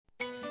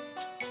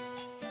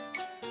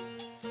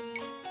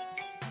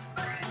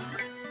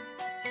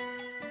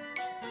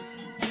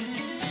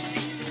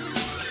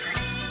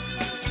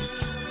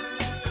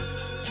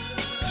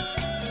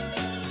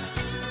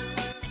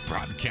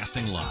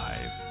Broadcasting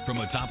live from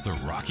atop the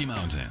Rocky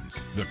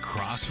Mountains, the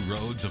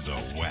crossroads of the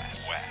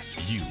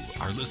West. You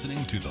are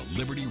listening to the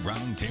Liberty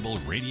Roundtable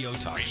Radio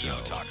Talk Show.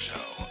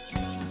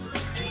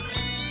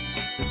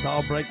 It's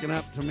all breaking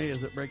up to me.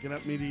 Is it breaking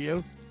up me to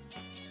you?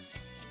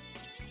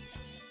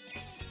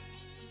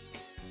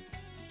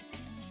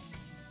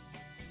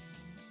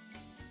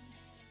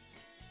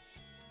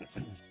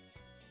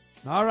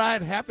 All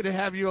right, happy to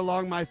have you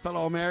along, my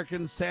fellow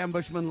Americans. Sam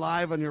Bushman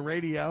live on your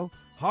radio.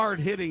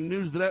 Hard-hitting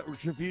news the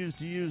networks refuse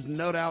to use,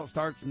 no doubt,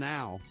 starts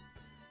now.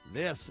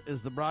 This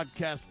is the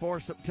broadcast for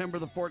September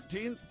the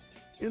 14th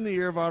in the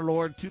year of our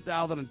Lord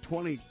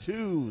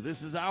 2022.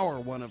 This is our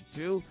one of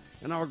two,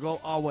 and our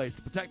goal always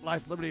to protect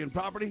life, liberty, and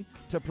property,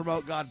 to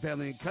promote God,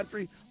 family, and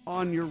country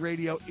on your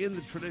radio in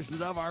the traditions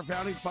of our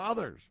founding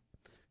fathers.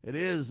 It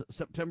is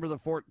September the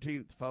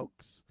 14th,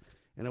 folks.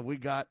 And we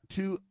got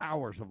 2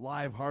 hours of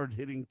live,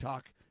 hard-hitting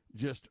talk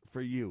just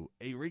for you.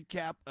 A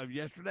recap of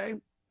yesterday,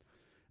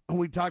 and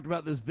we talked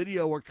about this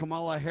video where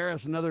Kamala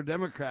Harris and other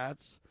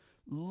Democrats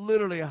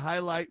literally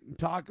highlight and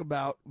talk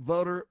about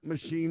voter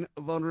machine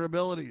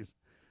vulnerabilities.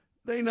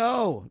 They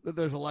know that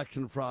there's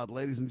election fraud,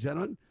 ladies and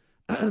gentlemen.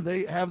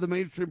 They have the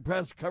mainstream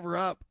press cover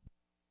up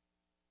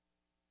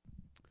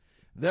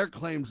their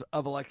claims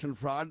of election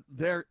fraud,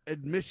 their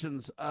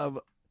admissions of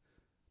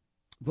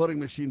voting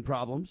machine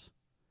problems,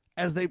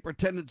 as they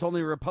pretend it's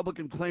only a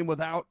Republican claim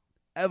without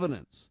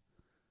evidence.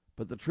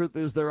 But the truth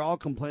is they're all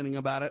complaining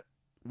about it.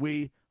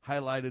 We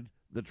highlighted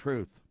the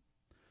truth.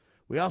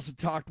 We also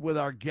talked with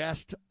our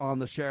guest on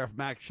the Sheriff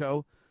Mack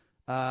Show,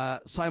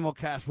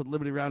 simulcast with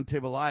Liberty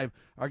Roundtable Live.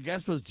 Our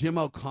guest was Jim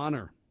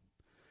O'Connor.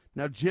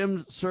 Now,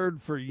 Jim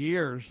served for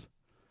years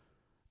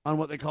on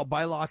what they call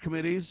bylaw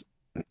committees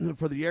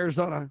for the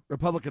Arizona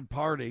Republican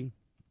Party,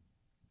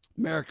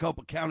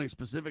 Maricopa County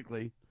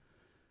specifically.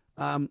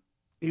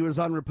 He was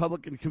on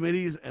Republican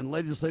committees and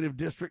Legislative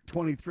District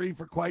 23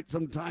 for quite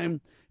some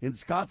time in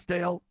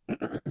Scottsdale.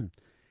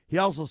 He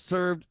also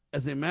served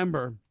as a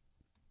member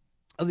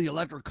of the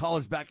Electoral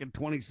College back in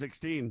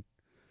 2016.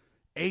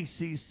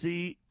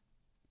 ACC,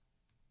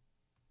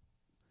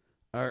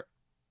 or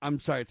I'm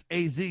sorry, it's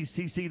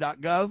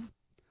azcc.gov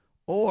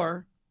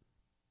or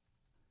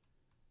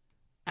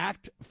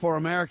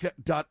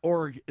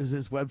actforamerica.org is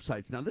his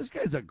websites. Now, this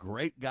guy's a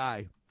great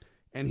guy,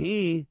 and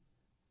he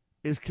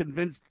is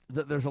convinced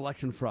that there's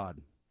election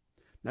fraud.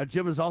 Now,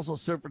 Jim has also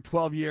served for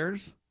 12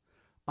 years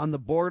on the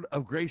board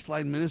of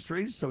Graceline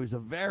Ministries, so he's a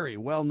very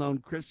well-known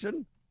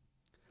Christian.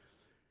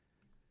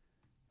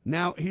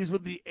 Now, he's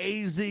with the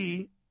AZ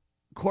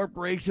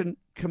Corporation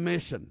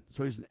Commission,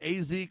 so he's an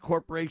AZ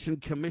Corporation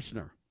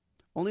Commissioner.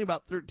 Only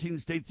about 13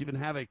 states even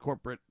have a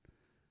corporate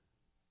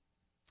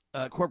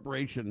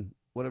corporation,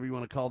 whatever you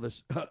want to call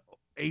this,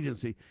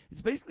 agency.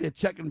 It's basically a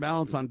check and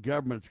balance on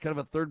government. It's kind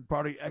of a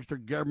third-party extra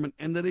government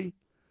entity.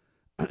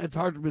 It's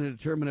hard for me to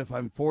determine if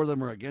I'm for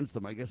them or against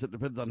them. I guess it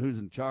depends on who's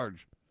in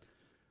charge.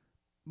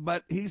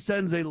 But he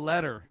sends a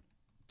letter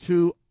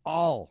to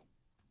all.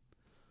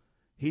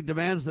 He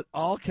demands that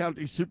all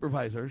county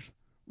supervisors,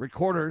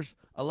 recorders,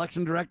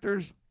 election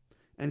directors,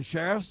 and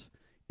sheriffs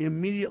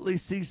immediately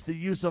cease the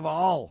use of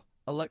all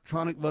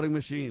electronic voting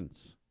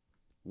machines.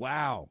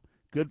 Wow,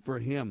 good for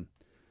him.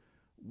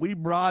 We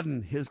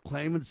broaden his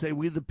claim and say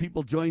we the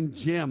people join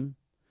Jim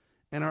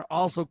and are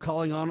also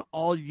calling on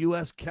all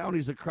U.S.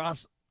 counties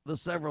across the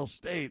several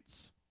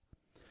states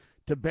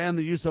to ban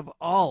the use of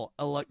all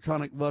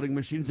electronic voting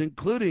machines,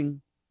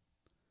 including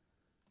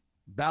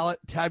ballot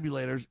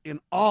tabulators in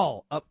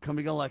all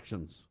upcoming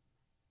elections.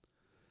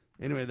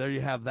 Anyway, there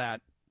you have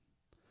that.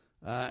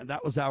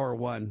 That was hour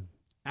one.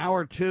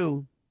 Hour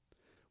two,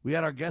 we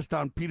had our guest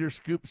on, Peter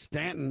Scoop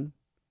Stanton,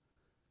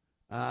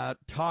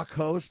 talk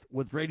host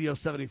with Radio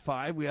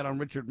 75. We had on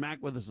Richard Mack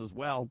with us as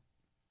well.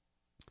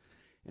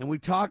 And we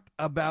talked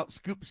about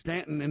Scoop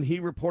Stanton, and he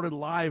reported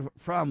live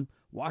from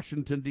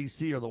Washington,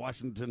 D.C., or the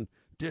Washington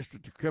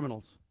District of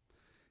Criminals.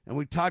 And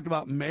we talked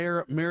about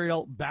Mayor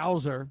Muriel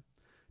Bowser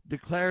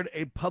declared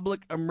a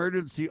public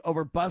emergency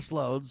over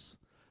busloads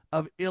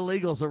of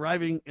illegals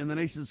arriving in the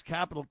nation's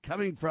capital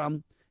coming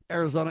from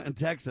Arizona and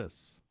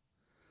Texas.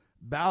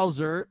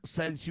 Bowser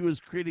said she was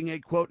creating a,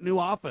 quote, new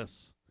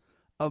office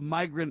of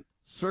migrant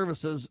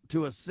services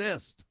to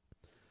assist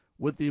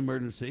with the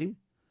emergency.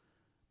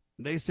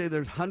 They say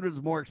there's hundreds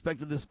more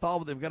expected this fall,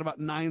 but they've got about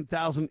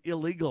 9,000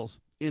 illegals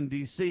in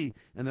D.C.,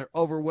 and they're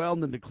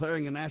overwhelmed and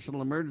declaring a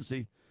national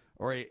emergency,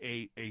 or I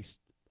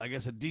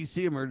guess a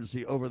D.C.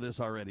 emergency over this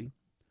already.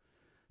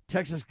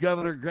 Texas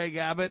Governor Greg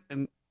Abbott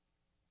and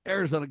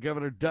Arizona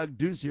Governor Doug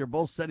Ducey are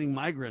both sending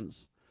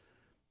migrants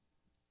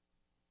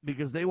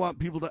because they want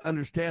people to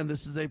understand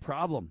this is a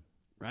problem,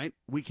 right?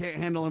 We can't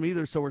handle them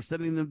either, so we're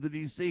sending them to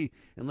D.C.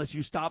 unless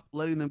you stop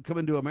letting them come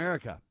into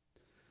America.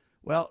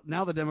 Well,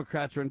 now the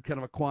Democrats are in kind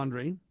of a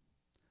quandary.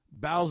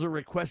 Bowser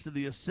requested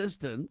the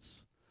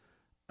assistance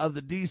of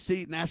the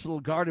D.C. National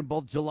Guard in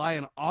both July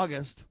and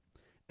August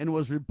and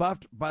was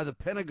rebuffed by the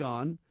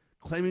Pentagon,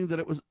 claiming that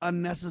it was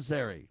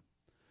unnecessary.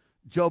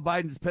 Joe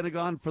Biden's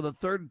Pentagon, for the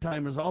third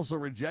time, has also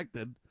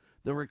rejected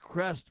the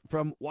request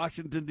from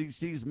Washington,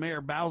 D.C.'s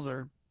Mayor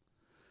Bowser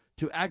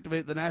to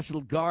activate the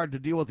National Guard to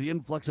deal with the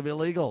influx of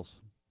illegals.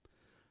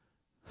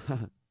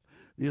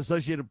 The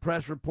Associated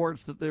Press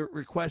reports that the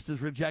request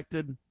is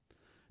rejected.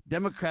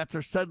 Democrats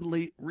are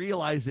suddenly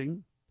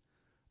realizing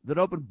that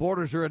open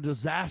borders are a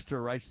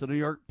disaster, writes the New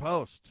York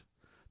Post.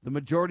 The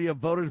majority of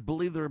voters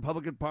believe the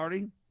Republican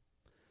Party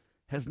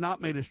has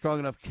not made a strong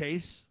enough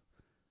case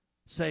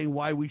saying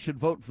why we should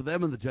vote for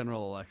them in the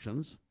general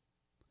elections.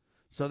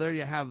 So there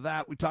you have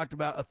that. We talked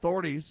about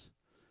authorities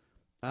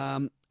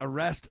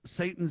arrest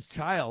Satan's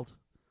child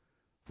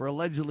for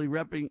allegedly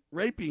raping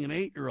an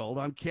 8-year-old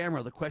on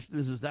camera. The question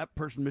is that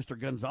person Mr.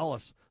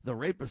 Gonzalez, the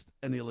rapist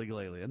and illegal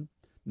alien?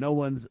 No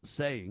one's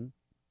saying.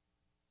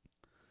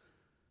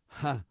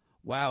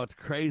 Wow, it's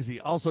crazy.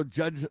 Also,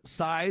 judge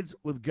sides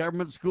with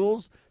government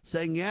schools,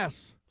 saying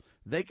yes,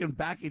 they can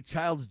back a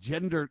child's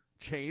gender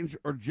change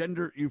or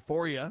gender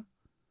euphoria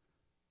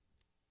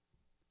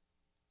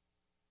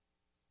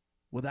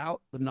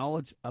without the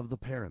knowledge of the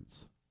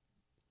parents.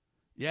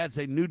 Yeah, it's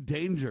a new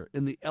danger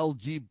in the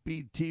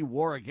LGBT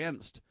war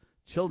against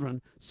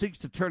children, seeks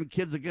to turn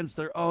kids against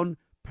their own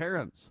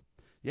parents.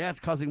 Yeah,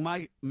 it's causing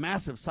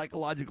massive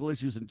psychological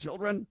issues in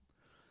children.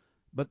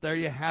 But there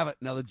you have it.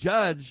 Now, the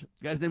judge,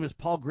 the guy's name is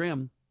Paul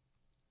Grimm.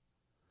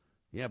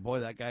 Yeah, boy,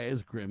 that guy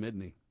is grim,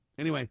 isn't he?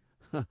 Anyway,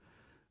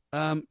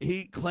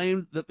 he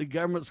claimed that the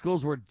government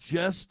schools were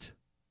just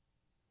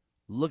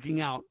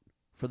looking out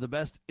for the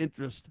best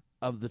interest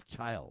of the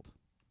child.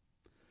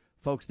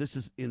 Folks, this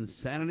is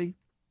insanity.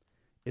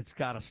 It's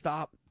got to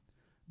stop.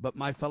 But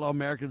my fellow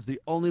Americans,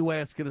 the only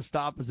way it's going to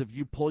stop is if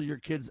you pull your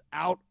kids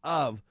out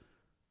of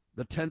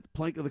the 10th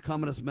plank of the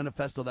Communist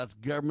Manifesto. That's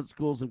government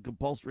schools and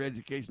compulsory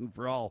education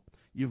for all.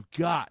 You've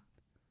got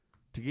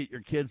to get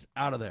your kids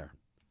out of there.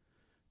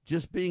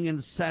 Just being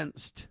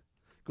incensed,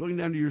 going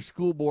down to your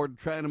school board,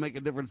 trying to make a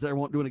difference there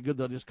won't do any good.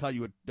 They'll just call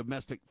you a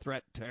domestic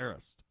threat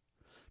terrorist.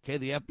 Okay,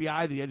 the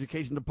FBI, the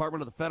Education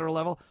Department at the federal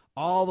level,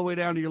 all the way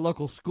down to your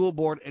local school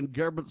board and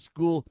government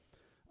school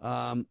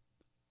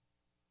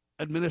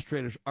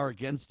administrators are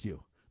against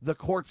you. The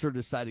courts are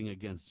deciding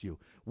against you.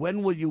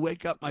 When will you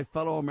wake up, my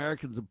fellow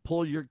Americans, and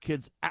pull your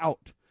kids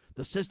out?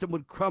 The system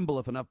would crumble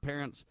if enough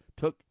parents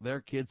took their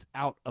kids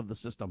out of the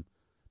system.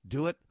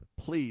 Do it,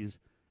 please,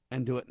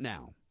 and do it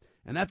now.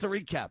 And that's a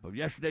recap of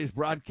yesterday's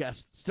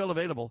broadcast, still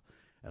available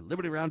at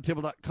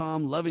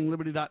LibertyRoundtable.com,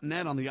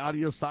 LovingLiberty.net on the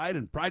audio side,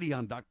 and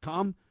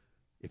Brighteon.com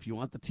if you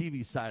want the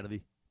TV side of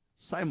the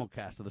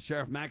simulcast of the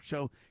Sheriff Mack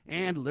Show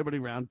and Liberty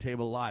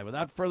Roundtable Live.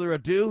 Without further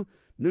ado,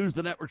 news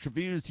the network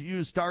refused to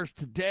use starts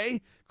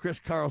today. Chris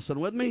Carlson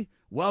with me.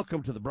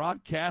 Welcome to the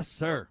broadcast,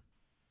 sir.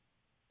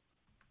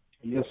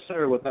 Yes,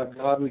 sir. Without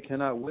God, we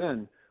cannot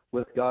win.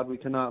 With God, we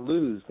cannot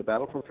lose. The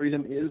battle for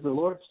freedom is the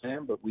Lord's,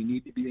 Sam, but we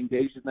need to be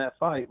engaged in that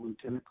fight.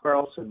 Lieutenant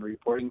Carlson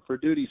reporting for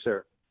duty,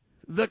 sir.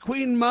 The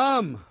Queen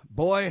Mum.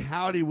 Boy,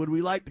 howdy, would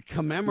we like to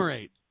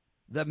commemorate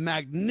the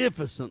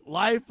magnificent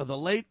life of the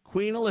late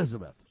Queen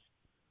Elizabeth.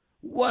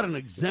 What an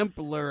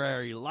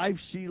exemplary life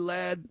she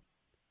led.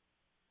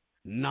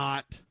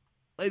 Not.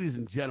 Ladies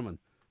and gentlemen,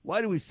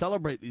 why do we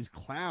celebrate these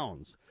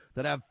clowns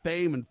that have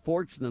fame and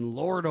fortune and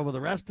lord over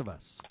the rest of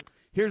us?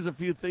 Here's a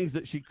few things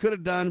that she could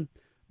have done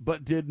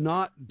but did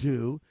not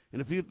do,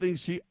 and a few things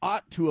she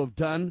ought to have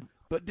done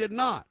but did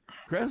not.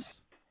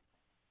 Chris?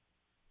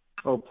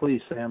 Oh,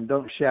 please, Sam,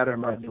 don't shatter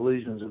my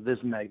delusions of this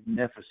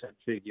magnificent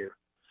figure.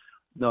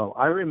 No,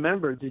 I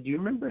remember, did you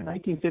remember in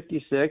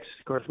 1956,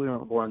 of course we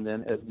weren't born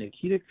then, as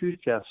Nikita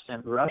Khrushchev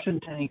sent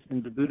Russian tanks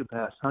into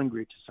Budapest,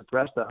 Hungary to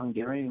suppress the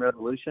Hungarian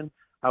Revolution,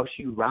 how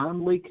she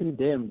roundly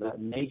condemned that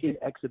naked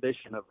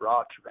exhibition of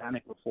raw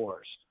tyrannical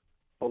force.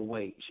 Oh,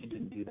 wait, she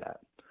didn't do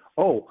that.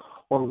 Oh,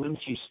 or when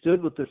she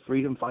stood with the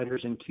freedom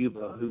fighters in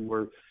Cuba who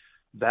were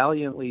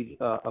valiantly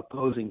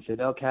opposing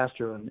Fidel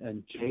Castro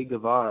and Che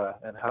Guevara,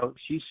 and how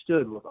she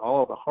stood with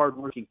all the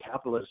hardworking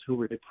capitalists who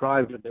were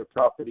deprived of their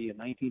property in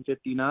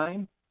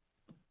 1959?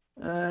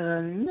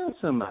 Not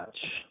so much.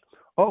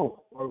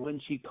 Oh, or when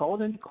she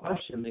called into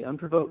question the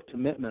unprovoked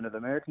commitment of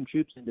American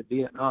troops into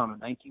Vietnam in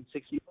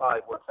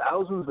 1965, where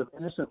thousands of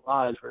innocent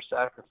lives were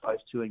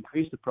sacrificed to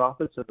increase the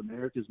profits of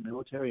America's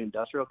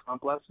military-industrial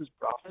complex's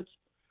profits?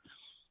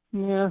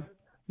 Yeah,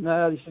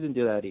 no, she didn't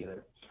do that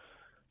either.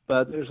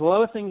 But there's a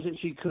lot of things that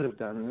she could have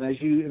done,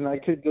 and I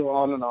could go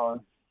on,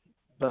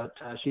 but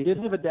she did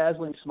have a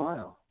dazzling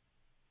smile.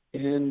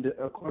 And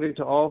according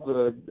to all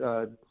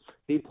the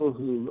people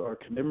who are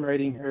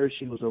commemorating her,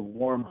 she was a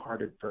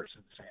warm-hearted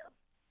person, Sam.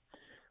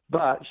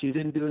 But she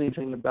didn't do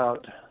anything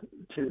about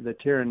the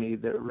tyranny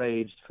that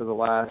raged for the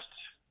last,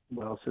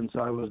 since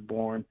I was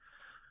born.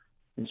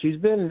 And she's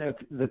been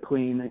the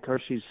queen. Of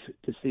course, she's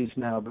deceased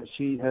now, but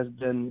she has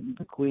been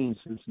the queen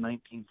since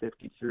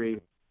 1953.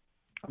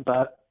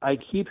 But I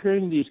keep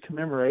hearing these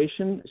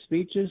commemoration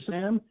speeches,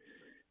 Sam,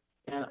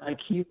 and I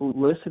keep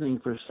listening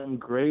for some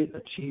great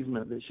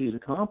achievement that she's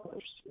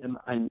accomplished. And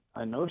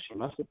I know she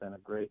must have been a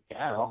great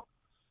gal,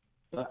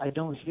 but I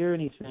don't hear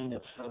anything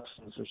of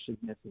substance or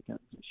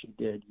significance that she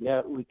did.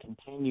 Yet we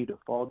continue to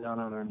fall down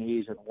on our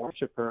knees and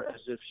worship her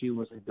as if she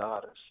was a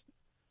goddess.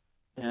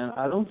 And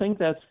I don't think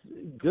that's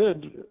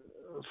good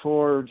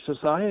for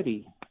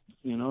society.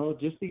 You know,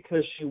 just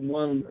because she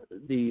won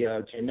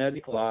the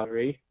genetic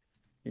lottery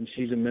and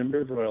she's a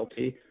member of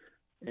royalty,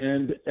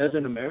 and as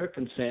an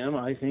American, Sam,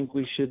 I think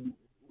we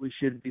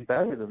should be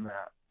better than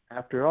that.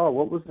 After all,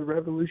 what was the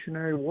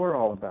Revolutionary War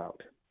all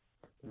about?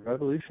 The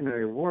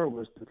Revolutionary War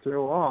was to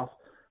throw off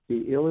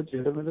the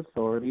illegitimate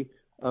authority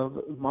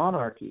of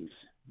monarchies,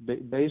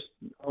 based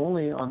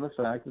only on the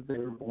fact that they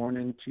were born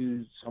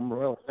into some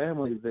royal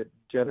family that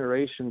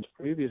generations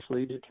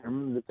previously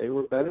determined that they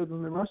were better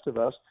than the rest of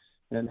us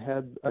and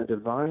had a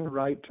divine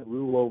right to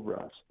rule over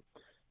us.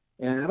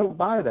 And I don't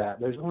buy that.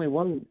 There's only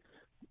one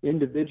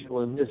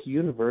individual in this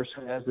universe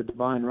who has the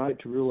divine right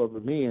to rule over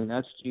me, and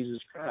that's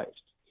Jesus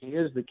Christ. He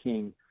is the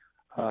king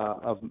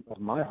of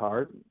my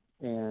heart,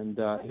 and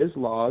his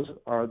laws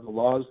are the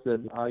laws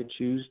that I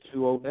choose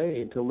to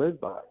obey and to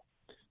live by.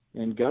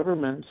 And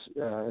governments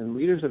and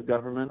leaders of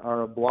government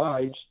are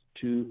obliged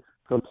to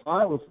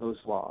comply with those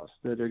laws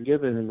that are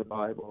given in the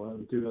Bible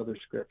and through other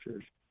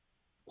scriptures.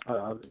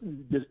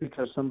 Just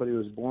because somebody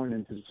was born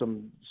into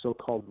some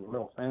so-called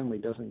royal family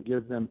doesn't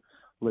give them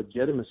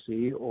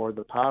legitimacy or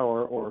the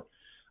power or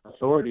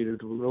authority to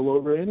rule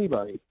over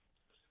anybody.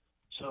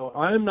 So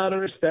I'm not a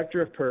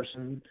respecter of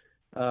person.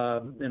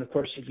 And of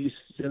course, if you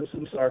sense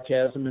some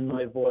sarcasm in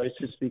my voice,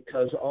 it's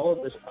because all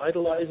of this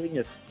idolizing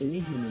of any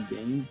human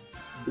being,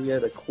 be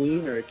it a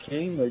queen or a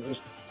king or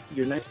just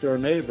your next door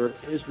neighbor,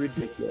 is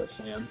ridiculous,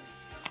 Sam.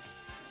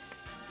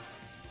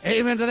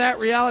 Amen to that.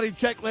 Reality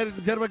check, ladies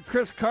and gentlemen.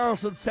 Chris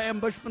Carlson, Sam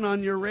Bushman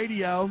on your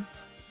radio.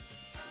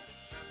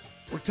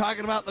 We're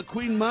talking about the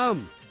Queen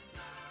Mum.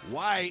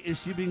 Why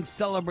is she being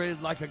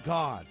celebrated like a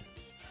god?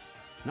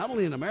 Not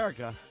only in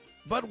America,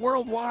 but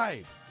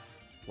worldwide.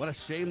 What a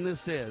shame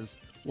this is.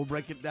 We'll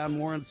break it down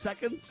more in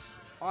seconds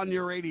on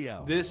your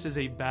radio. This is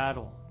a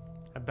battle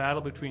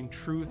between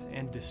truth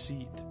and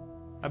deceit,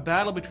 a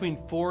battle between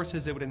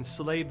forces that would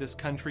enslave this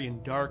country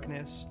in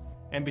darkness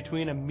and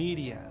between a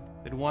media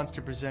that wants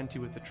to present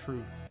you with the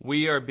truth.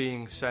 We are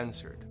being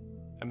censored.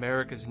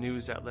 America's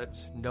news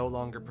outlets no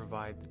longer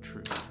provide the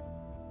truth.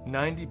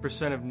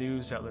 90% of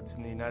news outlets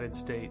in the United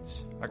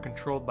States are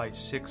controlled by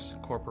 6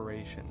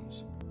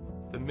 corporations.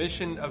 The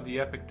mission of the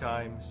Epoch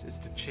Times is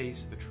to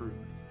chase the truth,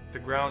 to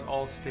ground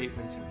all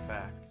statements in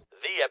fact.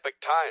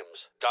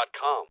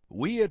 TheEpochTimes.com.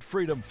 We at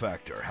Freedom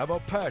Factor have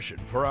a passion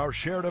for our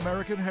shared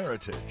American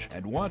heritage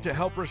and want to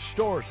help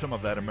restore some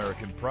of that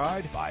American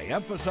pride by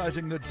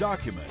emphasizing the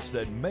documents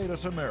that made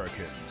us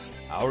Americans.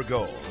 Our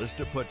goal is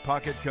to put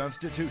pocket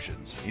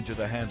constitutions into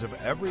the hands of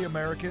every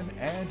American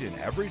and in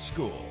every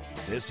school.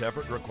 This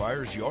effort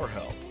requires your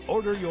help.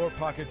 Order your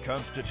pocket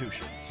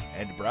constitutions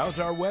and browse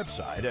our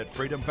website at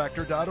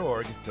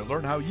freedomfactor.org to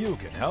learn how you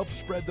can help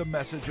spread the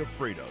message of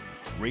freedom.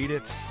 Read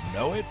it,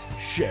 know it,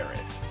 share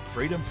it.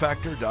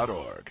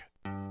 freedomfactor.org.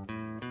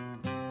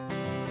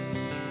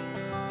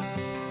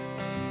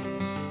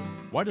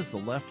 Why does the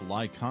left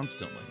lie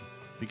constantly?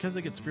 Because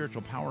they get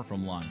spiritual power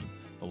from lying.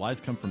 The lies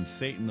come from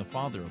Satan, the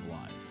father of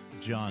lies.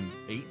 John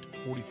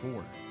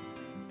 8:44.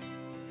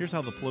 Here's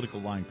how the political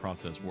lying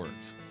process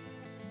works.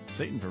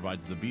 Satan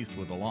provides the beast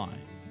with a lie.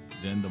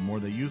 Then the more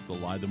they use the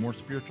lie, the more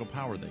spiritual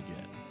power they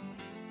get.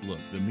 Look,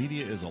 the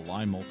media is a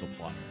lie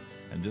multiplier,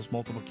 and this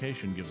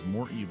multiplication gives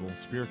more evil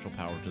spiritual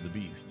power to the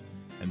beast,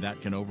 and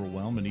that can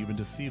overwhelm and even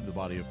deceive the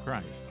body of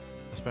Christ,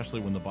 especially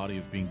when the body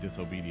is being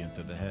disobedient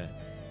to the head.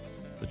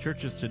 The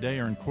churches today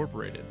are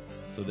incorporated,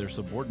 so they're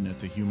subordinate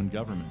to human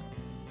government.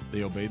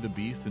 They obey the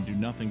beast and do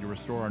nothing to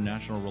restore our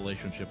national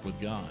relationship with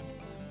God.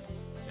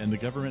 And the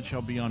government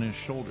shall be on his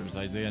shoulders,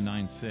 Isaiah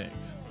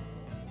 9:6.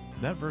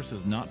 That verse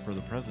is not for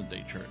the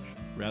present-day church.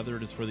 Rather,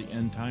 it is for the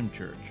end-time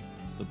church,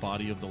 the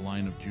body of the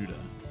line of Judah.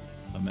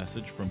 A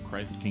message from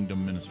Christ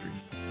Kingdom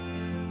Ministries.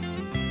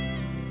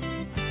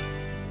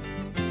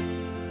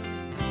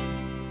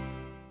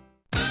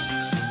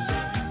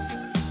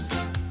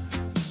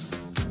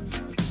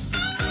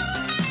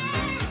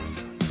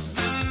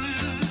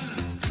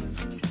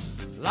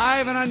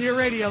 Live and on your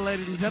radio,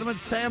 ladies and gentlemen,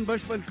 Sam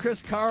Bushman,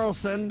 Chris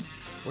Carlson.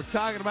 We're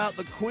talking about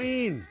the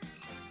Queen.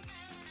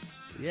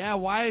 Yeah,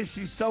 why is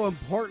she so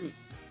important?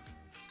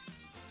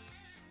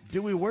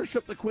 Do we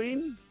worship the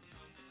Queen?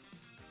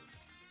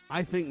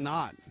 I think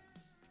not.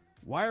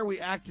 Why are we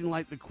acting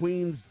like the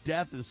Queen's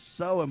death is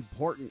so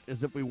important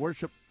as if we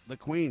worship the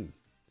Queen?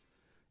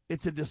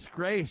 It's a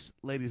disgrace,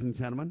 ladies and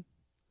gentlemen.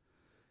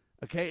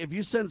 Okay, if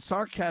you sense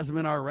sarcasm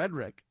in our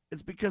rhetoric,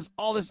 it's because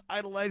all this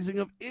idolizing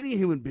of any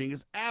human being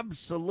is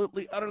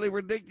absolutely, utterly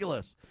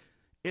ridiculous.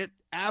 It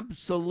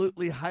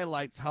absolutely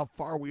highlights how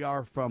far we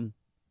are from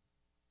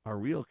our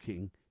real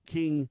King,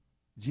 King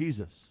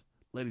Jesus.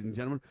 Ladies and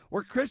gentlemen,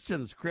 we're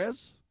Christians,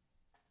 Chris.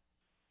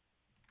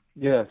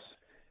 Yes,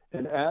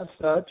 and as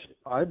such,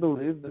 I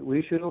believe that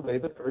we should obey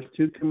the first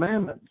 2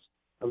 commandments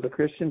of the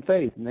Christian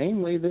faith,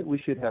 namely that we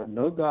should have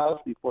no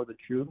gods before the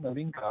true and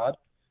living God,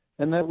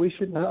 and that we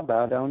should not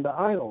bow down to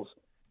idols.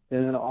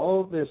 And in all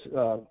of this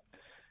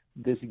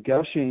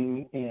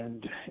gushing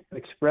and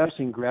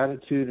expressing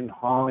gratitude and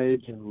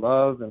homage and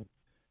love and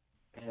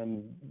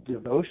and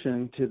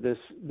devotion to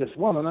this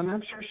woman. And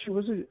I'm sure she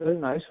was a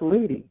nice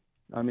lady.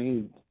 I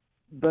mean,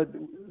 but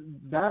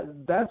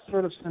that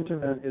sort of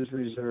sentiment is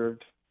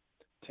reserved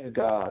to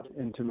God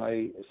and to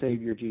my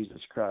Savior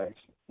Jesus Christ.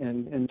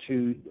 And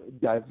to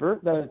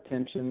divert that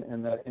attention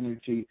and that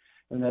energy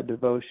and that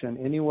devotion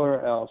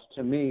anywhere else,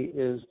 to me,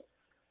 is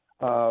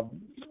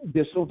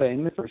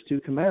disobeying the first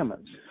two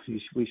commandments.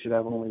 We should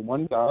have only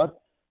one God,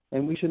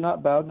 and we should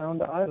not bow down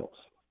to idols.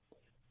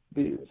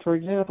 For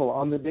example,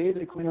 on the day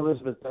that Queen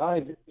Elizabeth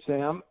died,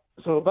 Sam,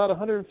 so about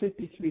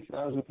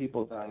 153,000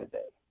 people died a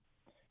day.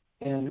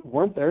 And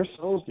weren't their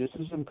souls just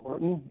as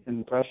important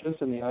and precious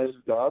in the eyes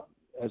of God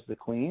as the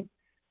Queen?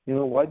 You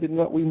know, why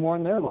didn't we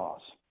mourn their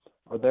loss?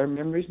 Are their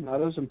memories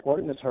not as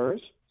important as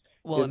hers?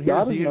 Well, and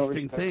here's the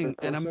interesting thing.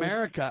 In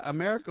America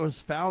was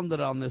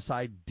founded on this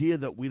idea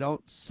that we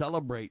don't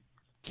celebrate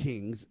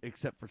kings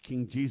except for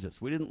King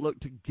Jesus. We didn't look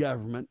to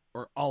government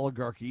or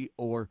oligarchy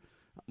or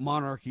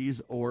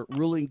monarchies or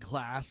ruling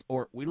class,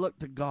 or we looked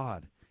to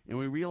God. And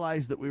we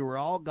realized that we were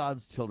all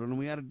God's children, and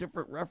we had a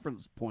different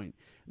reference point.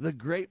 The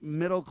great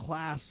middle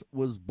class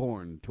was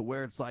born, to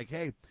where it's like,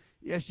 hey,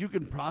 yes, you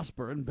can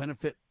prosper and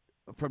benefit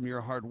from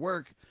your hard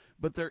work,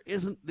 but there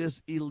isn't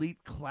this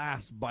elite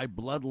class by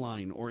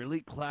bloodline, or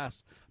elite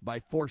class by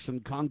force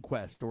and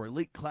conquest, or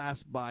elite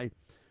class by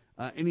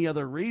any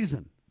other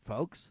reason,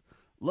 folks.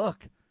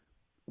 Look,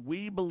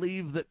 we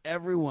believe that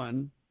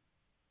everyone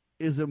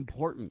is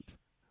important.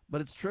 But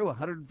it's true,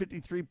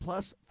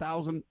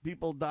 153,000+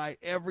 people die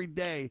every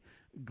day,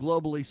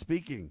 globally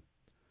speaking.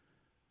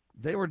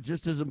 They were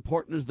just as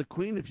important as the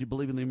Queen, if you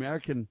believe in the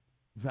American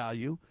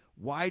value.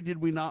 Why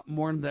did we not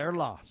mourn their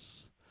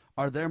loss?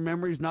 Are their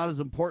memories not as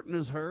important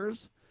as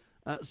hers?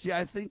 See,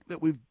 I think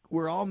that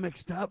we're all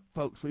mixed up,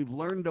 folks. We've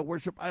learned to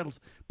worship idols.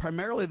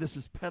 Primarily, this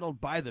is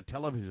peddled by the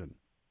television.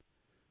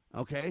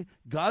 Okay?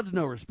 God's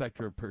no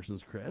respecter of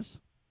persons,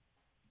 Chris.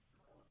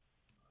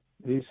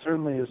 He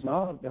certainly is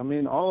not. I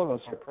mean, all of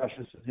us are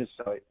precious in his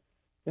sight,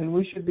 and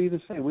we should be the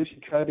same. We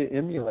should try to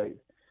emulate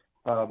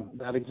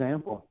that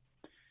example.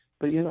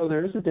 But, you know,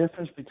 there is a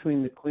difference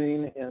between the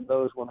Queen and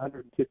those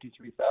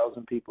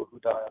 153,000 people who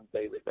die on a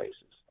daily basis.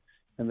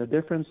 And the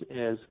difference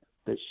is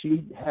that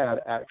she had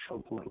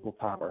actual political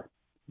power.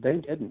 They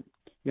didn't.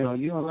 You know,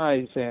 you and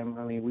I, Sam,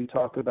 I mean, we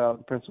talk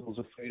about principles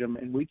of freedom,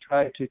 and we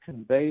try to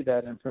convey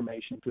that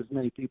information to as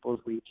many people as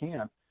we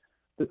can.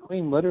 The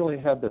Queen literally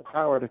had the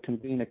power to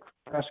convene a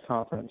press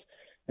conference,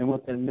 and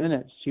within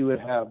minutes she would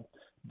have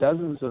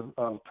dozens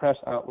of press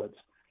outlets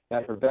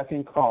at her beck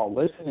and call,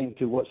 listening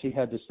to what she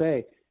had to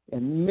say,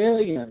 and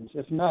millions,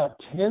 if not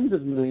tens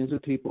of millions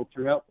of people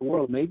throughout the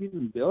world, maybe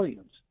even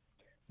billions,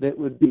 that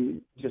would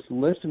be just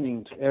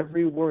listening to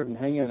every word and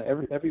hanging on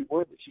every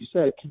word that she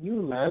said. Can you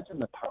imagine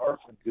the power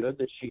for good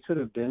that she could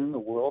have been in the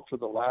world for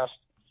the last,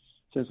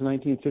 since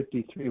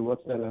 1953,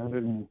 what's that,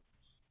 100,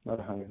 not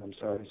 100, I'm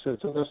sorry. So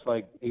that's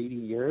like 80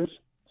 years,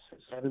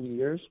 70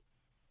 years.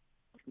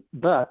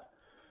 But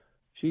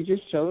she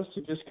just chose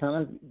to just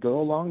kind of go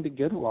along to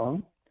get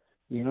along,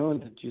 you know, and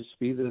to just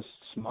be this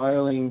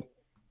smiling,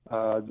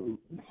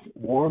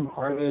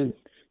 warm-hearted,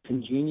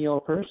 congenial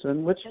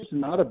person, which is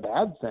not a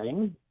bad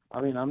thing. I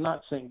mean, I'm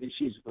not saying that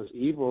she was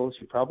evil.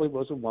 She probably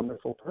was a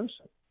wonderful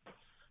person.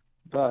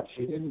 But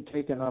she didn't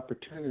take an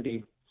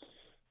opportunity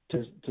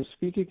to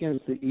speak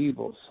against the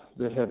evils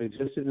that have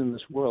existed in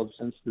this world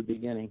since the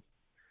beginning.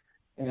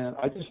 And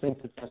I just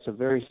think that that's a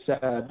very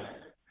sad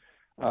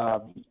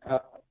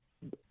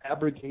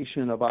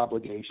abrogation of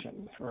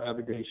obligation or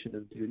abrogation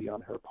of duty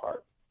on her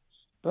part.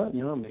 But,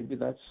 you know, maybe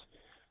that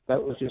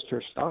was just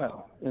her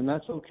style, and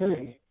that's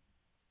okay.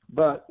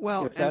 But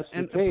well, if that's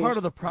and the case, part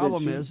of the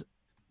problem is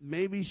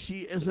maybe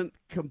she isn't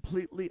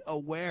completely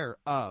aware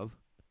of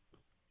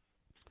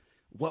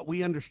what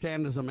we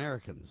understand as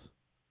Americans.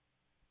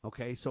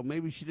 Okay, so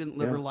maybe she didn't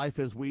live her life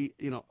as we,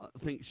 you know,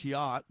 think she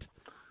ought.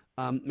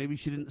 Maybe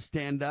she didn't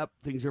stand up.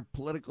 Things are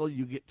political.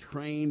 You get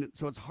trained.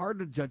 So it's hard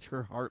to judge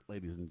her heart,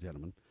 ladies and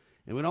gentlemen.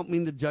 And we don't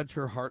mean to judge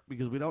her heart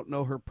because we don't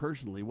know her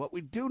personally. What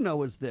we do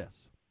know is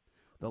this: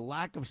 the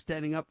lack of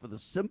standing up for the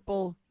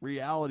simple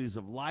realities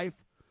of life,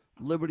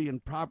 liberty,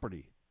 and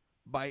property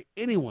by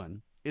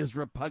anyone is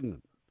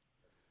repugnant.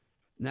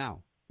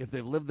 Now, if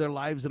they've lived their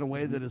lives in a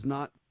way that is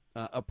not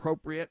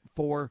appropriate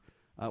for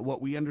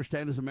what we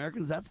understand as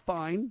Americans, that's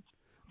fine,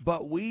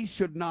 but we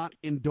should not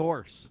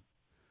endorse.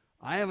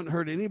 I haven't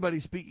heard anybody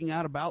speaking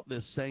out about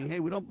this saying, hey,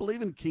 we don't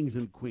believe in kings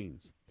and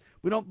queens.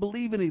 We don't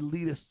believe in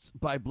elitists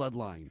by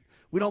bloodline.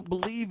 We don't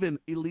believe in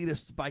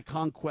elitists by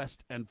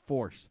conquest and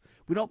force.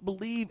 We don't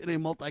believe in a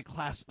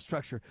multi-class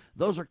structure.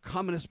 Those are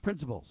communist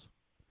principles.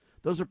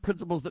 Those are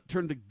principles that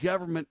turn to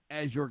government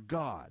as your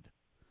God.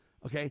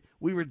 Okay,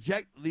 we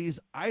reject these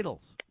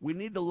idols. We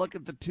need to look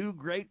at the two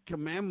great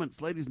commandments,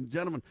 ladies and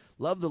gentlemen.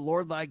 Love the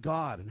Lord thy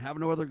God and have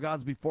no other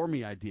gods before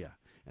me idea.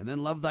 And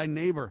then love thy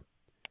neighbor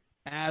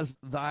as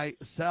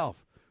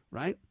thyself,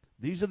 right?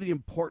 These are the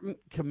important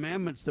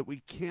commandments that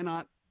we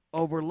cannot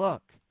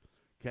overlook,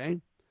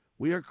 okay?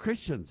 We are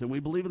Christians and we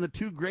believe in the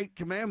two great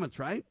commandments,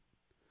 right?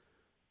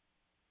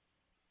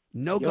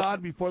 Know Yep.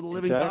 God before the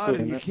living Exactly, God, and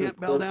and you that's can't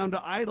what- bow down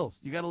to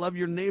idols. You got to love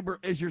your neighbor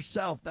as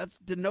yourself. That's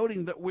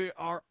denoting that we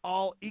are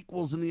all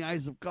equals in the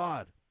eyes of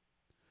God.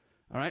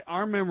 All right,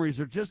 our memories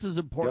are just as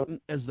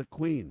important as the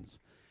Queen's.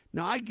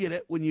 Now, I get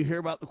it. When you hear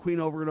about the Queen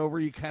over and over,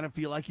 you kind of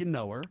feel like you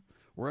know her.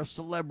 Or a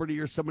celebrity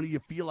or somebody, you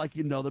feel like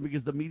you know them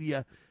because the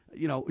media,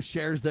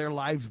 shares their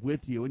lives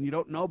with you, and you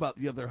don't know about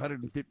the other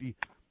 150+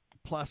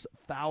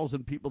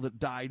 thousand people that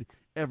died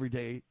every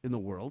day in the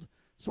world.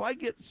 So I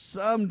get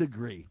some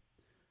degree.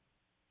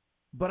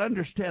 But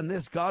understand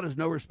this, God is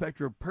no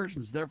respecter of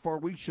persons. Therefore,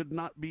 we should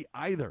not be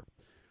either.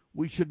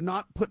 We should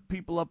not put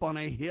people up on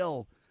a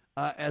hill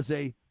as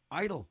a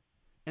idol.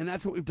 And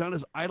that's what we've done,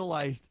 is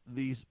idolized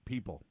these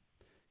people.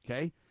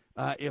 Okay?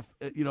 If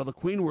the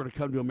Queen were to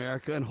come to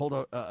America and hold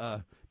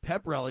a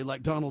pep rally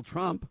like Donald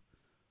Trump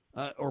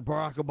or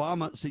Barack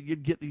Obama, so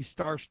you'd get these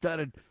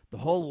star-studded, the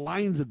whole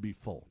lines would be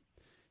full.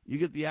 You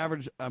get the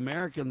average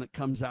American that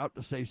comes out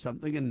to say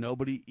something and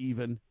nobody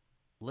even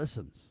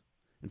listens.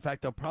 In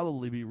fact, they'll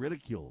probably be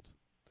ridiculed.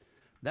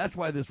 That's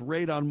why this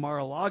raid on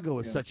Mar-a-Lago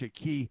is such a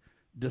key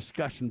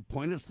discussion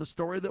point. It's the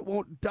story that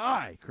won't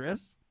die,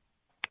 Chris.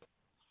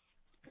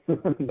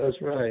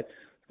 That's right.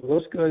 Well,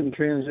 let's go ahead and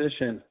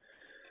transition.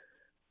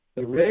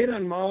 The raid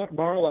on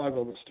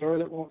Mar-a-Lago, the story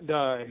that won't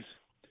die.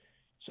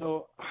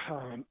 So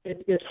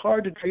it's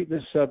hard to treat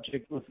this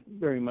subject with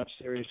very much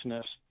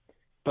seriousness,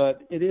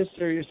 but it is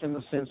serious in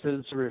the sense that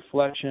it's a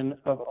reflection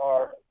of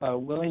our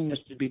willingness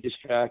to be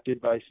distracted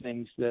by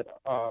things that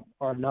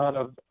are not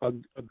of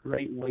a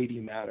great weighty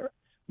matter.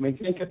 I mean,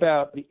 think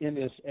about the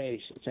NSA,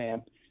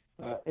 Sam.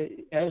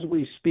 As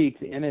we speak,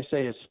 the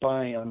NSA is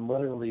spying on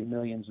literally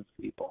millions of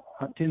people,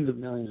 tens of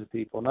millions of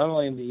people, not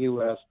only in the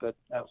U.S., but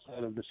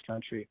outside of this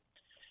country.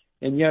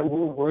 And yet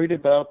we're worried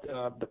about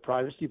the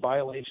privacy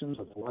violations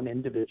of one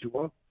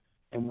individual,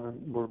 and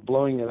we're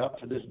blowing it up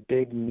for this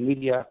big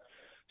media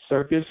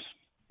circus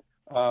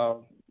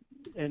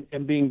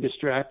and being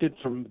distracted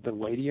from the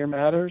weightier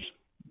matters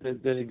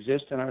that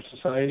exist in our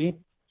society.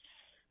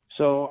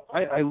 So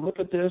I look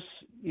at this,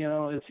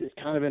 it's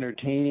kind of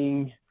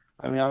entertaining.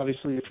 I mean,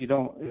 obviously, if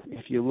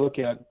you look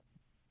at,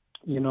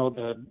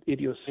 the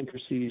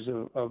idiosyncrasies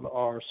of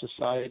our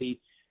society,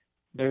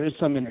 there is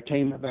some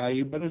entertainment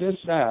value, but it is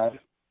sad.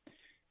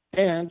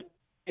 And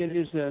it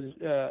is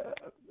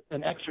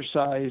an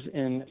exercise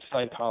in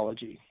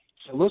psychology.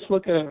 So let's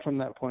look at it from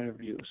that point of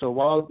view. So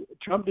while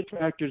Trump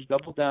detractors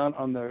double down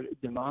on their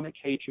demonic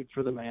hatred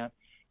for the man,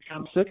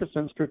 Trump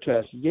sycophants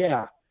protest.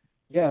 Yeah,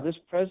 this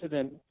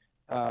president,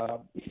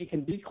 he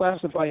can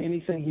declassify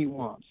anything he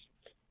wants.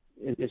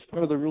 It's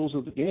part of the rules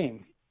of the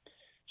game.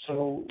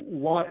 So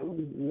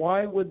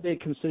why would they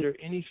consider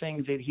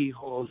anything that he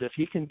holds, if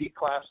he can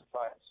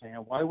declassify it,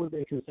 Sam? Why would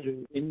they consider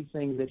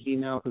anything that he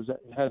now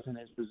has in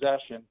his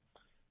possession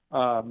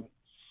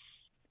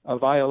a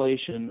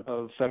violation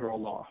of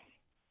federal law?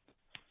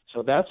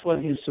 So that's what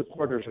his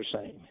supporters are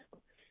saying.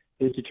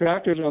 His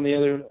detractors, on the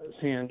other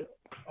hand,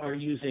 are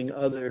using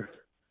other,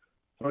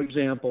 for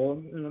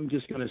example, and I'm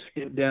just going to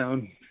skip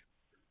down.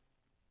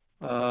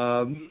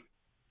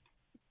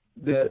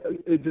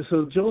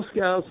 So Joel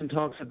Skousen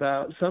talks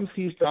about some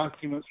seized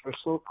documents were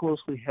so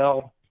closely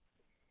held,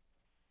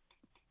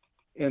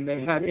 and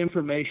they had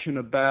information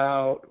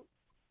about.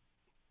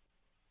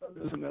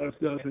 Doesn't matter if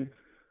it doesn't.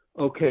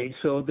 Okay,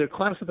 so they're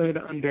classified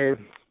under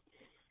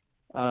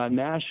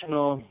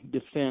National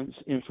Defense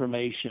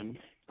Information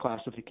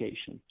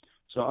Classification.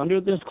 So under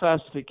this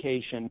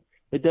classification,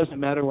 it doesn't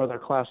matter whether they're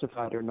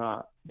classified or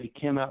not. They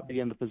cannot be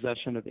in the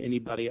possession of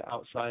anybody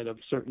outside of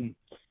certain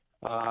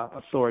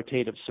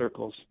authoritative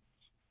circles.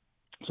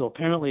 So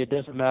apparently it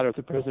doesn't matter if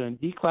the president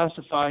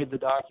declassified the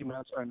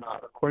documents or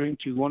not. According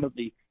to one of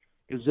the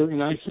gazillion,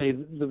 I say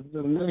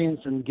the millions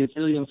and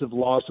gazillions of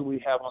laws that we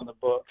have on the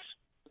books,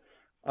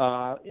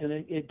 and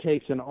it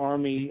takes an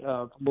army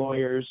of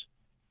lawyers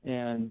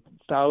and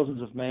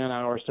thousands of man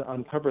hours to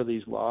uncover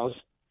these laws,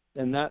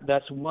 and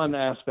that's one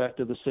aspect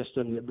of the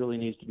system that really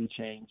needs to be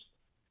changed.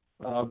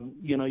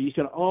 You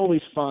can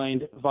always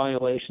find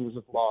violations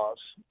of laws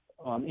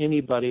on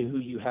anybody who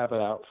you have it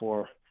out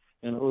for.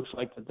 And it looks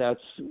like that's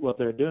what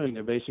they're doing.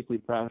 They're basically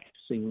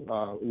practicing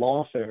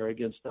lawfare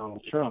against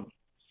Donald Trump.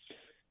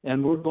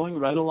 And we're going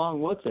right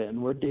along with it.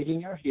 And we're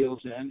digging our heels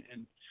in,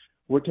 and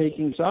we're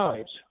taking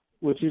sides,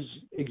 which is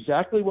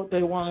exactly what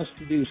they want us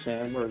to do,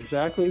 Sam. We're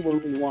exactly where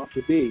we want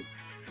to be.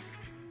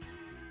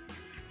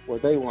 Where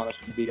they want us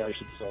to be, I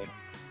should say.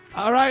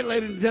 All right,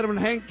 ladies and gentlemen,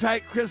 hang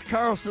tight. Chris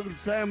Carlson,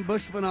 Sam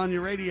Bushman on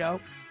your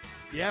radio.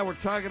 Yeah, we're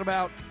talking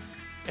about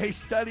a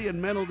study in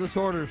mental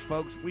disorders,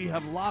 folks. We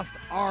have lost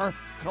our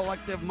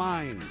collective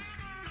minds.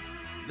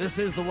 This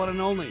is the one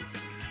and only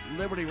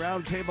Liberty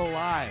Roundtable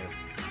Live.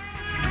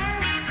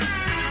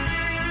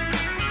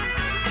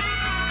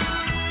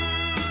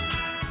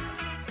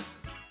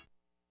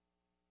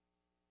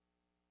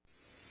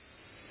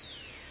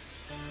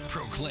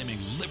 Proclaiming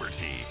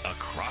liberty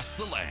across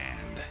the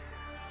land.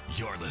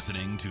 You're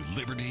listening to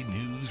Liberty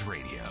News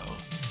Radio.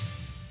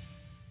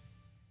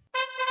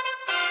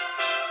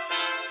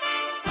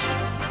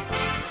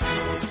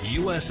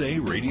 USA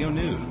Radio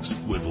News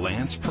with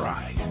Lance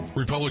Pry.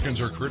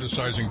 Republicans are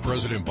criticizing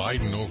President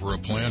Biden over a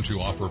plan to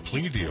offer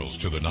plea deals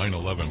to the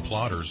 9/11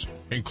 plotters,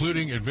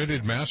 including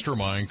admitted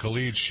mastermind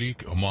Khalid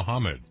Sheikh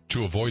Mohammed,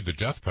 to avoid the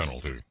death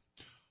penalty.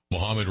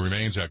 Mohammed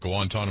remains at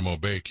Guantanamo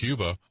Bay,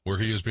 Cuba, where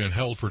he has been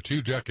held for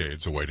 2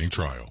 decades awaiting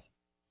trial.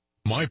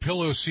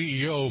 MyPillow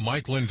CEO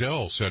Mike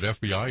Lindell said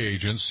FBI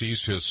agents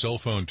seized his cell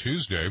phone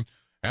Tuesday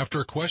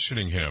after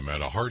questioning him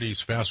at a Hardee's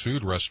fast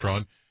food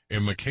restaurant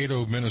in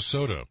Mankato,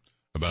 Minnesota,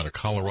 about a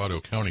Colorado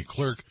County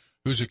clerk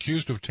who's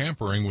accused of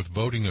tampering with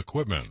voting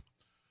equipment.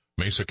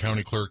 Mesa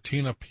County Clerk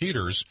Tina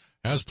Peters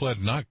has pled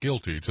not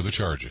guilty to the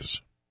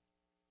charges.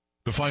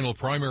 The final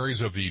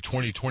primaries of the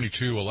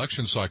 2022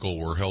 election cycle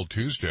were held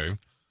Tuesday,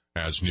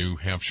 as New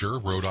Hampshire,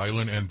 Rhode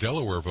Island, and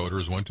Delaware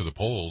voters went to the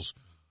polls.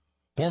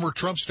 Former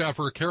Trump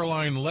staffer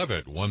Caroline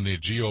Leavitt won the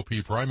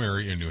GOP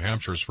primary in New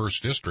Hampshire's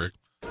 1st District.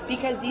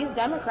 Because these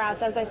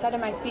Democrats, as I said in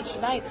my speech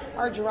tonight,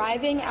 are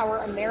driving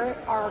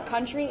our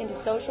country into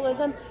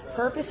socialism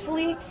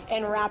purposefully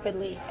and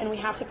rapidly, and we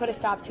have to put a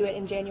stop to it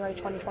in January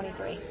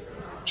 2023.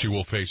 She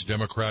will face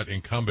Democrat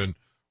incumbent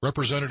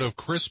Representative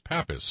Chris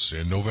Pappas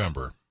in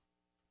November.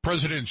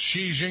 President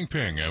Xi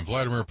Jinping and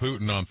Vladimir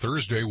Putin on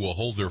Thursday will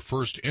hold their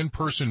first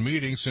in-person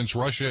meeting since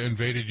Russia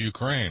invaded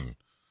Ukraine.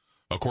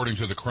 According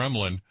to the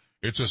Kremlin,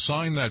 it's a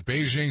sign that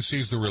Beijing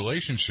sees the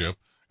relationship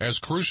as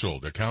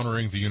crucial to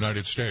countering the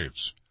United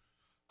States.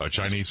 A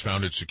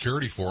Chinese-founded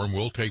security forum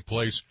will take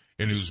place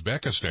in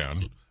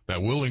Uzbekistan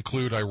that will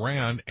include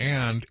Iran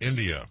and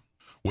India.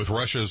 With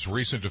Russia's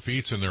recent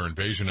defeats in their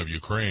invasion of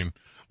Ukraine,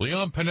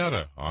 Leon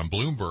Panetta on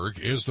Bloomberg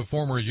is the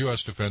former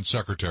U.S. Defense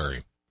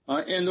Secretary.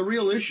 And the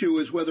real issue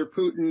is whether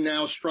Putin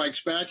now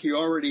strikes back. He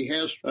already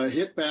has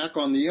hit back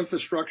on the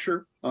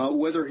infrastructure,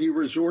 whether he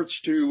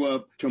resorts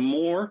to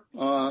more,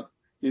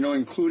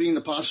 including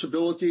the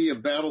possibility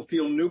of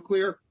battlefield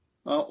nuclear.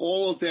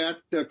 All of that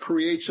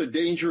creates a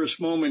dangerous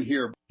moment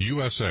here.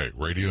 USA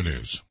Radio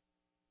News.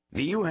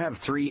 Do you have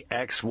 3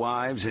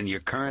 ex-wives and your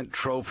current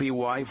trophy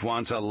wife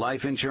wants a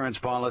life insurance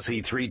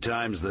policy 3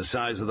 times the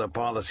size of the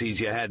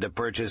policies you had to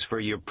purchase for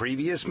your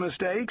previous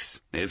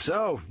mistakes? If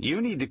so, you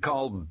need to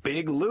call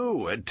Big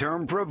Lou at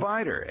Term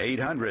Provider,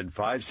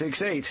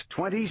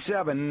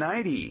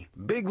 800-568-2790.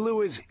 Big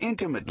Lou is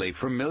intimately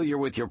familiar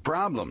with your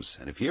problems,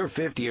 and if you're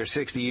 50 or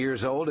 60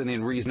 years old and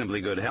in reasonably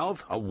good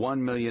health, a $1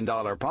 million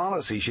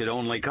policy should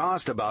only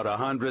cost about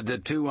 $100 to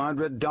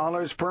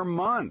 $200 per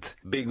month.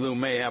 Big Lou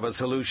may have a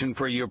solution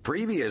for your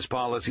previous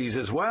policies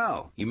as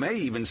well. You may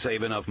even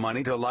save enough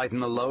money to lighten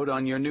the load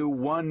on your new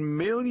 $1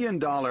 million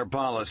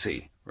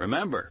policy.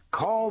 Remember,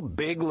 call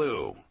Big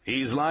Lou.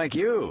 He's like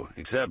you,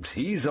 except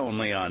he's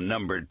only on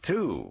number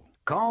 2.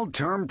 Call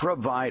Term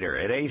Provider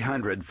at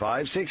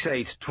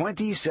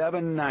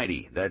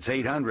 800-568-2790. That's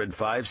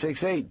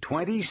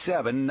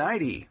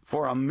 800-568-2790.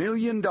 For $1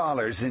 million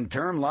in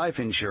term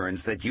life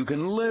insurance that you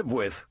can live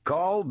with,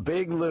 call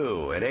Big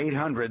Lou at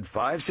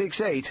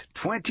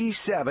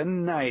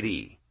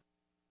 800-568-2790.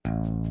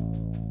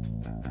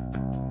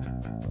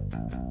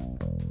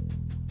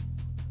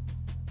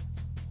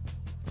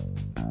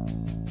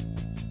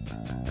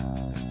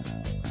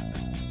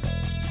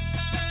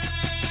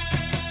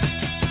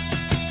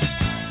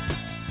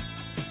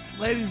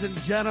 Ladies and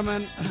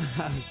gentlemen,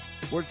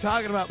 we're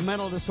talking about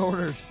mental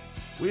disorders.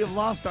 We have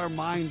lost our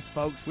minds,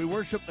 folks. We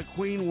worship the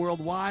Queen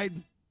worldwide.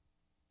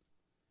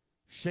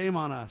 Shame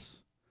on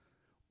us.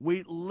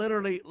 We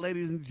literally,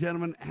 ladies and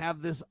gentlemen,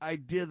 have this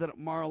idea that at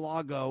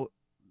Mar-a-Lago,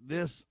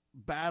 this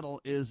battle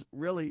is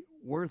really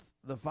worth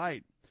the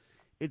fight.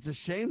 It's a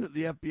shame that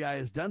the FBI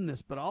has done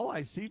this, but all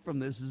I see from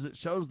this is it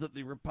shows that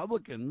the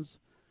Republicans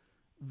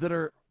that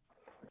are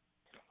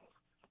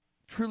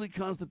truly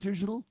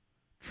constitutional,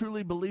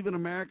 truly believe in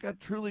America,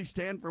 truly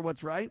stand for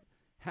what's right,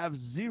 have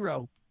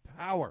zero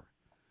power.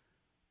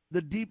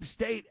 The deep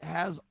state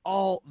has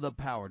all the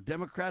power,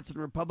 Democrats and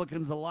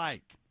Republicans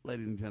alike,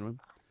 ladies and gentlemen.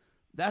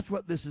 That's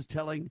what this is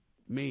telling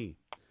me.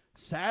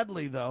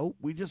 Sadly, though,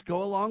 we just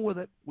go along with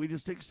it. We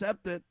just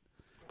accept it.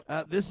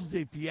 This is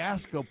a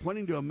fiasco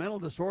pointing to a mental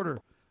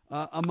disorder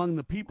among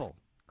the people,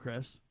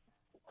 Chris.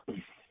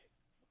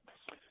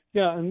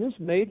 Yeah, and this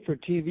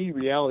made-for-TV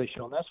reality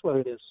show, and that's what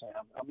it is, Sam.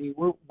 I mean,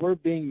 we're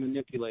being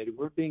manipulated.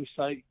 We're being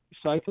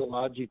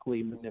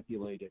psychologically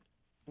manipulated,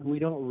 and we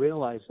don't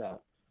realize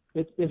that.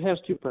 It has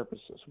 2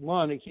 purposes.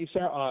 One, it keeps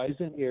our eyes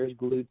and ears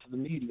glued to the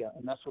media,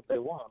 and that's what they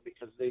want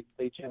because they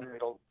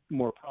generate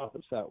more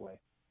profits that way.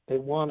 They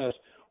want us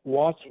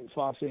watching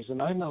Fox News,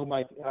 and I know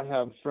I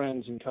have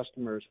friends and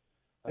customers.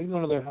 I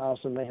go to their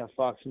house and they have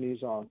Fox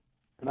News on,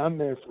 and I'm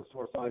there for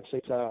 4, 5,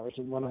 6 hours,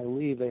 and when I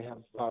leave, they have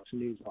Fox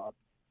News on.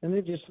 And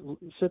they just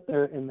sit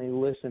there and they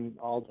listen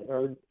all day,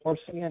 or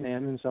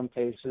CNN in some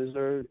cases,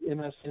 or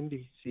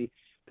MSNBC.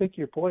 Pick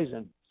your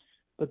poison.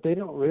 But they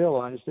don't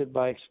realize that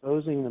by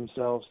exposing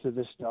themselves to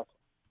this stuff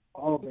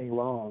all day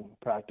long,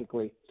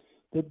 practically,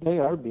 that they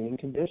are being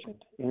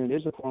conditioned. And it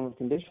is a form of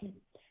conditioning.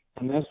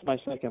 And that's my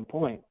second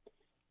point.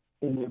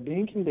 And they're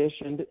being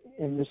conditioned,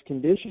 and this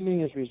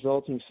conditioning is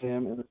resulting,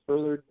 Sam, in a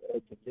further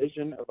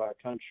division of our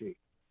country.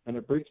 and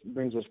it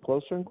brings us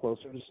closer and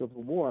closer to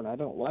civil war, and I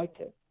don't like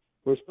it.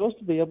 We're supposed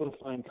to be able to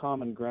find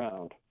common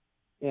ground,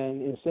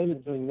 and instead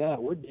of doing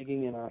that, we're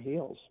digging in our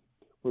heels.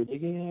 We're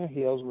digging in our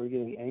heels, and we're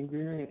getting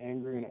angrier and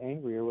angrier and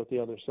angrier with the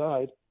other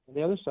side, and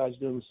the other side's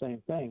doing the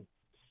same thing.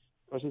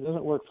 Of course, it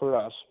doesn't work for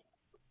us.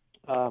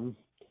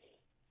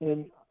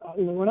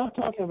 We're not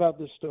talking about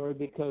this story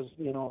because,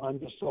 I'm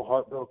just so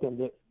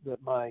heartbroken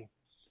that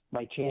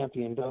my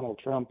champion, Donald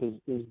Trump,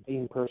 is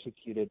being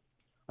persecuted.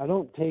 I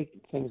don't take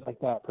things like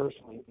that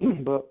personally,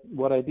 but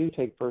what I do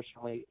take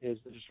personally is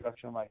the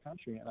destruction of my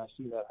country, and I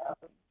see that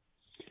happen.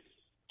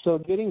 So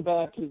getting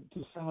back to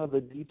some of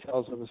the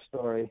details of the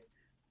story,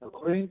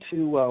 according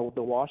to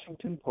the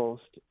Washington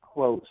Post,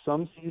 quote,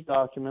 some seized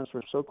documents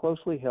were so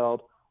closely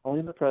held,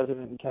 only the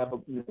president and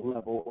cabinet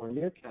level or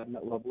near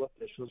cabinet level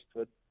officials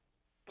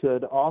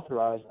could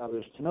authorize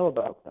others to know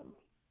about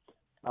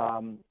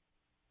them.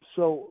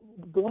 So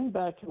going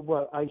back to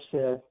what I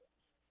said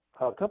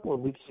a couple of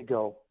weeks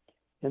ago,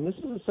 and this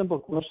is a simple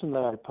question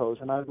that I pose,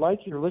 and I'd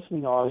like your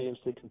listening audience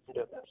to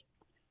consider this.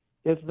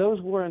 If those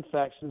were in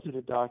fact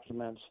sensitive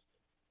documents,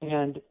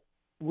 and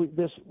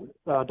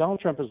Donald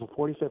Trump is the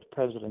 45th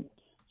president,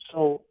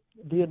 so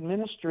the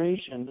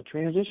administration, the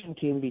transition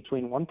team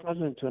between one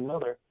president to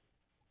another,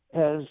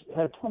 has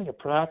had plenty of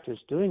practice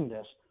doing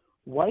this.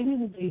 Why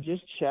didn't they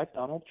just check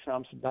Donald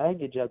Trump's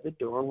baggage at the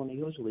door when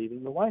he was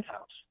leaving the White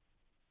House?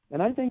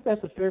 And I think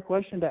that's a fair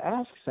question to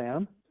ask,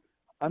 Sam.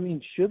 I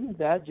mean, shouldn't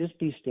that just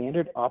be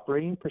standard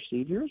operating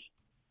procedures?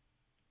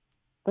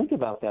 Think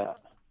about that.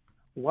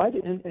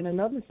 And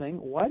another thing,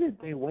 why did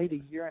they wait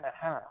a year and a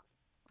half,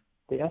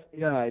 the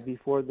FBI,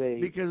 before they...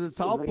 Because it's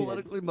all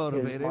politically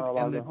motivated,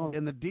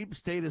 and the deep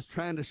state is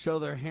trying to show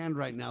their hand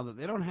right now that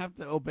they don't have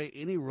to obey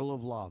any rule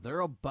of law.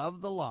 They're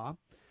above the law.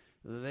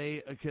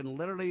 They can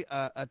literally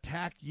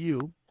attack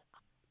you,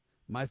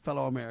 my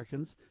fellow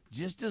Americans,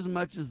 just as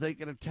much as they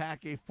can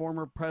attack a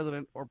former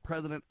president or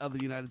president of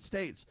the United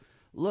States.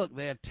 Look,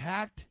 they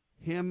attacked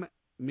him,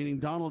 meaning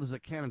Donald as a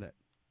candidate,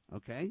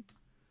 okay?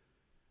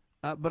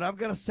 But I've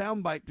got a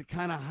soundbite to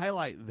kind of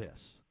highlight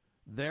this.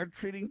 They're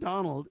treating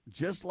Donald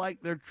just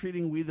like they're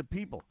treating we the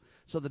people.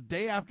 So the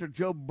day after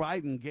Joe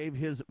Biden gave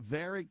his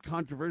very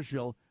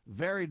controversial,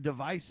 very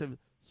divisive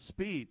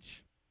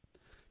speech,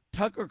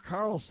 Tucker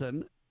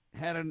Carlson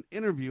had an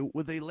interview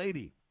with a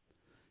lady.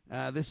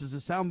 This is a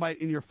soundbite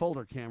in your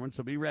folder, Cameron,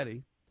 so be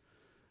ready.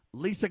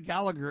 Lisa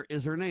Gallagher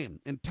is her name.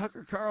 And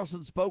Tucker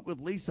Carlson spoke with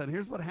Lisa, and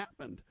here's what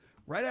happened.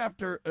 Right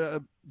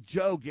after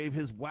Joe gave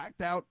his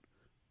whacked-out,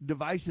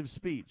 divisive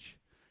speech.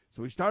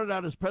 So he started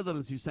out his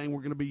presidency saying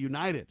we're going to be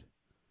united.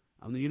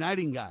 I'm the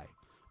uniting guy.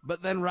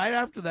 But then right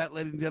after that,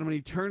 ladies and gentlemen,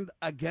 he turned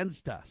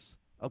against us.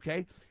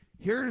 Okay?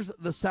 Here's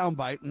the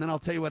soundbite, and then I'll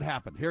tell you what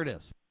happened. Here it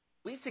is.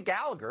 Lisa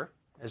Gallagher,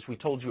 as we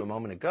told you a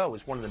moment ago,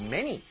 is one of the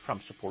many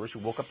Trump supporters who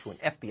woke up to an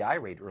FBI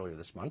raid earlier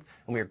this month,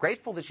 and we are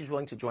grateful that she's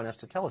willing to join us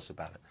to tell us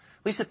about it.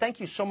 Lisa, thank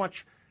you so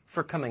much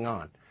for coming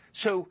on.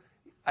 So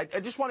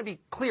I just want to be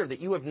clear that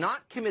you have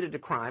not committed a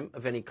crime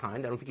of any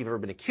kind. I don't think you've ever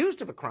been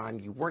accused of a crime.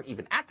 You weren't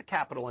even at the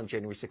Capitol on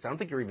January 6th. I don't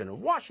think you're even in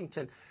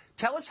Washington.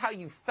 Tell us how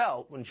you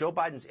felt when Joe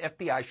Biden's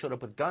FBI showed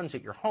up with guns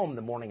at your home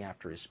the morning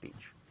after his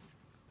speech.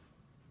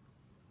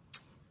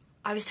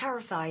 I was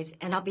terrified,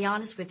 and I'll be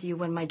honest with you,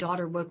 when my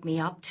daughter woke me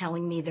up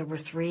telling me there were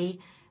 3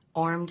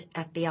 armed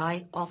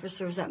FBI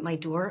officers at my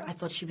door, I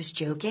thought she was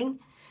joking,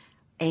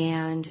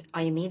 and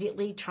I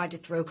immediately tried to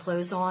throw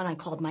clothes on. I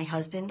called my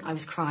husband. I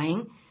was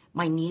crying.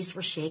 My knees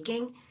were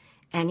shaking,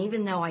 and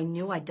even though I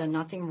knew I'd done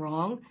nothing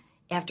wrong,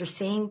 after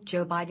seeing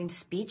Joe Biden's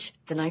speech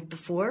the night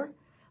before,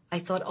 I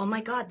thought, oh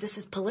my God, this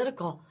is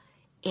political,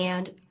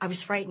 and I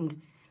was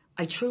frightened.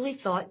 I truly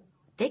thought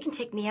they can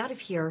take me out of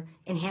here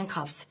in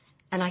handcuffs.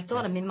 And I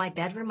thought, I'm in my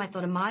bedroom. I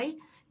thought, am I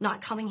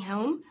not coming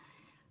home?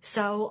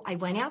 So I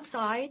went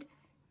outside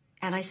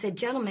and I said,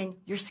 gentlemen,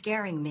 you're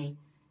scaring me.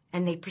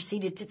 And they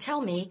proceeded to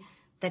tell me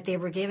that they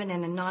were given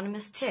an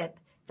anonymous tip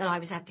that I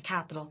was at the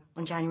Capitol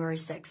on January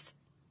 6th.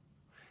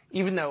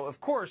 Even though,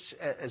 of course,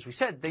 as we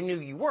said, they knew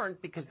you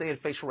weren't because they had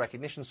facial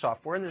recognition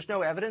software and there's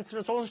no evidence, and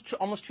it's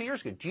almost 2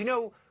 years ago. Do you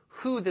know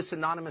who this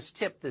anonymous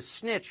tip, this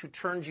snitch who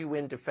turned you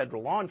into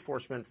federal law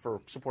enforcement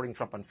for supporting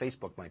Trump on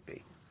Facebook might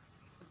be?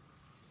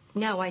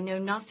 No, I know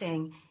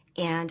nothing.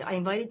 And I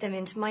invited them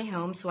into my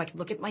home so I could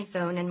look at my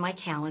phone and my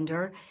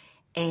calendar.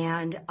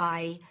 And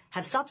I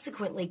have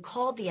subsequently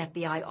called the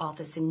FBI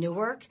office in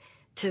Newark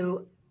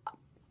to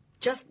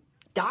just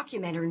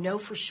document or know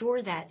for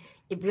sure that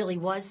it really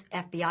was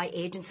FBI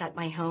agents at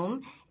my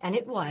home. And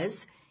it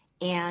was.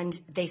 And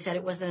they said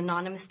it was an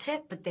anonymous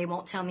tip, but they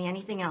won't tell me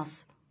anything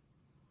else.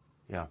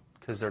 Yeah,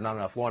 because there are not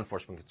enough law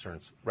enforcement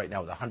concerns right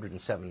now with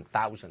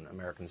 107,000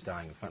 Americans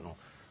dying of fentanyl.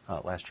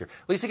 Last year.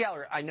 Lisa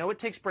Gallagher, I know it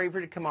takes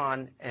bravery to come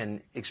on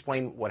and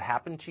explain what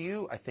happened to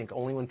you. I think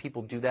only when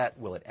people do that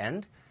will it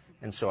end.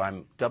 And so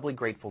I'm doubly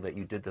grateful that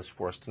you did this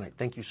for us tonight.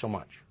 Thank you so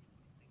much.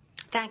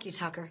 Thank you,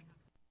 Tucker.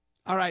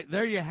 All right,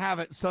 there you have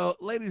it. So,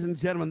 ladies and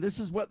gentlemen, this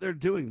is what they're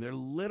doing. They're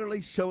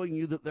literally showing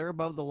you that they're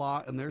above the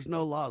law and there's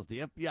no laws.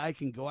 The FBI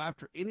can go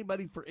after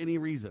anybody for any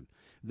reason.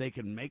 They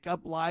can make up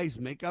lies,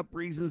 make up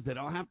reasons. They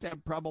don't have to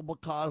have probable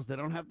cause. They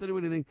don't have to do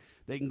anything.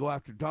 They can go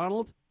after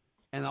Donald,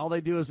 and all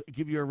they do is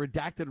give you a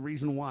redacted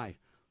reason why.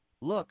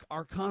 Look,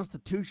 our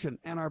Constitution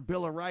and our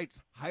Bill of Rights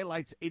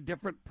highlights a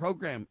different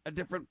program, a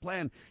different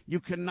plan. You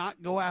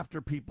cannot go after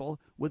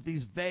people with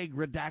these vague,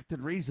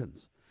 redacted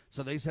reasons.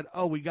 So they said,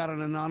 oh, we got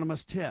an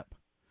anonymous tip.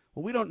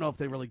 Well, we don't know if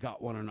they really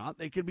got one or not.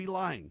 They could be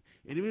lying.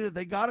 And even if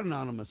they got an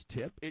anonymous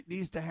tip, it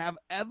needs to have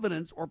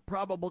evidence or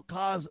probable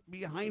cause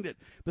behind it.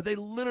 But they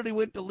literally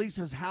went to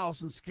Lisa's house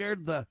and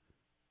scared the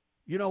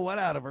you-know-what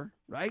out of her,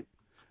 right?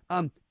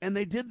 And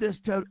they did this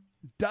to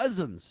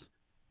dozens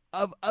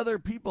of other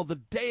people the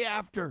day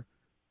after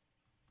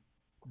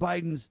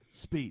Biden's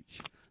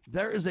speech.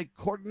 There is a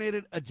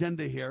coordinated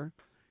agenda here,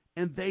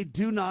 and they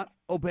do not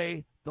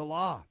obey the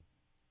law.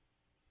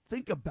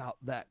 Think about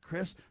that,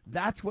 Chris.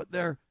 That's what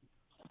they're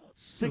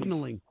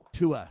signaling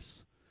to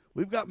us.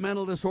 We've got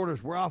mental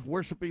disorders. We're off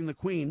worshiping the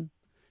Queen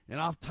and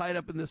off tied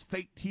up in this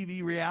fake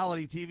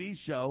reality TV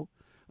show,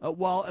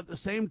 while at the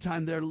same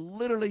time they're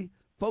literally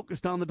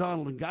focused on the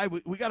Donald. And Guy,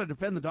 we got to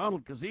defend the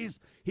Donald because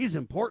he's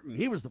important.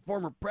 He was the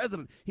former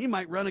president. He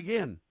might run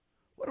again.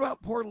 What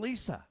about poor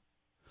Lisa?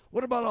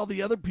 What about all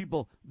the other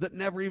people that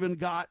never even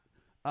got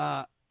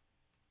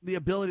the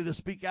ability to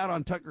speak out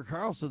on Tucker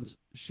Carlson's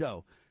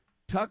show?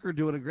 Tucker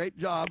doing a great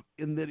job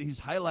in that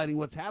he's highlighting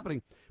what's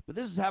happening. But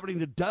this is happening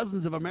to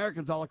dozens of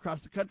Americans all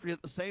across the country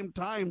at the same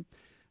time.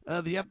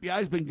 The FBI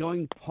has been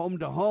going home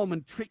to home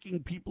and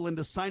tricking people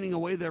into signing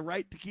away their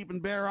right to keep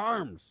and bear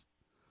arms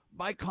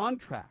by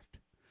contract.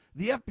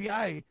 The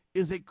FBI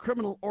is a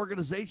criminal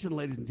organization,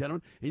 ladies and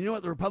gentlemen. And you know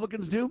what the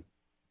Republicans do?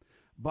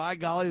 By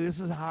golly, this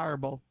is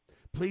horrible.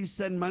 Please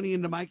send money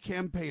into my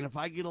campaign. If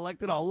I get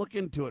elected, I'll look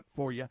into it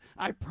for you.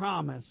 I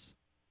promise.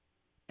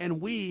 And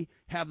we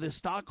have this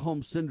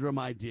Stockholm Syndrome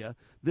idea,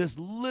 this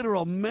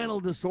literal mental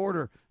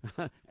disorder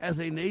as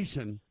a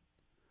nation,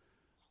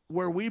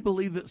 where we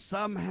believe that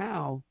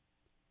somehow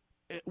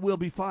it will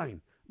be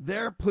fine.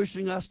 They're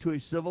pushing us to a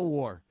civil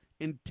war,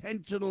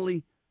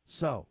 intentionally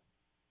so.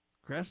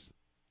 Chris?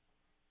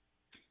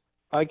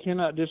 I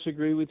cannot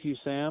disagree with you,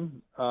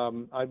 Sam.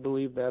 I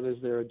believe that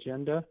is their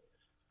agenda.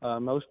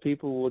 Most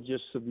people will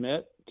just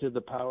submit to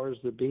the powers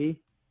that be.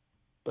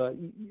 But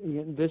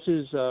this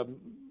is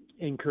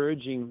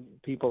encouraging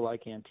people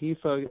like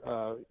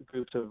Antifa,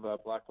 groups of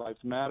Black Lives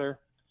Matter.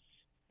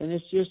 And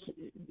it's just,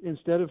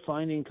 instead of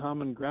finding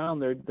common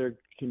ground, they're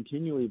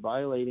continually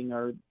violating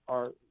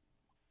our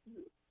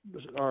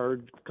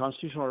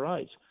constitutional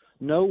rights.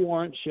 No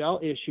warrant shall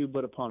issue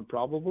but upon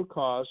probable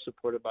cause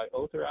supported by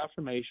oath or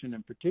affirmation,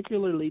 and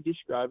particularly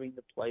describing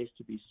the place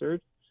to be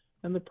searched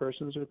and the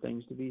persons or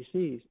things to be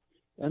seized.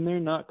 And they're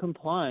not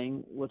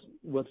complying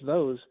with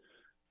those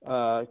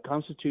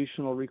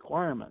constitutional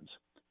requirements.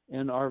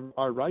 And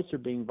our rights are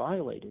being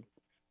violated.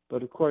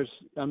 But, of course,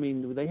 I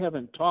mean, they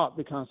haven't taught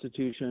the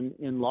Constitution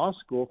in law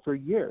school for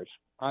years.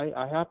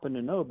 I happen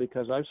to know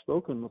because I've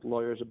spoken with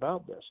lawyers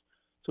about this.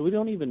 So we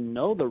don't even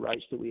know the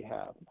rights that we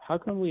have. How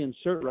can we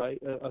assert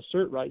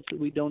rights that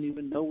we don't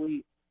even know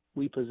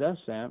we possess,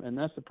 Sam? And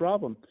that's the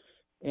problem.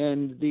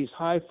 And these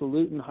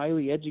highfalutin,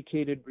 highly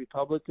educated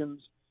Republicans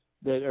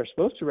that are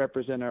supposed to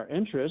represent our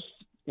interests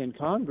in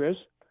Congress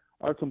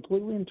are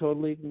completely and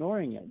totally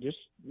ignoring it. Just,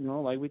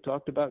 like we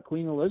talked about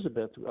Queen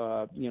Elizabeth,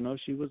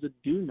 she was a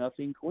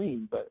do-nothing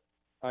queen, but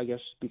I guess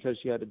because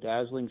she had a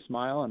dazzling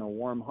smile and a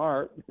warm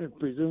heart,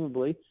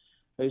 presumably,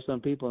 based on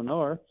people who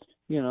know her,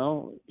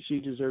 she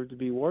deserved to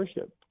be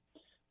worshipped.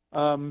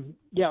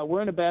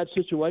 We're in a bad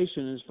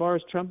situation. As far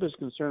as Trump is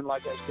concerned,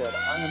 like I said,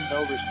 I am no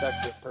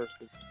respecter of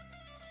persons.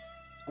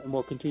 And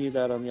we'll continue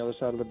that on the other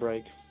side of the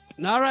break.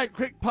 All right,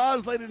 quick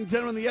pause, ladies and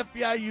gentlemen. The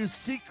FBI used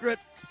secret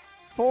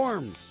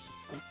forms.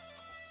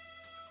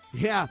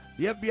 Yeah,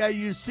 the FBI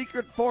used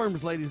secret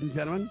forms, ladies and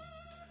gentlemen,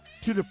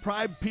 to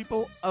deprive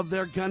people of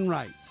their gun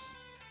rights.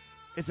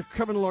 It's a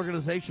criminal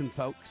organization,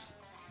 folks.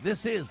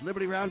 This is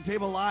Liberty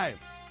Roundtable Live.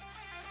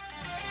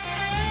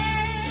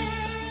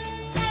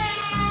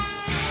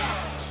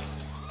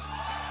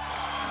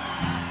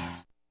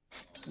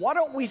 Why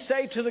don't we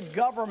say to the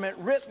government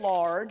writ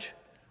large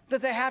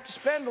that they have to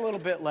spend a little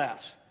bit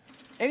less?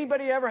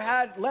 Anybody ever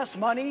had less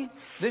money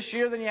this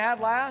year than you had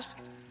last?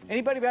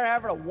 Anybody ever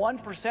having a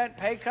 1%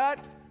 pay cut?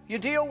 You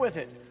deal with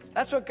it.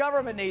 That's what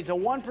government needs, a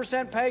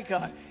 1% pay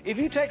cut. If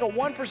you take a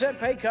 1%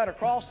 pay cut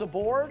across the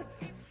board,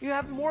 you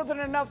have more than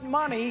enough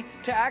money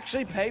to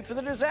actually pay for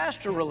the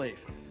disaster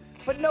relief.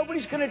 But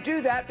nobody's going to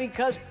do that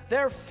because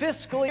they're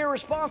fiscally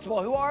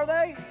irresponsible. Who are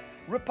they?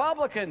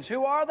 Republicans.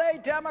 Who are they?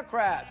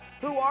 Democrats.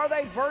 Who are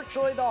they?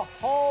 Virtually the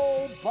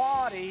whole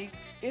body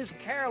is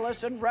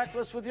careless and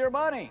reckless with your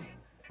money.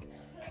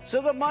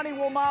 So the money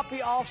will not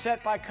be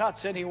offset by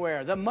cuts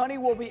anywhere. The money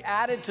will be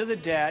added to the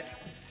debt,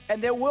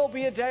 and there will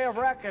be a day of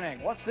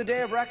reckoning. What's the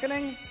day of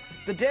reckoning?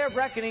 The day of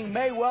reckoning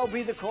may well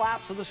be the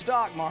collapse of the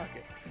stock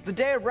market. The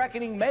day of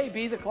reckoning may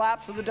be the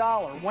collapse of the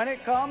dollar. When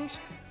it comes,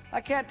 I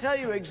can't tell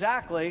you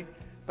exactly,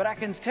 but I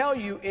can tell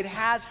you it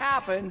has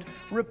happened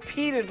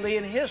repeatedly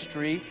in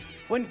history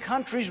when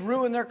countries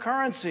ruin their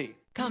currency.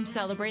 Come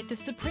celebrate the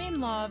supreme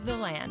law of the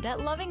land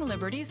at Loving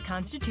Liberty's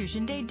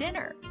Constitution Day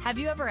dinner. Have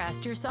you ever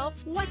asked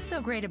yourself, what's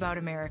so great about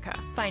America?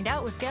 Find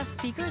out with guest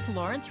speakers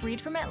Lawrence Reed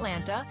from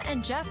Atlanta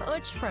and Jeff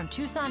Utsch from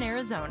Tucson,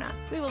 Arizona.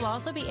 We will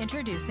also be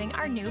introducing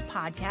our new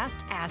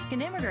podcast, Ask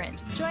an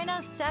Immigrant. Join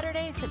us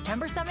Saturday,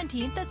 September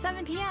 17th at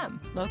 7 p.m.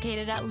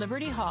 Located at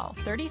Liberty Hall,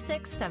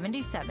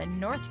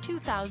 3677 North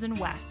 2000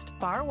 West,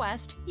 Far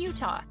West,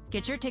 Utah.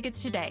 Get your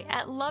tickets today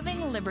at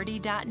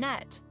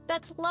lovingliberty.net.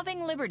 That's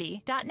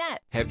lovingliberty.net.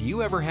 Have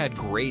you ever had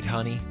great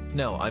honey?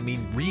 No, I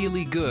mean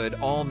really good,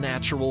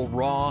 all-natural,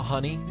 raw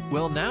honey?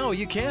 Well, now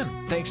you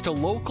can, thanks to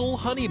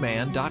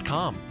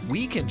localhoneyman.com.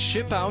 We can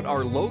ship out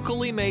our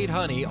locally made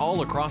honey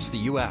all across the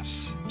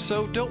U.S.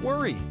 So don't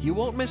worry, you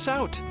won't miss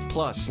out.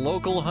 Plus,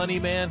 Local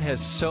Honeyman has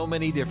so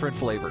many different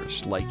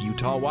flavors, like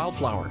Utah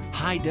Wildflower,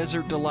 High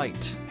Desert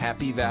Delight,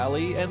 Happy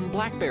Valley, and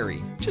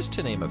Blackberry, just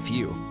to name a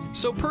few.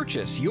 So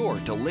purchase your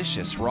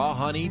delicious raw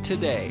honey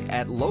today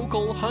at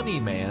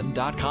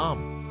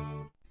localhoneyman.com.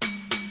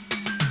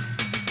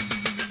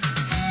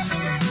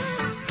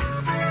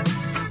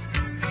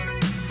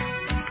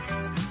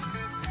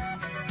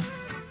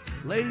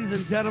 Ladies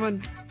and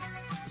gentlemen,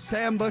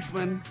 Sam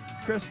Bushman,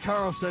 Chris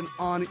Carlson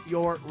on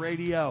your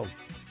radio.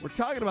 We're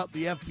talking about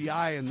the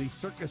FBI and the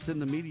circus in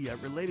the media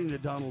relating to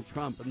Donald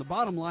Trump. And the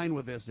bottom line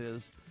with this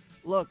is,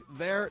 look,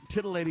 they're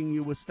titillating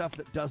you with stuff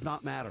that does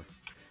not matter.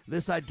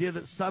 This idea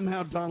that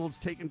somehow Donald's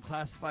taken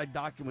classified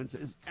documents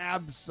is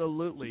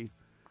absolutely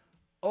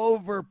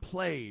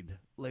overplayed,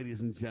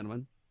 ladies and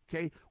gentlemen.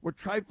 Okay? We're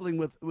trifling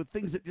with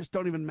things that just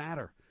don't even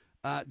matter.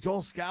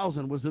 Joel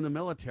Skousen was in the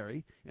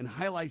military and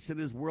highlights in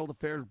his World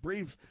Affairs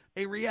Briefs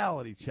a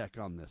reality check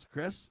on this.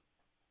 Chris?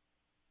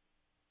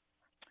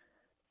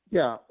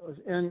 Yeah,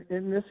 and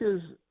this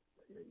is,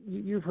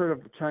 you've heard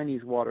of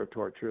Chinese water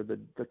torture,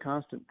 the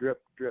constant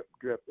drip, drip,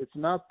 drip. It's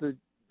not the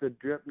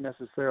drip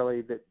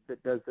necessarily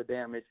that does the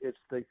damage. It's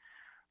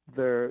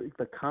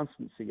the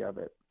constancy of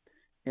it.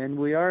 And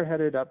we are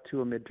headed up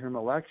to a midterm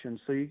election,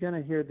 so you're going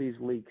to hear these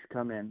leaks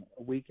come in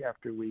week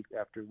after week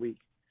after week.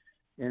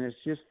 And it's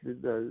just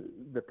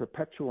the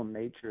perpetual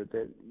nature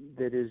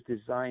that is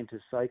designed to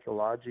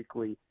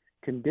psychologically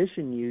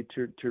condition you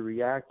to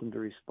react and to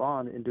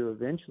respond and to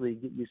eventually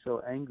get you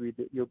so angry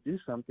that you'll do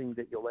something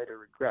that you'll later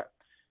regret.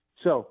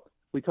 So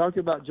we talked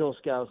about Joel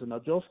Skousen. Now,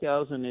 Joel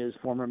Skousen is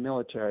former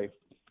military.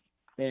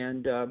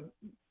 And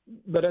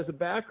but as a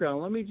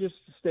background, let me just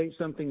state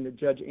something that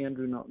Judge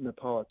Andrew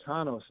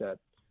Napolitano said.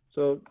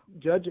 So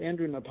Judge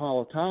Andrew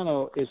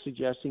Napolitano is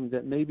suggesting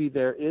that maybe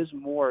there is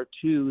more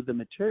to the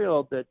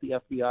material that the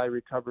FBI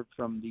recovered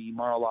from the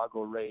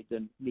Mar-a-Lago raid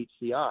than meets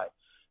the eye.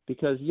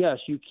 Because, yes,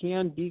 you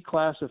can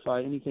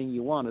declassify anything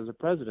you want as a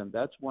president.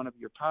 That's one of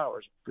your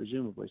powers,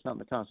 presumably. It's not in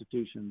the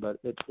Constitution, but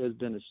it has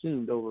been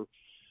assumed over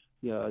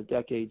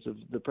decades of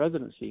the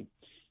presidency.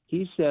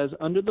 He says,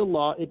 under the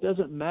law, it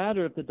doesn't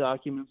matter if the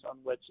documents on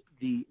which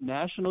the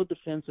national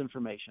defense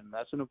information,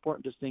 that's an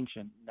important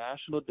distinction,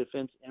 national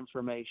defense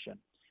information,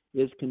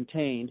 is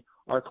contained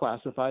are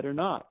classified or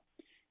not,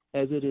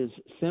 as it is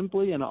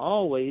simply and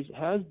always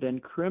has been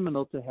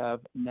criminal to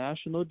have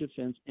national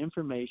defense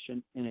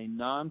information in a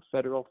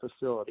non-federal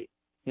facility,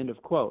 end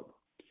of quote.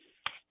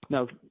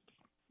 Now,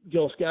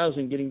 Joel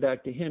Skousen, getting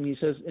back to him, he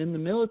says, in the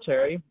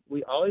military,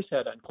 we always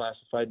had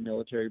unclassified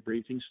military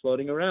briefings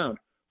floating around.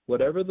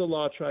 Whatever the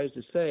law tries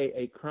to say,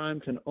 a crime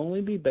can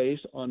only be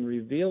based on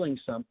revealing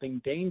something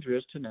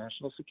dangerous to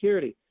national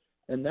security,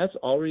 and that's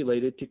all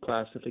related to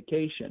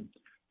classification.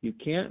 You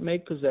can't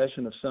make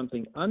possession of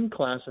something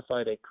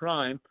unclassified a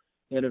crime,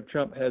 and if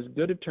Trump has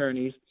good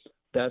attorneys,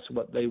 that's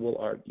what they will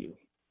argue.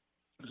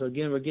 So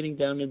again, we're getting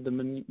down into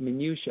the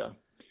minutia.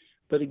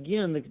 But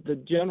again, the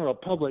general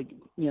public,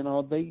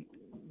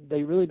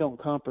 they really don't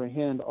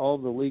comprehend all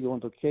the legal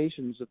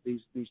implications of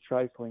these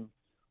trifling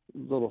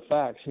little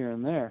facts here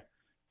and there.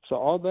 So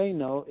all they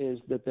know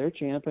is that their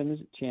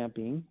champion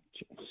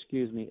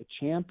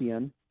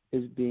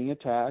is being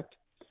attacked,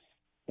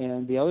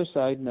 and the other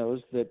side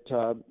knows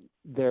that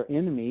their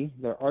enemy,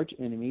 their arch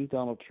enemy,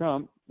 Donald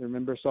Trump,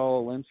 remember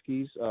Saul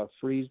Alinsky's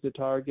freeze the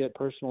target,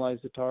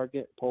 personalize the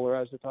target,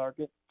 polarize the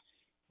target?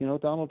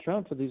 Donald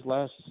Trump for these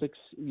last 6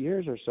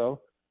 years or so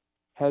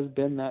has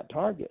been that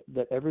target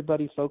that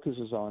everybody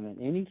focuses on. And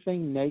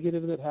anything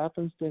negative that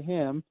happens to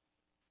him,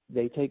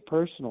 they take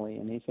personally.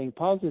 And anything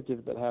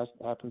positive that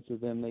happens to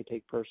them, they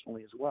take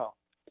personally as well.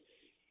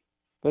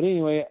 But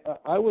anyway,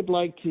 I would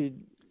like to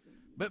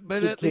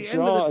But at the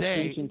end of the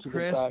day,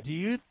 Chris, do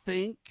you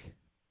think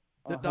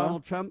that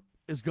Donald Trump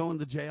is going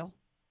to jail?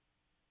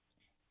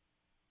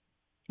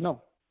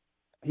 No.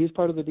 He's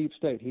part of the deep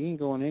state. He ain't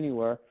going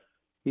anywhere.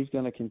 He's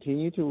going to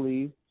continue to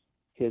lead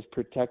his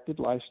protected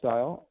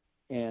lifestyle.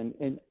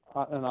 And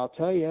I'll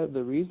tell you,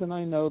 the reason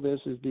I know this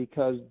is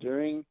because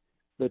during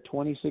the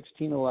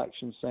 2016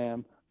 election,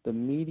 Sam, the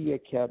media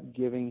kept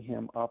giving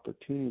him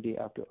opportunity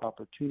after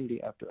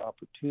opportunity after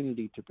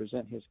opportunity to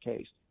present his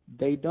case.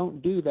 They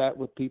don't do that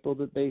with people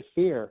that they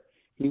fear.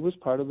 He was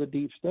part of the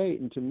deep state.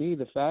 And to me,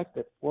 the fact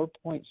that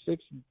 $4.6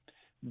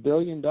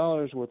 billion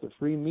worth of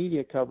free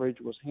media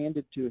coverage was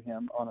handed to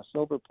him on a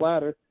silver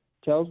platter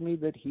tells me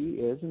that he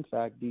is, in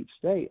fact, deep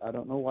state. I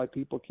don't know why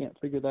people can't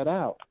figure that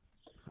out.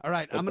 All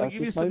right, But I'm going to that's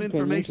give you just my some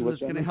opinion, information to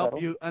that's which going to I'm help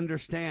entitled. you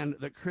understand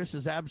that Chris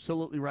is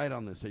absolutely right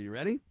on this. Are you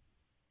ready?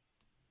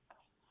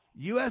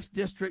 U.S.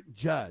 District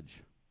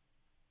Judge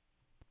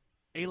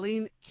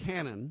Aileen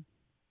Cannon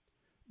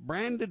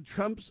branded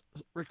Trump's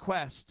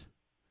request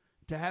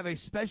to have a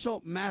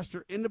special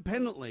master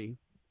independently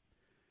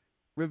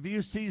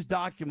review seized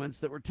documents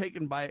that were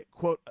taken by,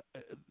 quote,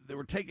 that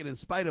were taken in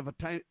spite of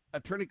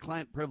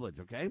attorney-client privilege,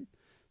 okay?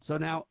 So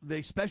now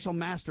the special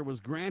master was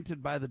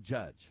granted by the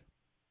judge.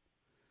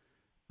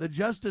 The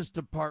Justice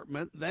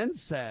Department then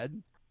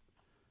said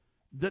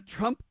that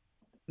Trump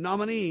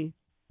nominee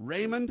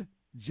Raymond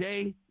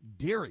J.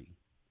 Dearie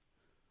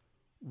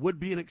would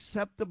be an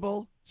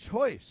acceptable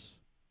choice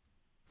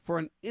for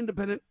an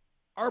independent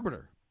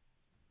arbiter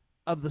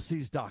of the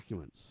seized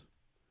documents.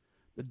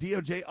 The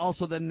DOJ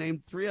also then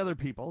named 3 other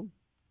people.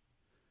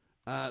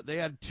 They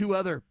had 2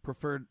 other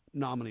preferred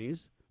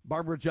nominees,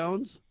 Barbara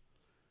Jones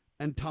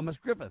and Thomas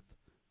Griffith.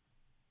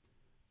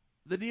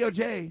 The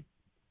DOJ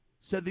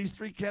said these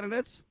 3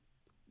 candidates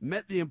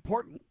met the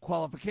important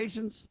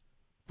qualifications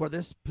for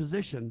this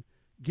position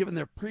given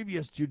their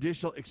previous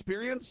judicial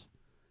experience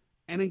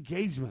and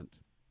engagement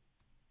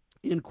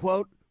in,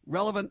 quote,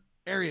 relevant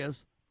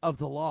areas of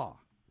the law.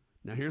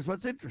 Now, here's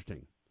what's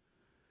interesting.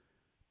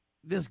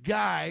 This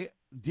guy,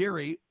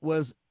 Dearie,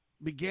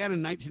 began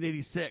in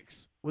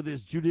 1986 with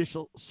his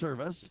judicial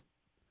service.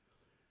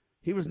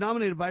 He was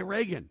nominated by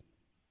Reagan.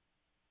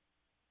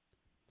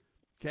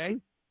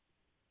 Okay?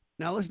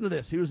 Now, listen to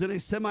this. He was in a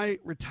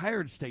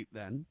semi-retired state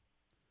then,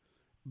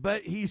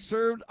 but he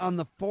served on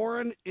the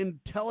Foreign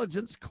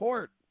Intelligence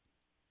Court,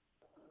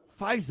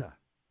 FISA,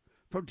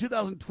 from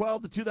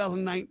 2012 to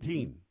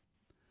 2019.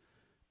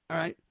 All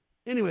right.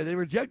 Anyway, they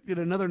rejected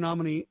another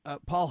nominee,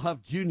 Paul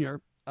Huff Jr.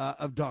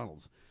 Of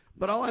Donald's.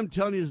 But all I'm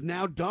telling you is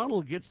now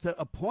Donald gets to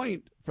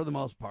appoint for the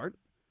most part.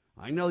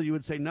 I know you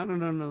would say, no,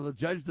 the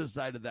judge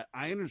decided that.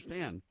 I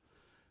understand.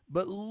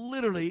 But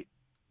literally,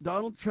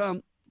 Donald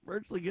Trump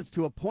virtually gets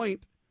to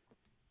appoint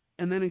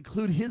and then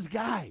include his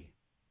guy.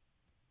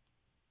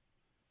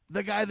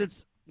 The guy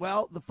that's,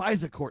 well, the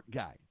FISA court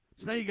guy.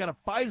 So now you got a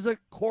FISA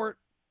court,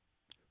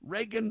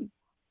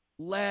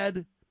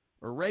 Reagan-led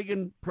or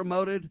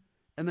Reagan-promoted,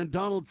 and then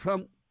Donald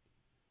Trump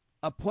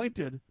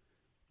appointed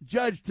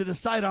judge to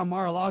decide on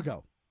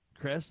Mar-a-Lago,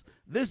 Chris.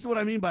 This is what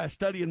I mean by a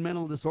study in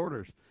mental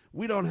disorders.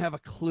 We don't have a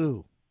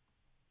clue.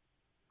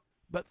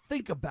 But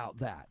think about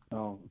that.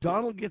 Oh.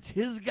 Donald gets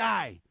his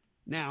guy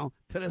now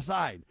to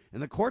decide,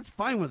 and the court's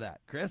fine with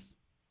that, Chris.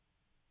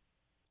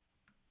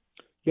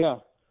 Yeah.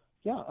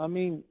 I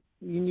mean,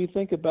 when you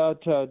think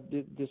about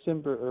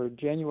December or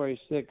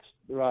January 6th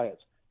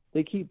riots,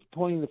 they keep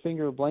pointing the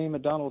finger of blame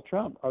at Donald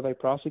Trump. Are they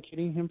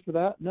prosecuting him for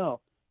that?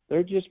 No.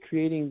 They're just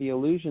creating the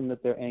illusion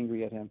that they're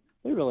angry at him.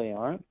 They really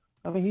aren't.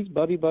 I mean, he's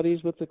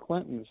buddies with the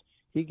Clintons.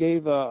 He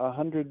gave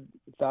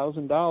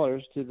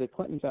 $100,000 to the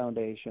Clinton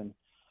Foundation.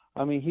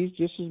 I mean, he's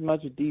just as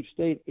much a deep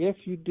state.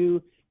 If you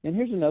do, and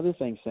here's another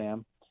thing,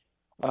 Sam.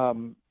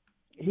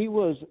 He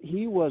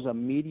was a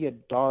media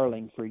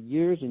darling for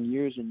years and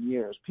years and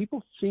years.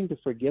 People seem to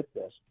forget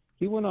this.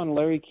 He went on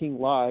Larry King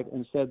Live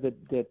and said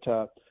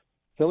that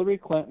Hillary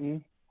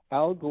Clinton,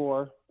 Al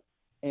Gore,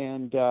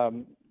 and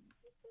Oprah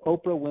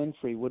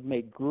Winfrey would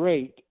make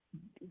great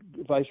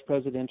vice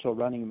presidential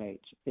running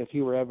mates if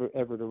he were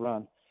ever to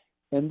run.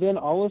 And then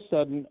all of a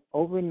sudden,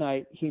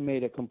 overnight, he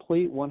made a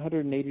complete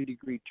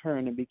 180-degree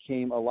turn and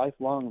became a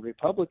lifelong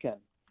Republican.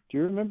 Do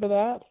you remember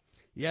that?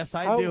 Yes,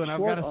 I do, and I've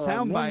got a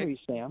soundbite.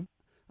 Sam.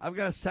 I've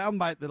got a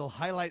soundbite that'll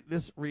highlight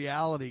this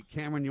reality.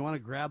 Cameron, you want to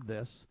grab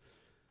this?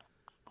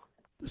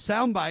 The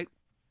soundbite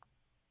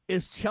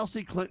is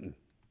Chelsea Clinton.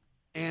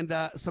 And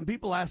some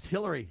people asked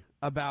Hillary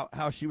about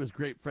how she was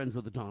great friends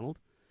with Donald,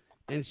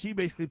 and she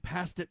basically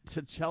passed it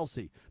to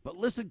Chelsea. But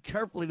listen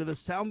carefully to the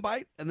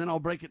soundbite, and then I'll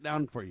break it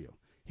down for you.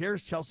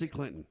 Here's Chelsea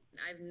Clinton.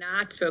 I've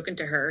not spoken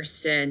to her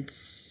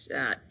since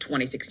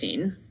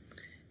 2016.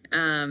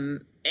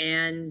 And,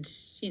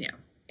 you know,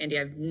 Andy, I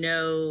have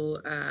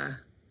no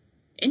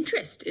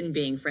interest in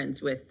being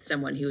friends with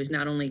someone who is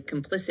not only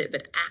complicit,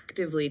 but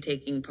actively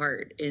taking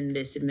part in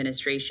this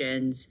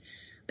administration's,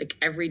 like,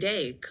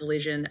 everyday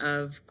collision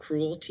of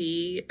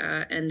cruelty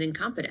and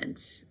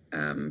incompetence.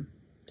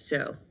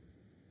 So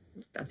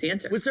that's the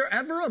answer. Was there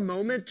ever a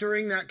moment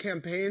during that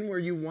campaign where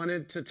you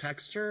wanted to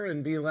text her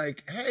and be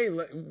like, hey,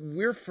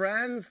 we're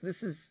friends.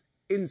 This is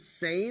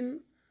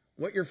insane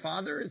what your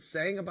father is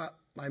saying about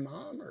my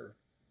mom? Or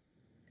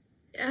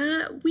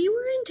we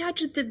were in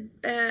touch at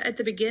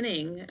the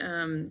beginning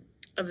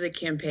of the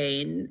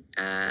campaign,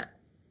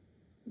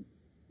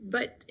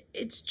 but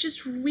it's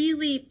just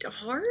really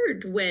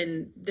hard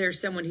when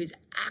there's someone who's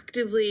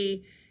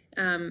actively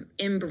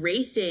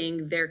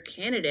embracing their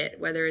candidate,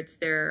 whether it's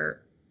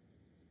their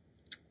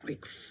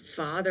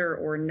father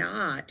or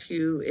not,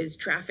 who is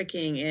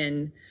trafficking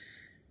in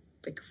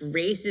like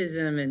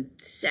racism and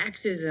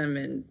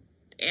sexism and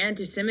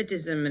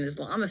anti-Semitism and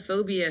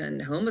Islamophobia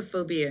and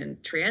homophobia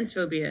and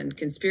transphobia and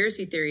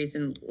conspiracy theories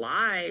and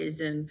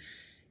lies and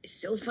is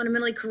so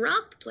fundamentally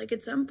corrupt. Like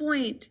at some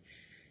point,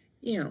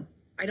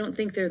 I don't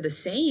think they're the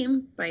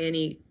same by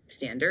any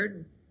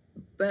standard,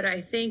 but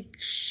I think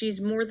she's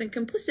more than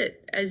complicit,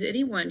 as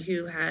anyone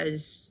who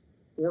has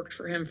worked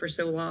for him for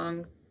so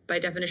long by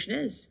definition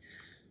is.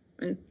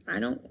 And I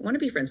don't want to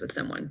be friends with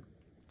someone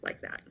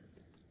like that.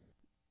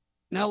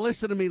 Now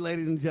listen to me,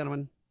 ladies and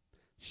gentlemen.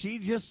 She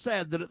just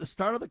said that at the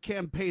start of the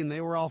campaign,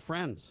 they were all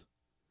friends.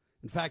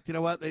 In fact, you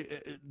know what?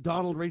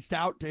 Donald reached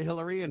out to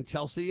Hillary and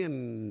Chelsea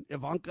and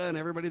Ivanka and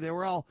everybody. They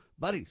were all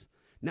buddies.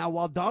 Now,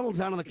 while Donald's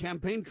out on the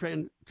campaign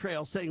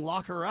trail saying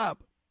lock her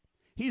up,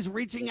 he's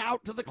reaching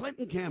out to the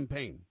Clinton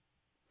campaign.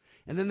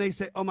 And then they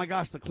say, oh, my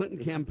gosh, the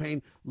Clinton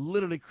campaign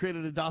literally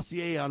created a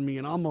dossier on me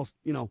and almost,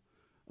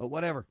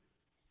 whatever.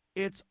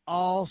 It's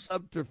all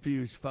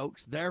subterfuge,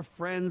 folks. They're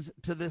friends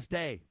to this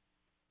day.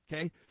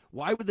 Okay?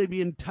 Why would they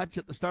be in touch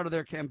at the start of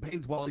their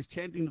campaigns while he's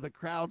chanting to the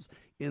crowds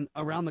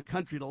around the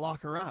country to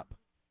lock her up?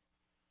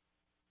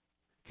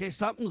 Okay,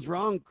 something's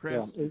wrong,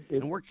 Chris,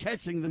 and we're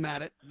catching them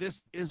at it.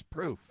 This is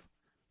proof.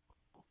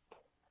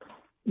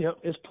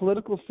 It's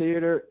political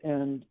theater,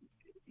 and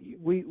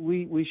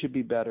we should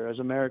be better. As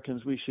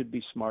Americans, we should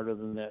be smarter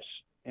than this,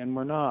 and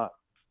we're not.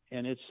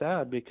 And it's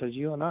sad because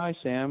you and I,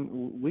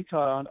 Sam,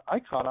 I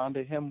caught on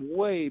to him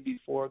way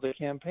before the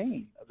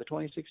campaign, the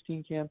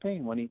 2016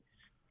 campaign,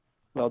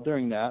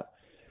 during that.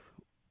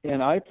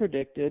 And I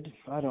predicted,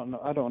 I don't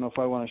know if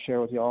I want to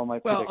share with you all my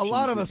predictions. Well, a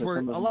lot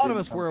of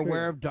us were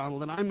aware of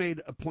Donald, and I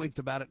made a point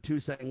about it too,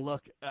 saying,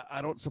 look,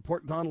 I don't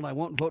support Donald. I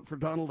won't vote for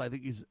Donald. I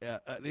think he's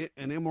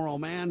an immoral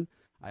man.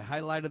 I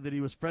highlighted that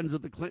he was friends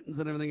with the Clintons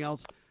and everything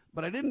else,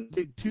 but I didn't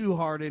dig too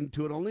hard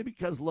into it, only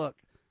because, look,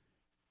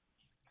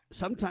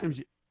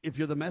 sometimes if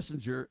you're the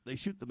messenger, they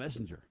shoot the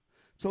messenger.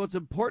 So it's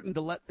important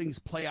to let things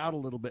play out a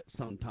little bit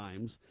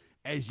sometimes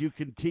as you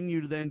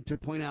continue then to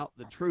point out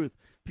the truth.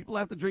 People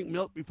have to drink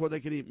milk before they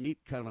can eat meat,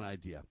 kind of an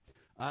idea.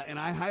 And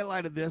I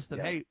highlighted this,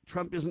 that, hey,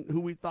 Trump isn't who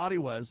we thought he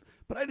was,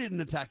 but I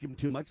didn't attack him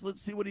too much.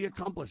 Let's see what he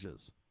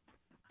accomplishes.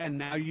 And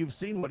now you've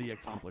seen what he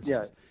accomplishes.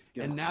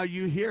 Yeah. And now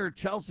you hear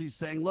Chelsea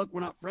saying, look, we're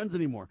not friends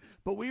anymore.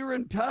 But we were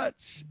in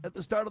touch at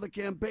the start of the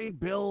campaign.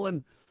 Bill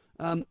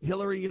and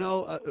Hillary,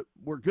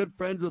 were good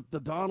friends with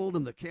the Donald,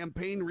 and the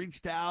campaign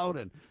reached out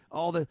and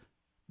all the.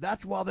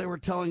 That's while they were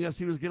telling us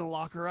he was going to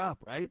lock her up,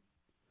 right?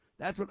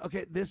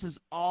 This is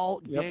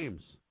all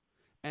games.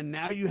 And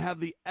now you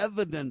have the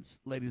evidence,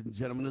 ladies and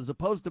gentlemen, as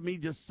opposed to me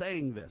just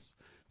saying this.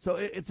 So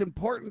it's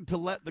important to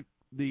let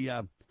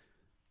the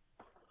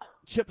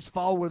chips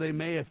fall where they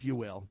may, if you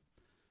will.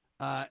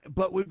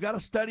 But we've got to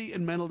study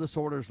in mental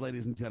disorders,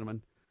 ladies and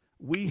gentlemen.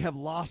 We have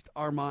lost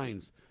our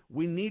minds.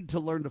 We need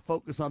to learn to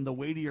focus on the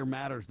weightier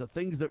matters, the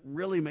things that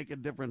really make a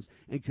difference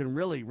and can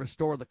really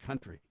restore the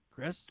country.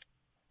 Chris?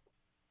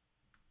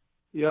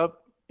 Yep.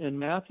 In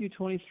Matthew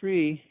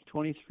 23,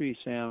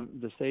 Sam,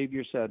 the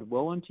Savior said,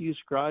 woe unto you,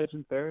 scribes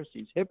and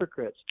Pharisees,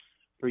 hypocrites,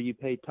 for you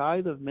pay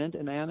tithe of mint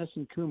and anise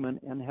and cumin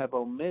and have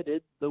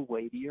omitted the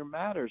weightier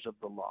matters of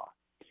the law.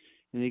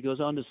 And he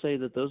goes on to say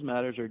that those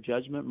matters are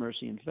judgment,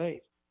 mercy, and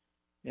faith.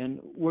 And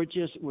we're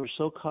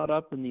so caught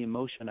up in the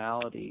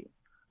emotionality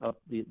of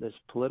this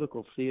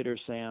political theater,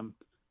 Sam,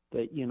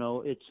 that,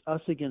 it's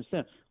us against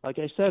them. Like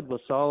I said,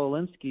 with Saul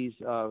Alinsky's,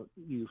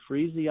 you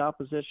freeze the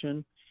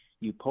opposition,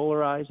 you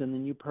polarize, and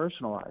then you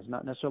personalize,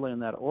 not necessarily in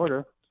that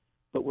order,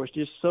 but we're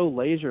just so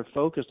laser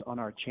focused on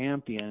our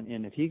champion.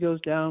 And if he goes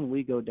down,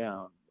 we go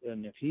down.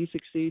 And if he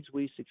succeeds,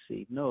 we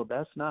succeed. No,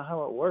 that's not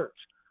how it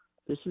works.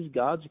 This is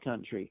God's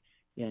country,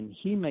 and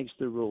he makes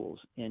the rules,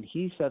 and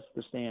he sets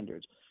the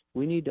standards.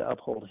 We need to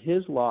uphold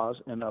his laws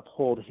and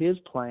uphold his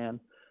plan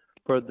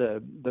for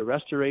the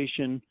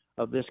restoration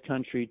of this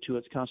country to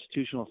its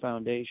constitutional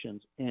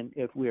foundations. And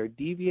if we are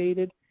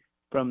deviated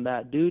from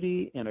that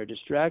duty and are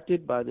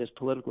distracted by this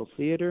political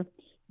theater,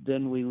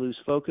 then we lose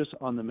focus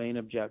on the main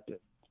objective.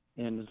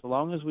 And as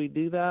long as we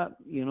do that,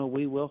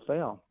 we will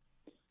fail.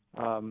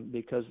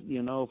 Because,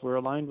 if we're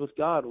aligned with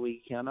God,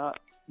 we cannot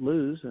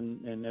lose.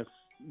 And if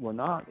we're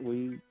not,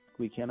 we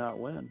cannot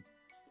win.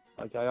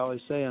 Like I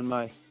always say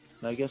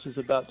I guess it's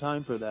about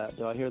time for that.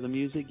 Do I hear the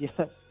music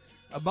yet?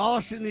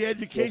 Abolishing the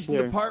education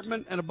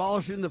department and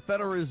abolishing the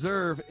Federal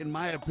Reserve, in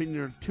my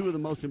opinion, are two of the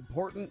most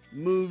important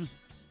moves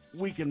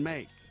we can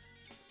make.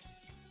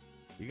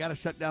 You got to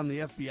shut down the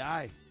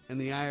FBI and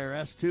the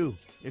IRS, too,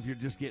 if you're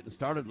just getting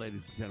started,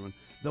 ladies and gentlemen.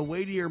 The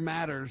weightier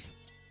matters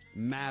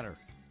matter.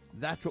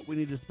 That's what we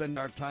need to spend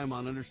our time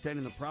on,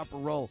 understanding the proper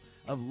role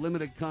of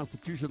limited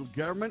constitutional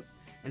government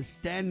and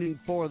standing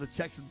for the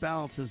checks and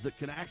balances that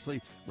can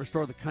actually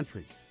restore the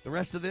country. The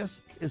rest of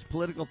this is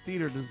political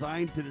theater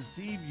designed to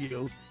deceive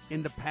you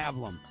into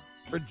pablum.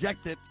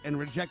 Reject it, and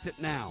reject it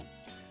now.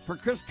 For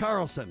Chris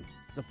Carlson,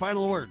 the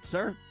final word,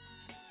 sir?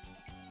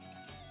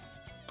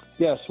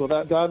 Yes,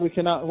 without God we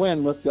cannot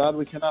win. With God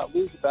we cannot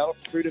lose. The battle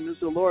for freedom is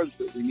the Lord's,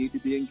 but we need to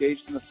be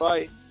engaged in the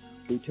fight.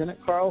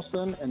 Lieutenant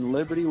Carlson and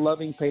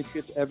liberty-loving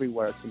patriots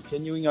everywhere,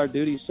 continuing our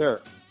duty,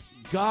 sir.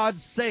 God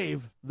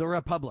save the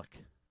Republic.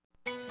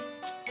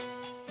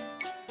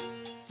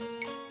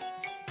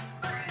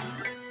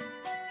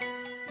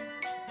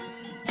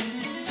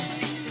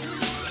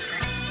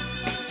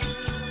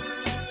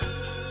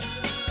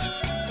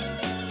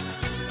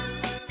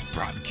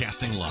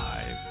 Broadcasting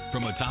live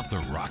from atop the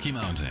Rocky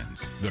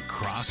Mountains, the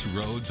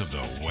crossroads of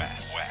the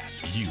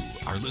West. You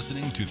are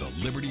listening to the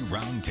Liberty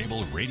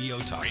Roundtable Radio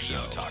Talk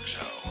Show.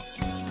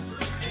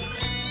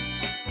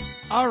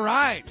 All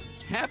right.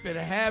 Happy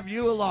to have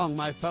you along,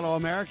 my fellow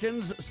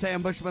Americans.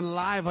 Sam Bushman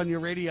live on your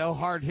radio.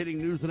 Hard-hitting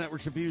news the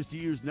networks refuse to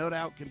use, no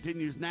doubt,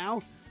 continues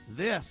now.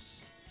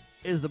 This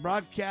is the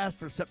broadcast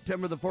for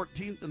September the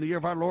 14th in the year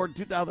of our Lord,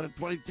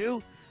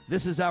 2022.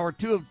 This is our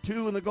 2 of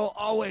 2, and the goal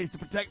always to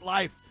protect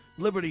life,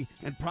 liberty,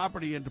 and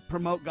property, and to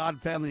promote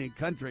God, family, and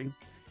country.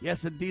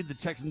 Yes, indeed, the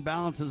checks and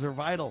balances are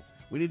vital.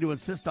 We need to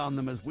insist on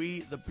them as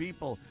we, the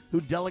people,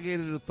 who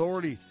delegated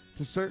authority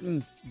to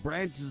certain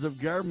branches of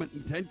government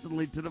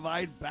intentionally to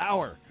divide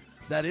power.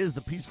 That is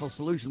the peaceful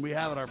solution we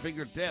have at our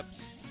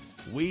fingertips.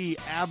 We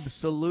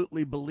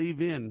absolutely believe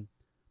in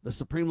the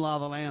supreme law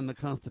of the land, the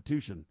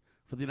Constitution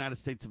for the United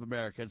States of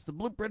America. It's the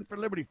blueprint for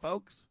liberty,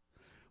 folks.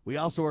 We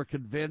also are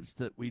convinced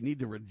that we need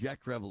to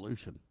reject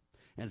revolution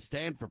and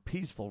stand for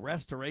peaceful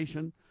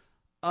restoration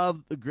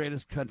of the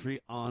greatest country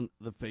on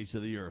the face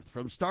of the earth.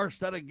 From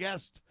star-studded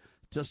guest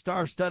to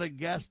star-studded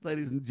guest,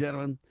 ladies and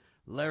gentlemen,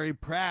 Larry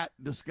Pratt,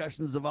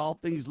 discussions of all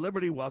things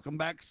liberty. Welcome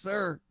back,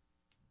 sir.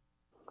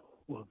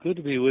 Well, good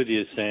to be with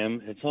you,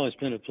 Sam. It's always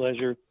been a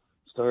pleasure,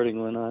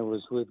 starting when I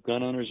was with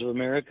Gun Owners of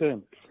America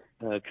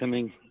and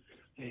coming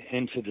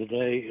into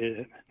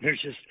today.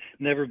 There's just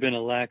never been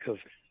a lack of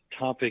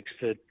topics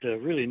that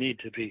really need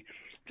to be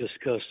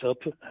discussed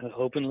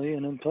openly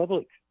and in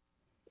public.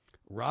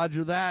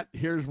 Roger that.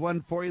 Here's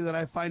one for you that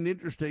I find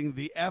interesting.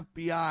 The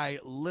FBI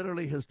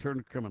literally has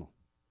turned criminal.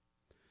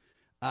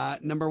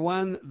 Number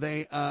one,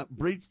 they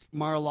breached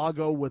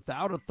Mar-a-Lago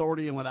without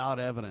authority and without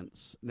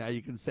evidence. Now,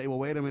 you can say, well,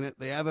 wait a minute,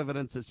 they have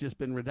evidence that's just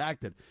been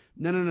redacted.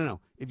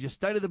 No. If you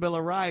study the Bill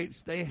of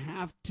Rights, they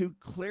have to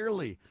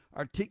clearly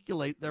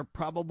articulate their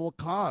probable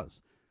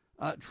cause.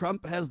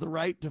 Trump has the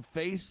right to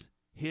face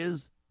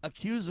his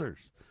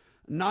accusers,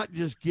 not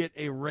just get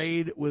a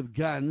raid with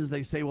guns.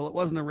 They say, well, it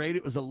wasn't a raid,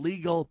 it was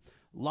illegal,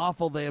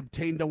 lawful, they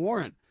obtained a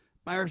warrant.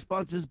 My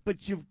response is,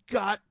 but you've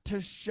got to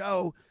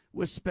show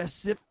with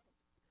specificity,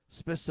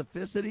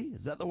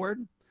 is that the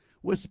word?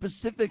 With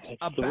specifics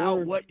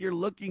about what you're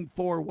looking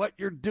for, what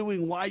you're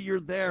doing, why you're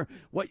there,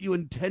 what you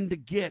intend to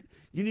get.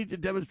 You need to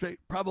demonstrate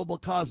probable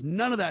cause.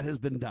 None of that has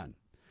been done.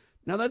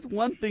 Now, that's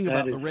one thing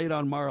about the raid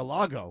on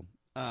Mar-a-Lago,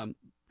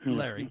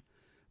 Larry,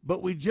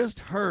 but we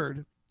just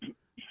heard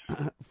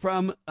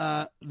from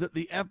that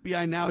the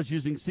FBI now is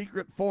using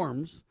secret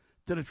forms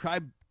to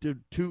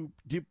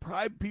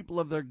deprive people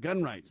of their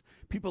gun rights.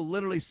 People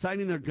literally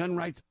signing their gun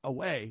rights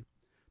away.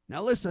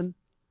 Now, listen.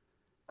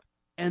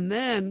 And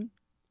then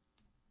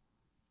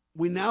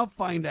we now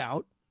find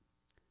out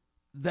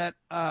that,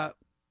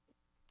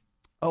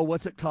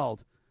 what's it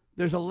called?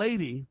 There's a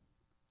lady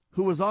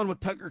who was on with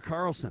Tucker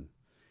Carlson.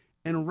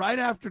 And right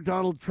after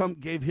Joe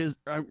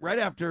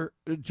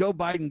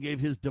Biden gave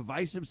his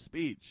divisive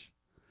speech,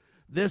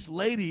 this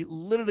lady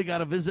literally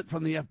got a visit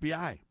from the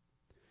FBI.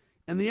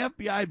 And the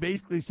FBI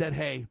basically said,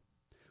 hey,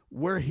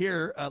 we're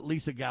here,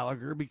 Lisa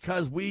Gallagher,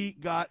 because we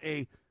got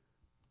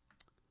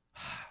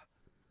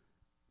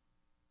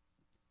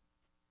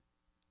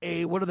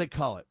what do they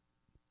call it?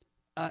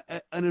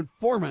 An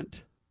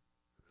informant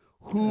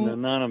who an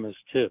anonymous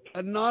tip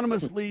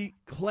anonymously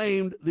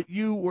claimed that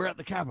you were at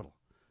the Capitol.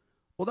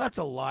 Well, that's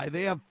a lie.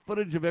 They have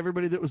footage of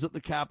everybody that was at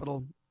the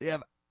Capitol. They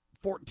have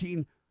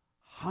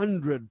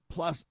 1,400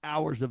 plus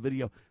hours of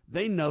video.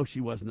 They know she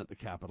wasn't at the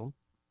Capitol.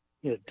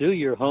 Yeah, do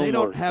your homework. They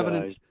don't have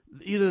guys.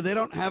 Either they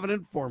don't have an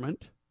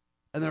informant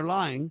and they're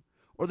lying,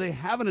 or they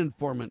have an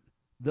informant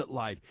that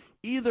lied.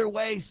 Either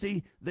way,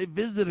 see, they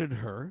visited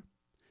her.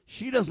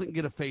 She doesn't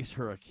get to face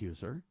her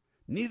accuser.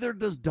 Neither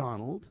does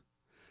Donald.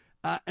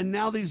 And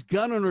now these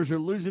gun owners are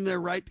losing their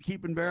right to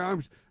keep and bear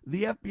arms.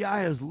 The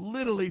FBI has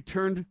literally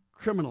turned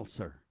criminal,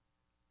 sir.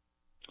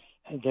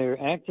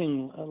 They're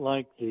acting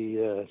like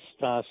the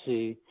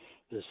Stasi,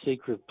 the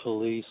secret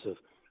police of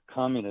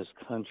communist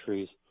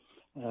countries.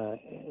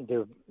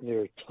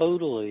 They're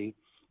totally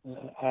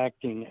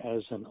acting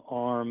as an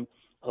arm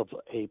of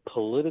a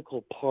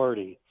political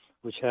party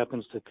which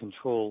happens to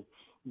control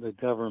the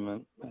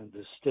government and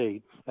the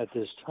state at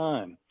this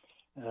time.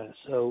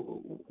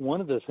 So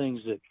one of the things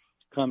that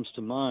comes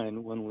to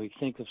mind when we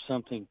think of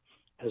something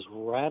as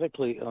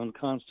radically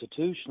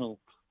unconstitutional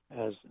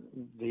as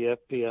the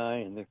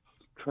FBI and their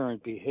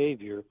current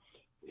behavior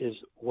is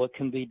what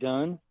can be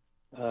done.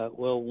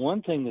 Well,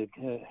 one thing that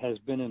has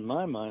been in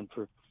my mind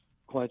for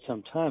quite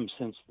some time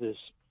since this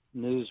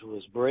news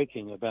was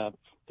breaking about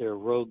their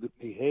rogue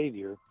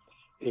behavior,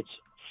 it's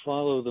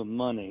follow the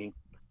money,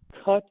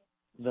 cut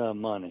the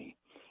money.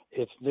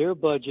 If their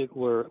budget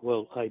were,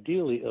 well,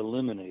 ideally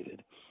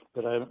eliminated,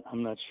 but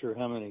I'm not sure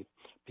how many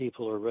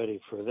people are ready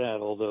for that,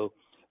 although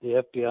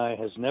the FBI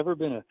has never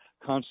been a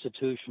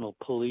constitutional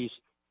police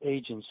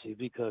agency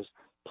because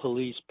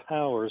police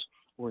powers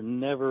were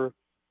never,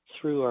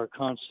 through our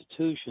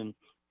Constitution,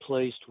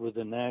 placed with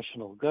the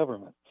national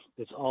government.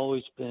 It's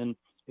always been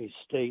a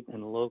state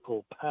and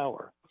local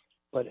power.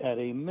 But at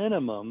a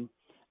minimum,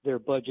 their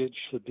budget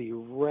should be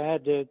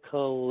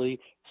radically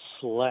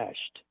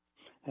slashed.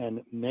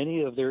 And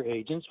many of their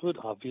agents would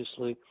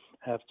obviously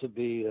have to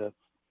be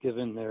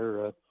given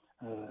their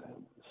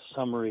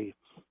summary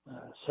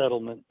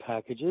settlement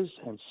packages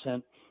and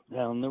sent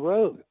down the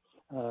road.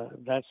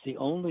 That's the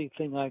only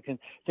thing I can.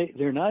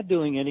 They're not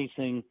doing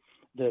anything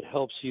that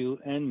helps you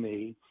and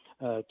me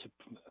to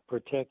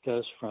protect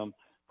us from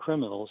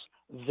criminals.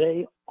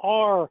 They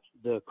are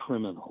the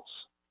criminals.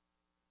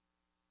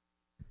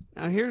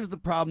 Now, here's the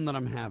problem that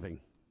I'm having.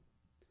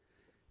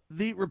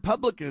 The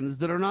Republicans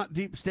that are not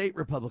deep state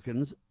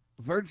Republicans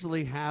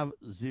virtually have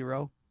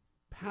zero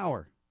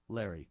power,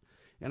 Larry.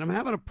 And I'm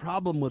having a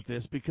problem with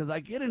this because I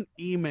get an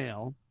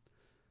email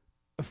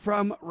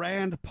from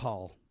Rand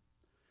Paul.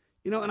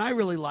 You know, and I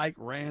really like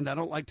Rand. I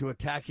don't like to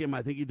attack him.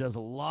 I think he does a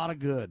lot of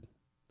good.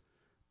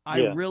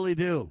 I really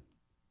do.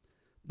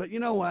 But you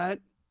know what?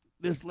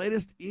 This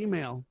latest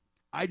email,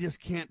 I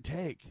just can't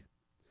take.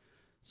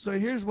 So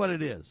here's what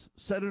it is.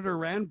 Senator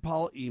Rand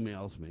Paul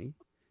emails me.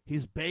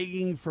 He's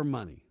begging for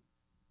money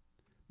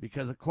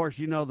because, of course,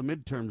 you know the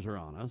midterms are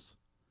on us.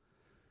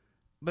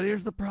 But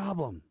here's the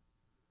problem.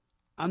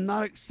 I'm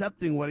not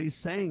accepting what he's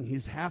saying.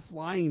 He's half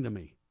lying to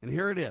me. And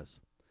here it is.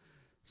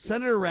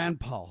 Senator Rand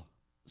Paul,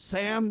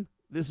 Sam,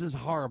 this is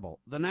horrible.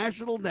 The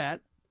national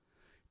debt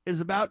is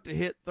about to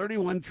hit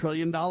 $31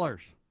 trillion.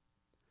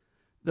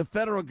 The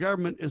federal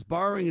government is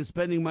borrowing and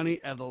spending money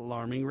at an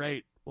alarming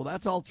rate. Well,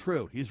 that's all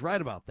true. He's right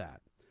about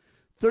that.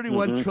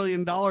 $31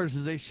 trillion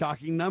is a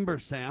shocking number,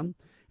 Sam,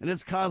 and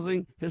it's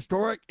causing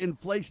historic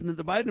inflation that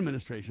the Biden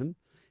administration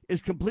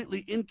is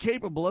completely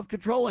incapable of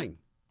controlling.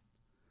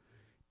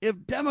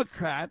 If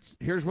Democrats,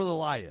 here's where the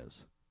lie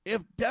is,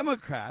 if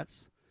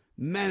Democrats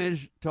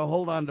manage to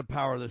hold on to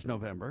power this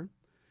November,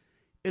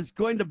 it's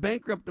going to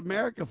bankrupt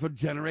America for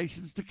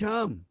generations to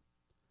come.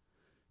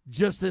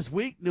 Just this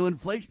week, new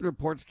inflation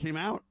reports came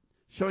out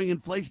showing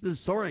inflation is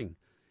soaring,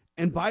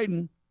 and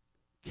Biden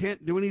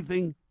can't do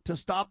anything to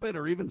stop it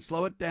or even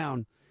slow it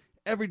down.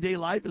 Everyday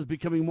life is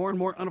becoming more and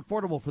more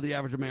unaffordable for the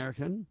average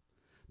American.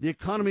 The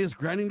economy is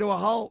grinding to a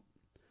halt.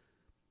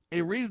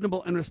 A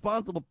reasonable and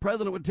responsible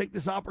president would take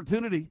this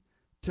opportunity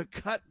to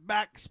cut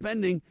back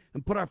spending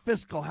and put our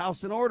fiscal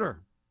house in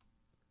order.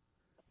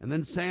 And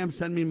then, Sam,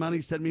 send me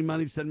money, send me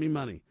money, send me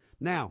money.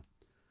 Now,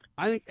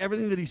 I think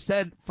everything that he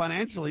said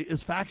financially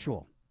is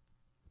factual.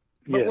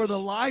 But where the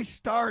lie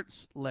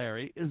starts,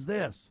 Larry, is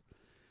this.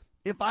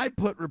 If I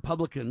put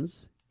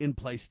Republicans in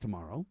place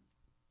tomorrow,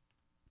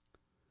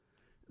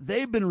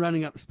 they've been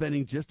running up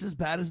spending just as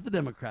bad as the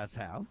Democrats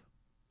have.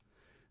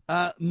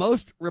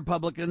 Most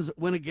Republicans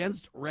went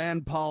against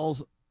Rand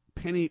Paul's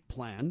penny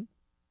plan.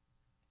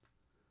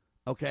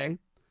 Okay.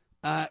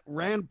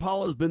 Rand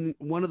Paul has been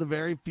one of the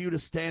very few to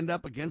stand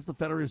up against the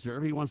Federal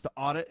Reserve. He wants to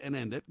audit and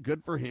end it.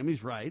 Good for him.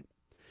 He's right.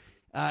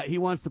 He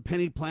wants the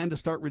penny plan to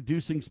start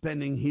reducing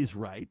spending. He's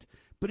right.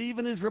 But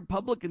even his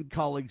Republican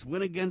colleagues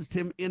went against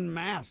him en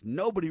masse.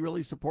 Nobody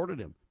really supported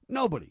him.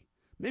 Nobody.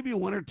 Maybe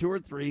one or two or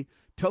three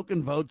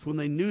token votes when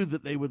they knew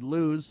that they would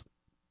lose.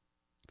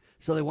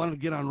 So they wanted to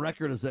get on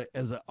record as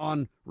a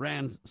on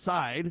Rand's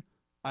side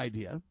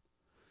idea.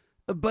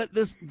 But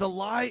the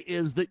lie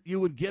is that you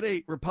would get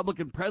a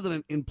Republican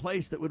president in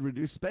place that would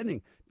reduce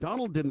spending.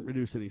 Donald didn't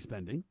reduce any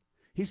spending.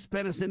 He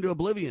spent us into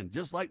oblivion,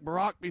 just like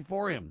Barack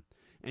before him,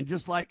 and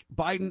just like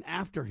Biden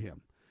after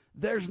him.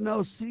 There's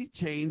no sea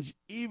change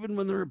even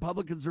when the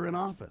Republicans are in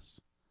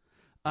office.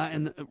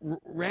 And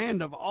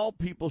Rand, of all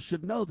people,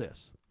 should know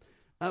this.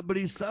 But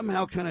he's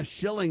somehow kind of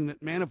shilling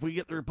that, man, if we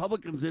get the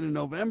Republicans in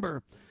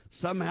November,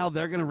 somehow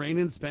they're going to rein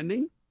in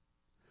spending.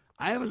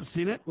 I haven't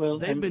seen it. Well,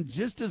 they've been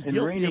just as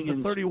guilty of the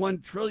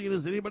 $31 trillion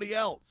as anybody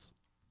else.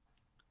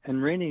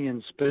 And reining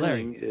in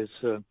spending is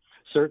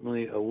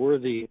certainly a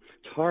worthy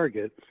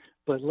target.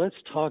 But let's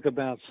talk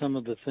about some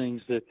of the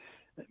things that,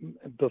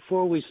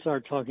 before we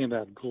start talking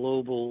about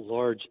global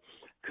large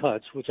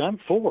cuts, which I'm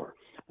for,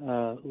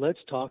 let's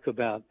talk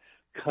about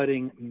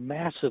cutting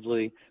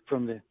massively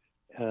from the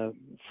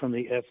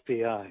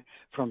FBI,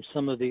 from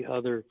some of the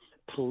other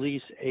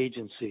police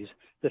agencies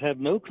that have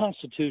no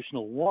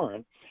constitutional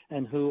warrant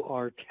and who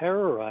are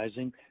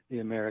terrorizing the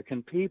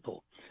American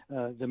people.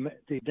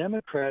 The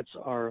Democrats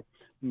are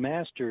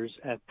masters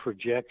at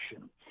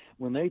projection.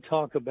 When they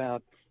talk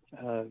about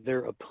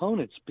their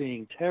opponents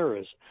being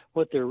terrorists,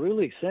 what they're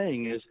really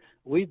saying is,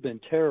 we've been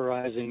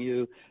terrorizing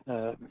you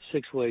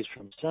 6 ways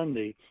from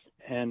Sunday,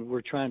 and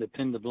we're trying to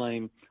pin the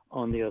blame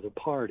on the other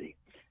party.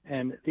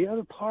 And the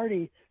other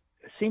party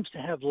seems to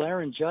have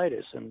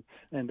laryngitis, and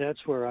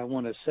that's where I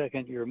want to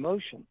second your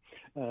motion.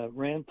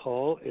 Rand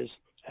Paul is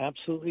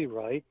absolutely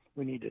right.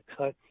 We need to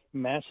cut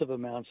massive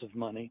amounts of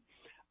money.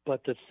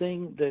 But the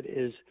thing that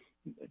is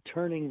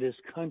turning this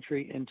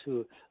country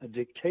into a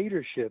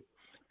dictatorship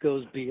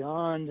goes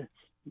beyond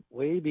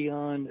way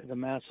beyond the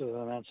massive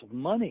amounts of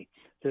money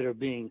that are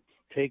being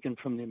taken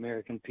from the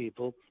American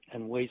people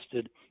and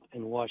wasted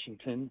in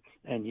Washington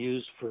and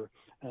used for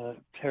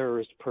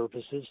terrorist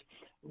purposes.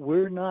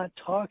 We're not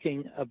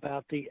talking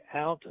about the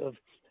out of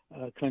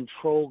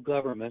control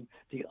government,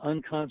 the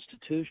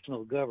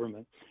unconstitutional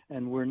government,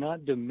 and we're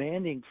not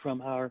demanding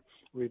from our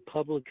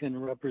Republican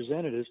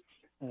representatives.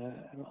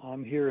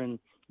 I'm here in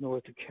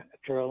North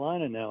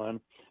Carolina now,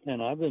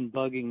 and I've been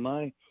bugging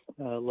my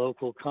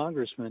local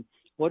congressman.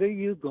 What are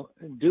you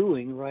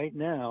doing right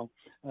now?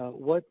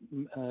 What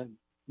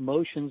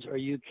motions are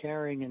you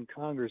carrying in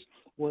Congress?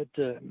 What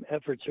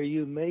efforts are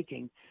you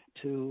making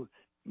to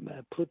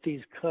put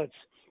these cuts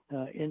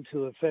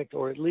into effect,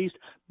 or at least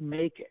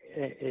make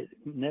it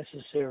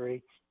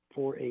necessary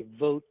for a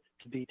vote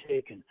to be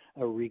taken,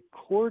 a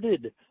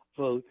recorded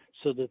vote,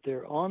 so that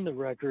they're on the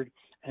record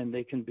and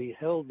they can be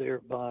held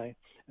thereby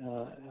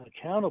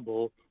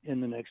accountable in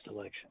the next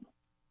election?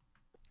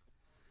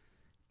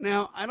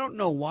 Now, I don't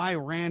know why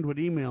Rand would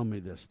email me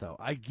this, though.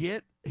 I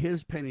get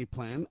his penny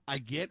plan. I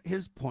get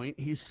his point.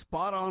 He's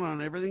spot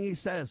on everything he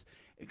says,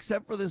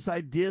 except for this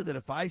idea that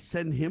if I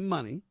send him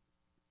money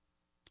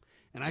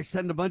and I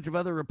send a bunch of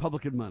other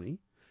Republican money,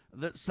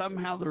 that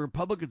somehow the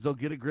Republicans will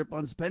get a grip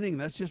on spending.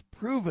 That's just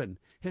proven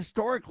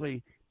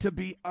historically to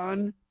be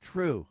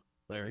untrue,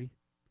 Larry.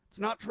 It's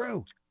not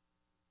true.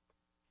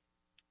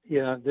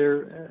 Yeah,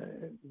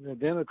 the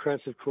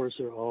Democrats, of course,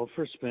 are all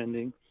for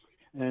spending,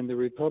 and the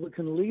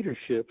Republican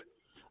leadership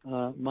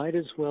might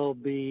as well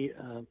be,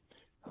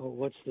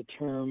 what's the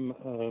term,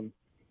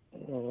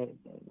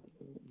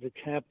 the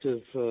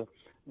captive,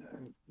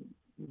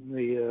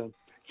 the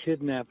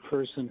kidnapped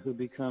person who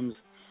becomes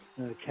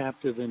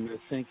captive in their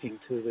thinking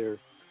to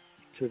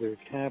their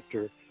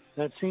captor.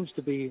 That seems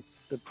to be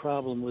the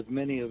problem with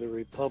many of the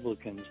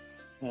Republicans.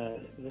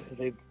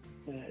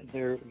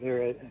 They're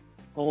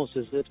almost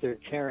as if they're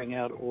carrying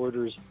out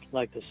orders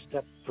like the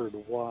Stepford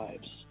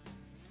Wives.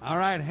 All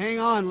right, hang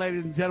on,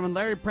 ladies and gentlemen.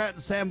 Larry Pratt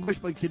and Sam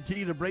Bushman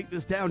continue to break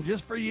this down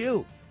just for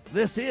you.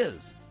 This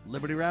is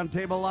Liberty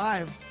Roundtable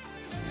Live.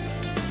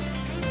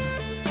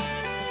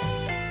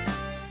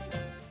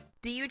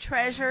 Do you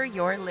treasure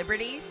your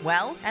liberty?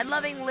 Well, at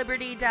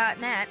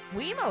lovingliberty.net,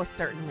 we most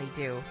certainly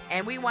do.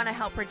 And we want to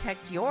help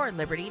protect your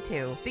liberty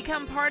too.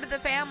 Become part of the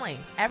family.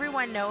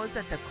 Everyone knows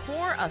that the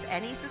core of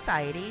any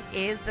society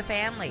is the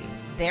family.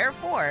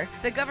 Therefore,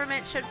 the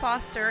government should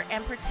foster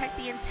and protect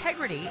the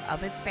integrity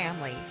of its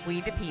family,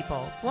 we the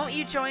people. Won't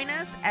you join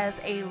us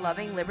as a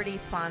Loving Liberty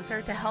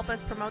sponsor to help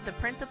us promote the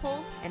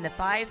principles in the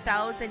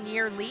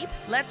 5,000-year leap?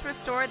 Let's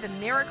restore the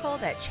miracle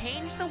that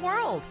changed the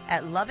world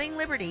at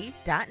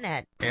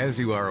lovingliberty.net. As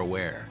you are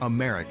aware,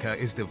 America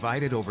is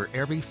divided over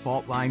every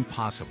fault line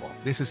possible.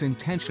 This is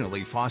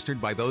intentionally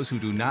fostered by those who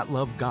do not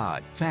love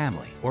God,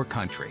 family, or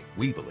country.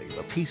 We believe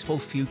a peaceful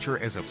future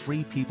as a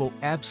free people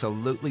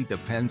absolutely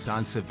depends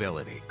on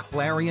civility.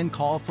 Clarion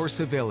Call for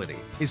Civility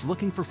is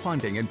looking for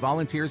funding and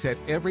volunteers at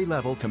every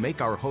level to make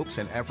our hopes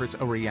and efforts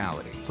a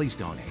reality. Please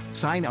donate,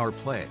 sign our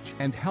pledge,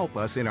 and help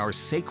us in our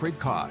sacred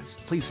cause.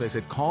 Please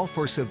visit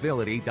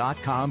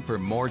callforcivility.com for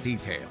more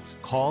details.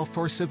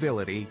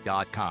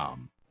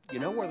 Callforcivility.com. You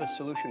know where the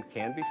solution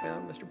can be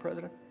found, Mr.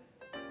 President?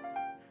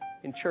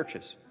 In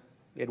churches,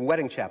 in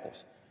wedding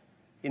chapels,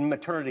 in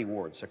maternity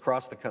wards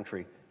across the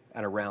country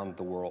and around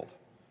the world.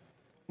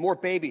 More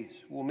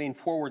babies will mean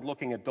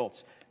forward-looking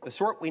adults, the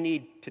sort we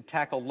need to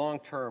tackle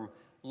long-term,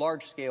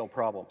 large-scale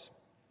problems.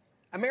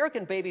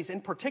 American babies in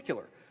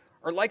particular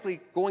are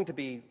likely going to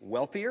be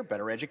wealthier,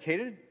 better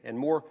educated, and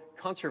more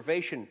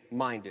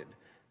conservation-minded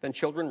than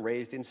children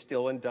raised in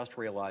still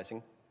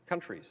industrializing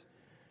countries.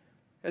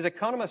 As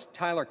economist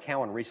Tyler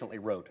Cowen recently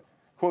wrote,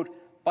 quote,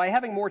 "By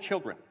having more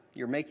children,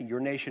 you're making your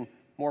nation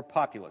more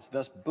populous,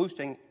 thus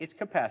boosting its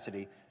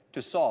capacity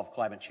to solve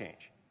climate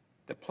change.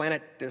 The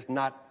planet does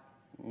not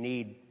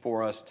need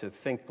for us to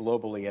think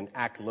globally and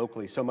act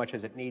locally so much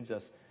as it needs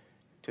us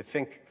to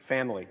think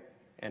family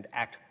and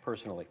act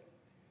personally.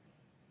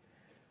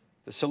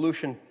 The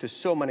solution to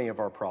so many of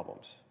our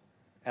problems,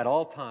 at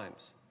all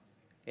times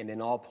and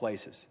in all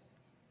places,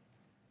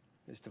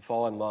 is to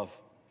fall in love,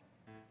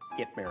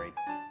 get married,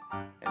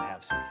 and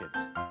have some kids."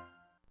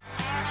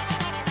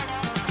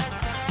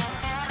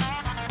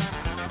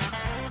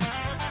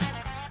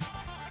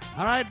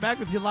 All right, back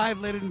with you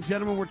live, ladies and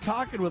gentlemen. We're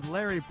talking with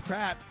Larry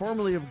Pratt,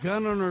 formerly of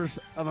Gun Owners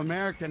of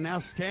America, now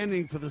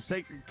standing for the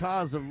sacred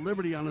cause of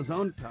liberty on his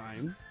own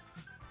time.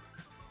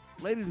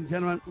 Ladies and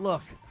gentlemen,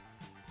 look,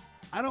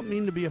 I don't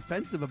mean to be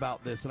offensive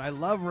about this, and I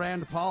love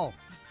Rand Paul.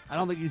 I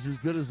don't think he's as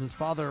good as his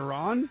father,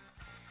 Ron,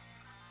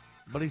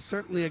 but he's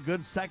certainly a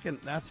good second,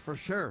 that's for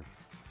sure.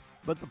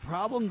 But the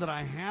problem that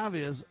I have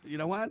is, you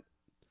know what?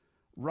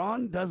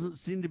 Rand doesn't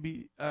seem to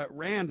be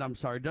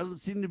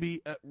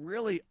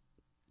really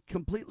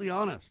completely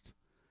honest.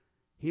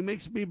 He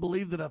makes me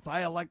believe that if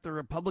I elect the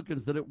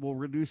Republicans, that it will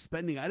reduce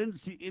spending. I didn't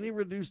see any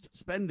reduced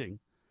spending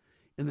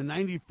in the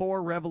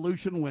 94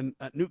 revolution when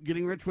Newt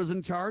Gingrich was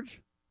in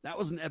charge. That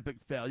was an epic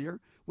failure.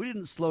 We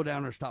didn't slow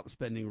down or stop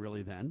spending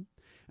really then.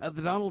 At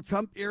the Donald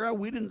Trump era,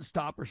 we didn't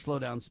stop or slow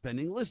down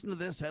spending. Listen to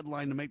this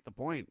headline to make the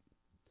point.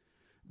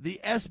 The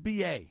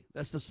SBA,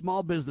 that's the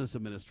Small Business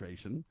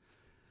Administration,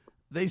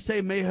 they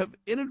say may have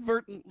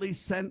inadvertently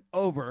sent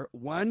over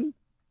 $1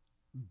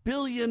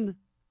 billion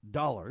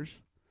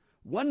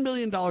in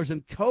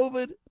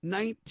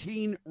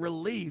COVID-19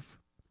 relief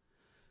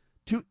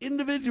to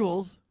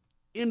individuals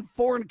in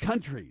foreign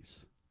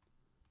countries.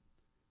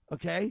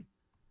 Okay?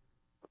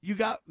 You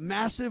got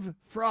massive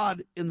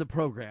fraud in the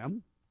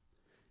program,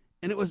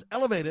 and it was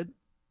elevated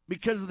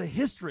because of the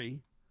history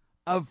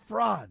of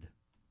fraud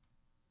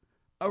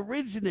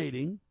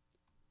originating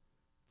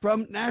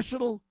from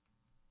national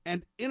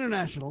and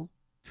international,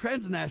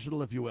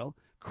 transnational, if you will,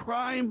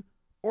 crime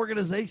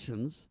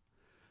organizations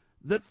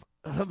that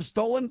have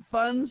stolen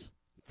funds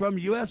from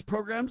U.S.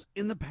 programs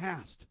in the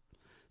past.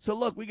 So,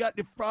 look, we got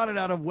defrauded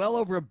out of well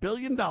over $1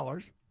 billion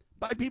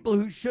by people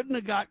who shouldn't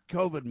have got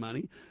COVID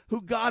money,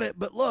 who got it.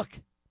 But look,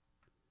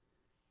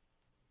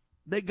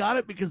 they got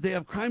it because they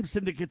have crime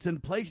syndicates in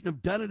place and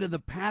have done it in the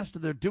past,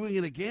 and they're doing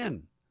it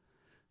again.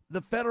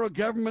 The federal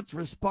government's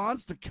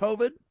response to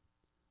COVID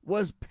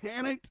was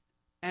panicked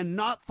and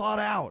not thought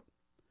out.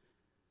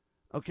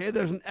 Okay,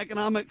 there's an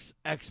economics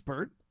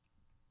expert.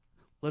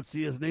 Let's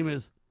see, his name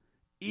is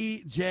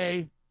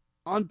E.J.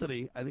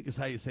 Anthony, I think is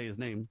how you say his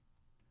name.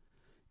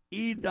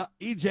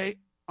 E.J.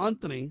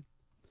 Anthony.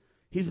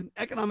 He's an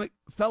economic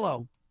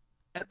fellow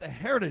at the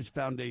Heritage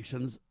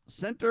Foundation's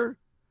Center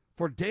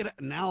for Data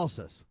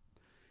Analysis.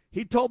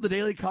 He told the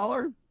Daily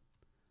Caller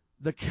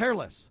the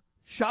careless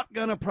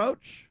shotgun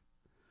approach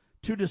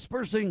to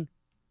dispersing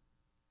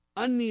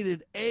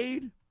unneeded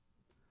aid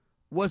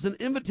was an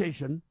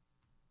invitation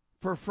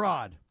for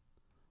fraud,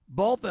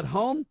 both at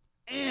home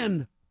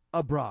and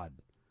abroad.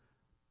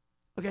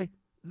 Okay,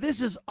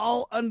 this is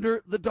all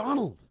under the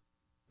Donald,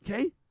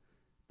 okay?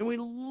 And we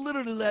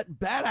literally let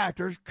bad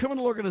actors,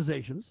 criminal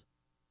organizations,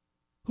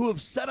 who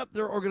have set up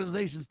their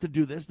organizations to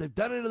do this, they've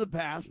done it in the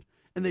past,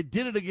 and they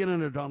did it again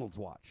under Donald's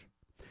watch.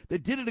 They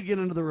did it again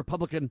under the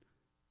Republican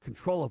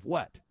control of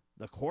what?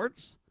 The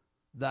courts,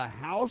 the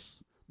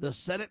House, the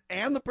Senate,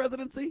 and the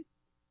presidency?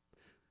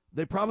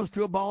 They promised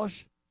to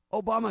abolish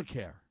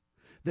Obamacare.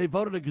 They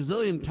voted a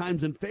gazillion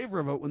times in favor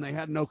of it when they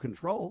had no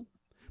control.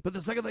 But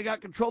the second they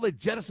got control, they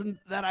jettisoned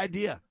that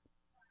idea.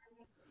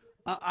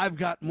 I've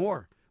got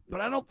more.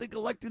 But I don't think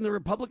electing the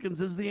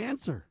Republicans is the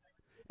answer.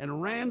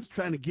 And Rand's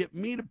trying to get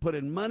me to put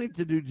in money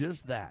to do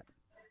just that.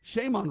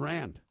 Shame on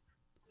Rand.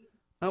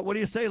 What do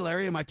you say,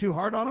 Larry? Am I too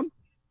hard on him?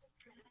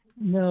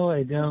 No,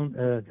 I don't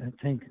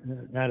think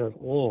that at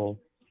all.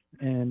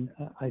 And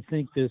I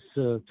think this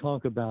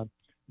talk about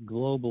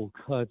global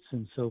cuts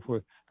and so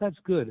forth, that's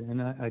good.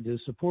 And I do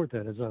support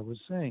that, as I was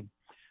saying.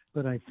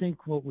 But I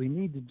think what we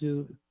need to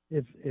do,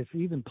 if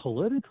even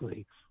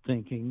politically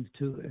thinking,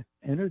 to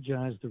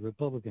energize the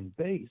Republican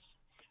base,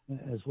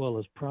 as well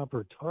as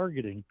proper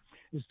targeting,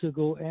 is to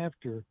go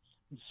after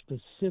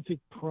specific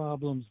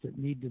problems that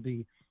need to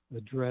be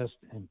addressed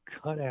and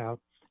cut out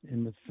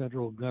in the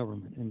federal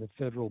government, in the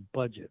federal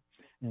budget.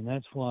 And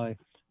that's why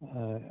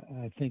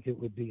I think it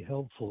would be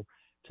helpful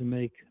to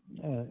make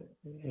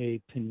a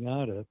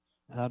piñata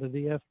out of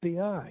the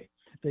FBI.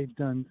 They've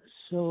done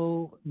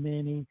so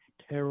many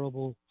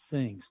terrible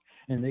things,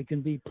 and they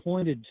can be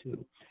pointed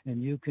to,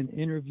 and you can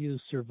interview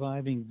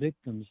surviving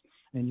victims,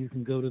 and you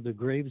can go to the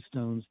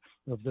gravestones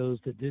of those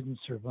that didn't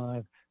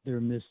survive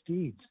their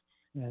misdeeds.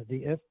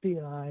 The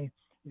FBI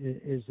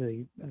is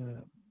a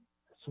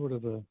sort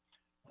of a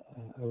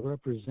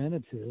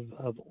representative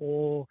of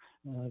all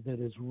that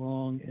is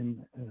wrong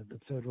in the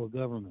federal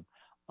government.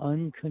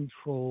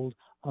 Uncontrolled,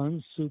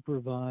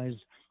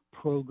 unsupervised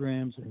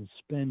programs and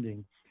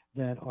spending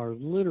that are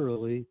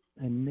literally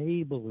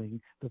enabling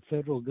the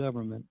federal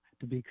government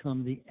to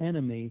become the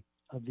enemy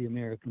of the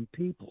American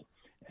people.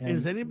 And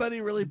is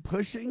anybody really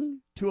pushing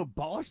to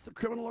abolish the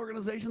criminal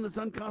organization that's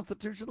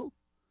unconstitutional?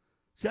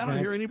 See, I don't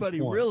hear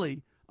anybody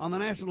really on the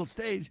national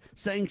stage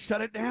saying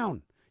shut it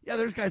down. Yeah,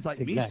 there's guys like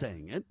me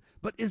saying it,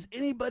 but is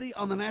anybody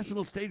on the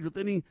national stage with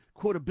any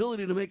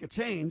quotability to make a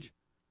change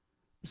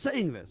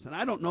saying this? And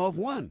I don't know of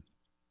one.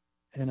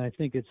 And I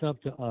think it's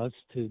up to us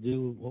to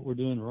do what we're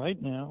doing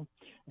right now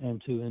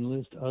and to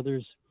enlist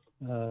others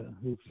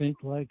who think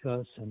like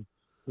us and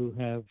who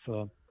have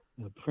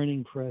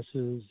printing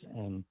presses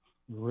and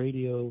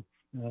radio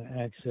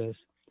access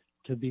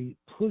to be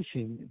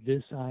pushing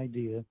this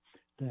idea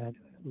that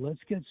let's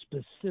get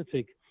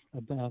specific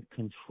about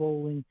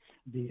controlling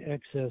the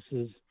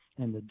excesses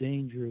and the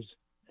dangers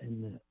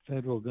in the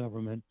federal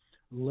government.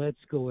 Let's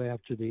go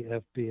after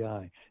the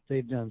FBI.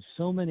 They've done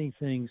so many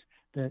things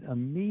that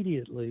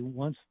immediately,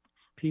 once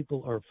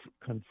people are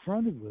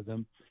confronted with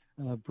them,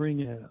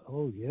 bring a,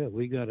 oh yeah,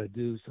 we got to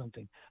do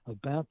something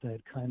about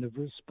that kind of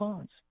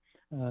response.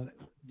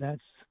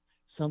 That's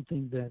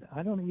something that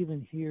I don't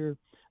even hear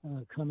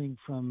coming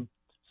from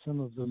some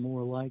of the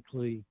more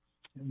likely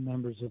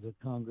members of the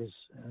Congress,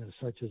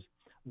 such as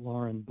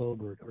Lauren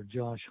Boebert or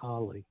Josh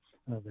Hawley,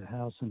 the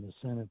House and the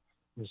Senate,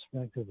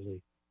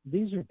 respectively.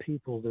 These are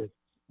people that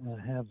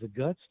have the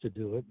guts to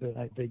do it,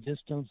 but they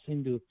just don't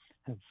seem to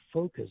have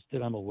focused,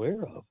 that I'm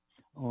aware of,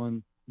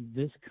 on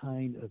this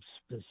kind of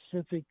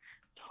specific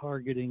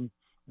targeting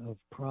of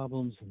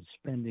problems and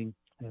spending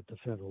at the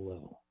federal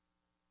level.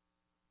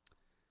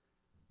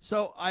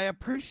 So I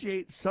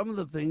appreciate some of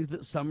the things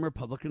that some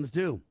Republicans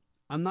do.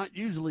 I'm not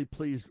usually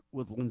pleased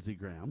with Lindsey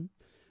Graham,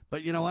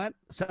 but you know what?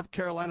 South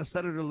Carolina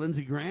Senator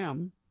Lindsey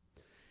Graham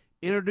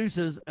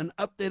introduces an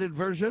updated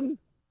version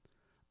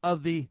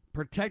of the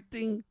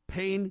Protecting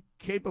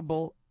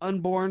Pain-Capable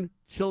Unborn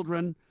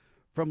Children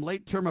from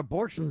Late-Term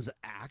Abortions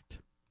Act,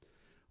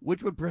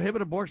 which would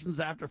prohibit abortions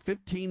after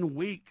 15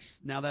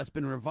 weeks. Now that's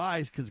been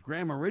revised because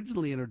Graham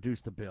originally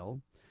introduced the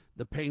bill,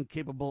 the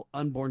Pain-Capable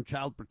Unborn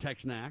Child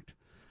Protection Act,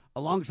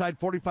 alongside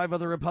 45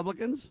 other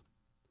Republicans,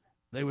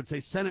 they would say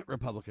Senate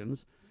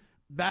Republicans,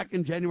 back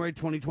in January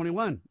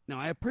 2021. Now,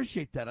 I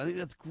appreciate that. I think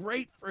that's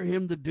great for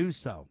him to do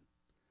so.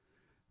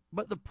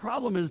 But the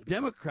problem is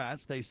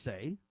Democrats, they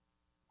say,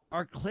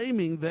 are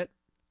claiming that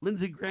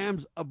Lindsey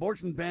Graham's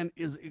abortion ban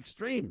is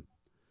extreme.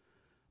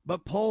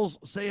 But polls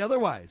say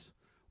otherwise.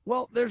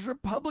 Well, there's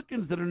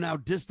Republicans that are now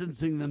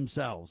distancing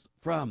themselves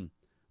from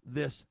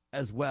this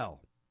as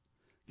well.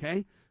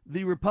 Okay?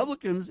 The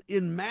Republicans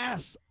in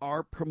mass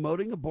are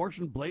promoting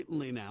abortion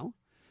blatantly now.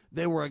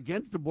 They were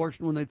against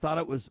abortion when they thought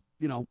it was,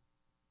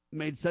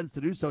 made sense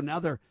to do so. Now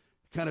they're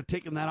kind of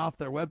taking that off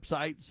their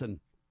websites and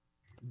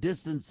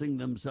distancing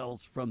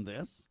themselves from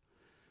this.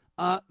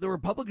 The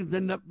Republicans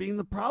end up being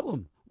the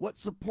problem. What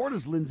support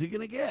is Lindsey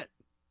going to get?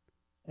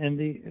 And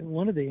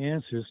one of the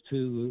answers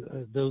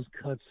to those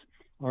cuts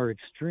are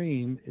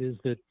extreme is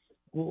that,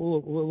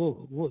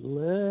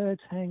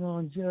 let's hang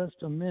on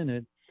just a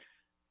minute.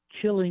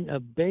 Killing a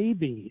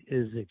baby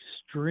is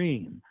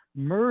extreme.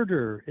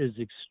 Murder is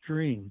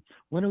extreme.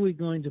 When are we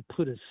going to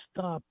put a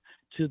stop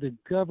to the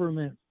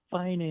government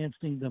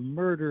financing the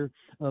murder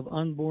of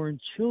unborn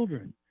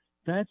children?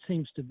 That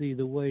seems to be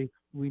the way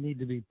we need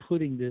to be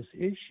putting this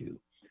issue.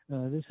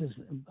 This is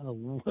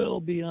well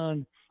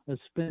beyond a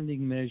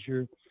spending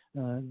measure,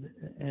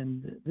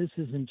 and this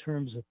is in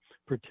terms of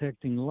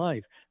protecting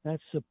life.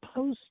 That's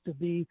supposed to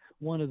be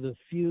one of the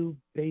few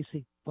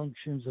basic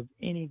functions of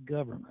any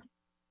government.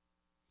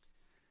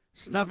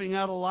 Snuffing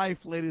out a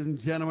life, ladies and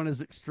gentlemen, is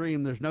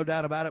extreme. There's no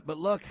doubt about it. But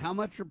look, how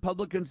much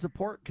Republican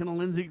support can a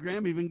Lindsey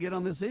Graham even get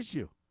on this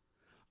issue?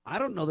 I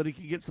don't know that he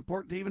could get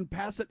support to even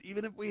pass it,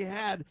 even if we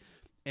had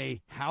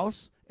a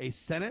House, a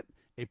Senate,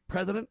 a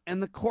president,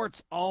 and the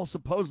courts all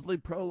supposedly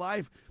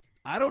pro-life.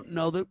 I don't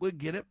know that we'd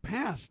get it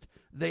passed.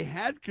 They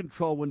had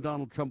control when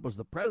Donald Trump was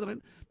the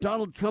president.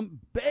 Donald Trump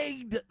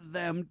begged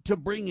them to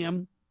bring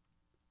him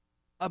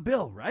a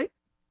bill, right?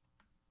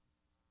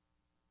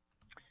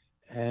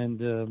 And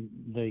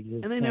they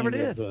never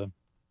did.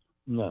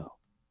 No.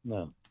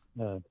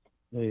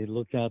 They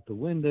looked out the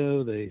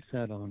window. They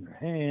sat on their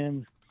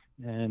hands,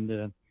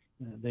 and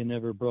they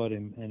never brought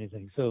him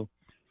anything. So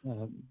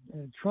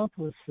Trump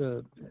was,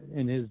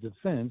 in his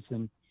defense,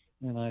 and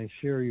I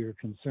share your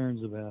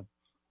concerns about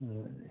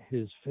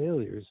his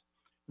failures,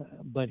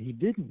 but he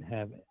didn't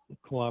have the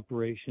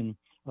cooperation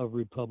of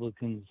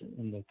Republicans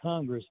in the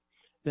Congress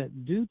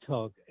that do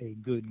talk a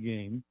good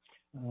game,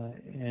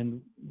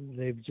 and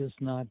they've just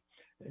not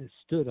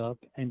stood up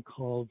and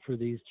called for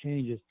these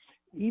changes.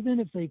 Even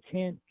if they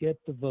can't get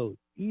the vote,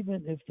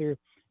 even if they're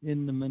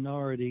in the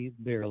minority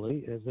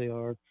barely, as they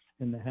are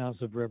in the House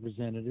of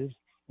Representatives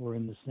or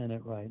in the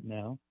Senate right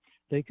now,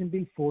 they can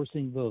be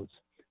forcing votes.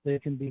 They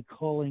can be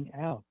calling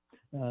out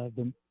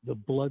the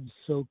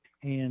blood-soaked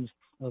hands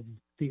of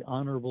the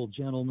honorable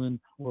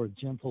gentleman or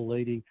gentle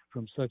lady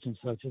from such and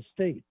such a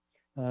state.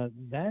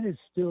 That is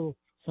still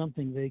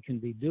something they can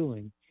be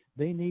doing.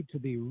 They need to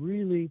be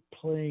really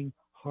playing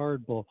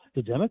hardball.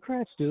 The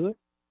Democrats do it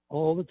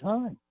all the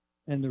time.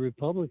 And the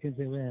Republicans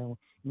say, well,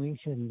 we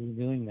shouldn't be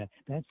doing that.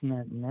 That's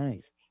not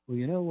nice. Well,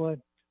 you know what?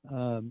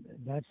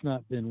 That's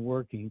not been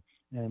working.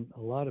 And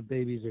a lot of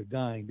babies are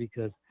dying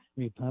because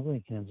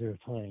Republicans are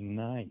playing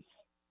nice.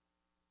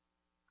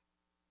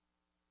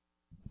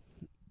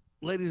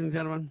 Ladies and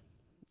gentlemen,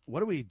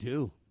 what do we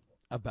do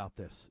about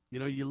this?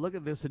 You look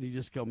at this and you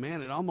just go,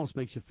 man, it almost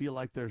makes you feel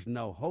like there's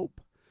no hope.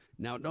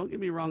 Now, don't get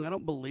me wrong. I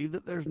don't believe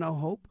that there's no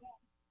hope.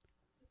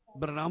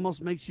 But it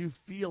almost makes you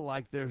feel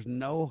like there's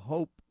no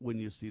hope when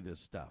you see this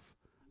stuff,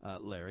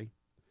 Larry.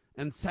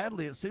 And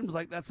sadly, it seems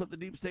like that's what the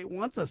deep state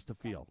wants us to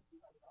feel.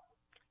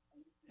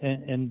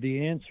 And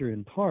the answer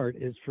in part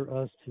is for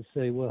us to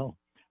say, well,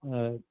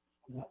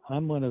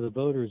 I'm one of the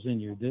voters in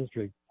your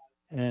district,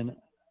 and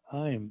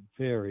I am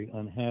very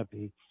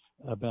unhappy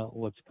about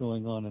what's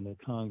going on in the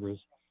Congress.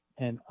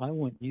 And I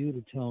want you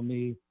to tell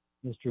me,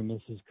 Mr. and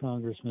Mrs.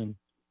 Congressman,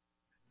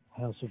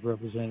 House of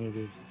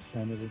Representatives,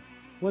 Senator,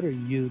 what are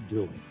you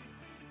doing?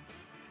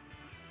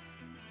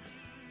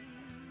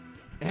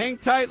 Hang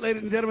tight,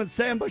 ladies and gentlemen.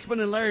 Sam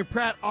Bushman and Larry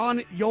Pratt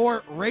on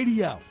your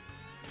radio.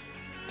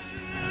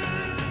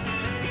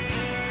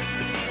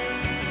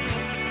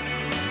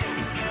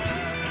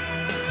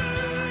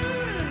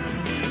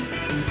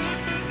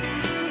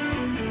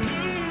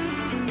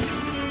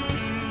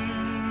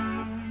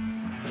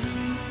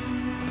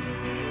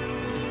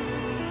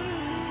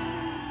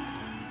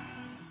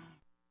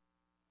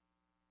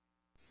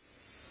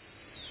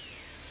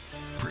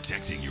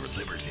 protecting your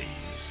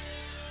liberties.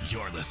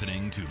 You're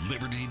listening to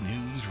Liberty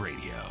News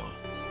Radio.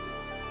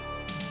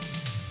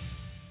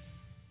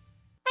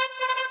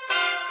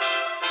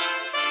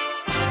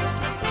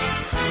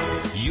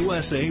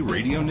 USA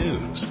Radio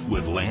News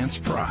with Lance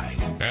Pry.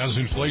 As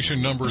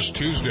inflation numbers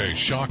Tuesday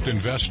shocked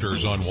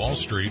investors on Wall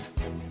Street,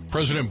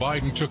 President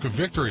Biden took a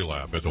victory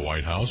lap at the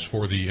White House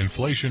for the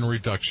Inflation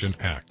Reduction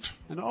Act.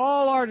 And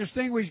all our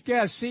distinguished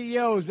guests,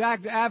 CEOs,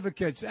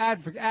 advocates,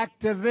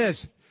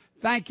 activists,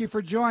 thank you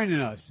for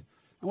joining us.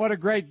 And what a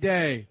great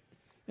day.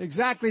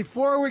 Exactly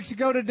 4 weeks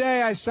ago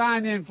today, I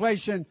signed the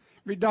Inflation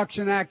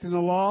Reduction Act into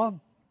law,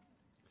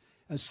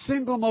 a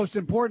single most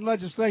important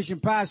legislation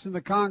passed in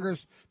the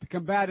Congress to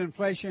combat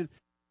inflation.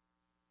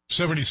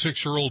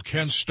 76-year-old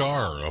Ken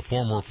Starr, a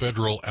former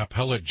federal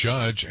appellate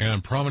judge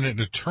and prominent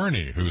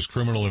attorney whose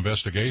criminal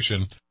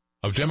investigation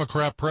of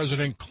Democrat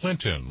President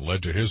Clinton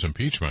led to his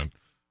impeachment,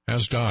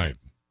 has died.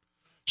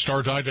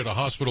 Starr died at a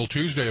hospital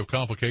Tuesday of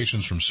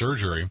complications from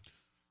surgery.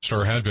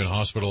 Starr had been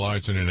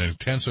hospitalized in an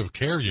intensive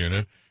care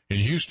unit in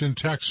Houston,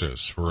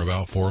 Texas, for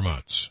about 4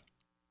 months.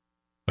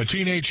 A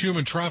teenage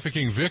human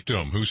trafficking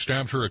victim who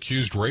stabbed her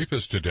accused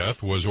rapist to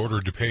death was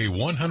ordered to pay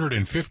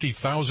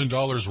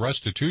 $150,000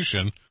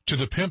 restitution to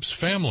the pimp's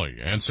family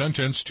and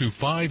sentenced to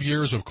 5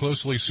 years of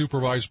closely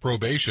supervised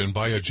probation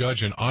by a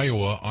judge in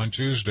Iowa on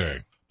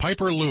Tuesday.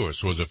 Piper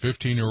Lewis was a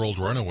 15-year-old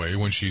runaway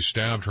when she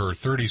stabbed her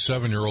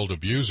 37-year-old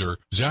abuser,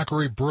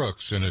 Zachary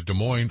Brooks, in a Des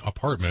Moines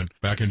apartment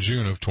back in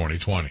June of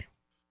 2020.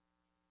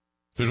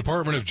 The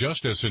Department of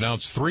Justice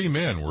announced 3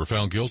 men were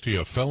found guilty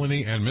of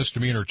felony and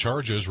misdemeanor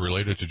charges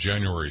related to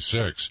January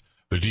 6.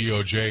 The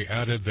DOJ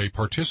added they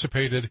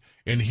participated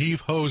in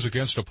heave-hos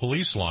against a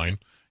police line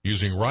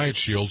using riot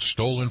shields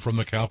stolen from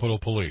the Capitol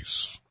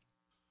Police.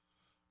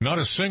 Not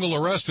a single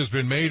arrest has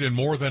been made in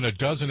more than a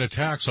dozen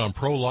attacks on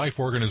pro-life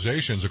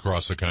organizations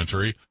across the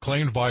country,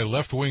 claimed by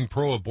left-wing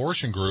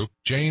pro-abortion group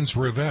Jane's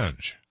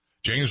Revenge.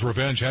 Jane's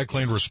Revenge had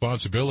claimed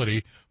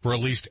responsibility for at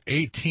least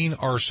 18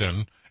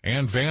 arson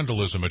and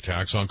vandalism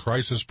attacks on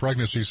crisis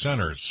pregnancy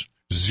centers.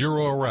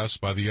 0 arrests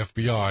by the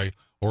FBI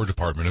or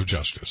Department of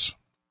Justice.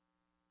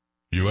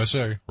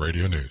 USA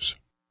Radio News.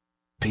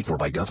 Paid for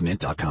by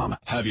GovMint.com.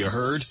 Have you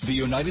heard? The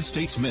United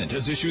States Mint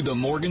has issued the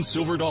Morgan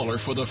Silver Dollar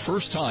for the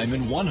first time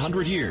in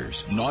 100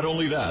 years. Not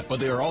only that, but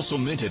they are also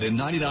minted in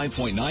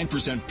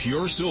 99.9%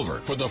 pure silver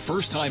for the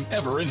first time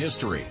ever in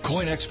history.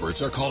 Coin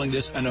experts are calling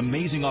this an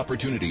amazing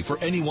opportunity for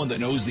anyone that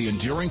knows the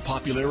enduring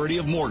popularity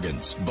of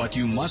Morgans. But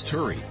you must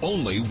hurry.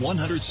 Only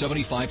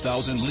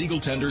 175,000 legal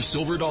tender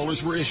silver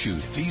dollars were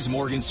issued. These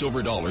Morgan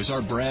Silver Dollars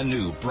are brand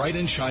new, bright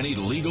and shiny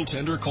legal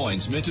tender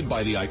coins minted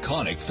by the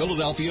iconic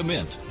Philadelphia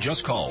Mint.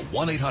 Just call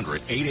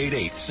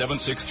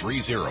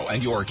 1-800-888-7630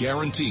 and you're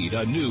guaranteed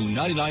a new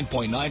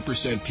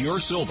 99.9% pure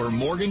silver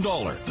Morgan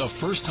dollar. The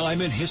first time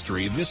in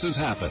history this has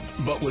happened.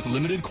 But with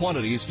limited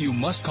quantities, you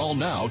must call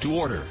now to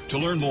order. To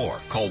learn more,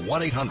 call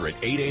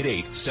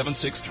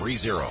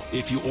 1-800-888-7630.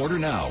 If you order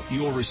now,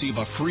 you will receive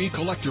a free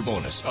collector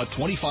bonus, a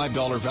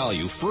 $25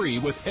 value free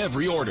with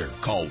every order.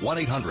 Call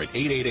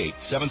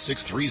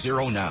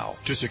 1-800-888-7630 now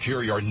to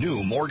secure your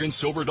new Morgan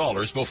Silver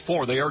Dollars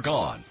before they are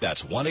gone.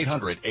 That's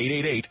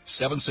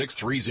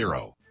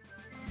 1-800-888-7630.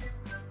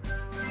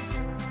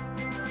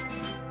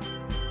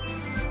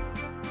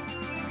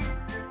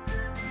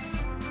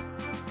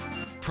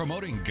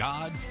 Promoting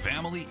God,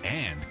 family,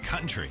 and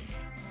country.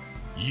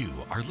 You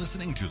are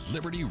listening to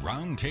Liberty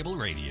Roundtable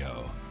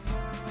Radio.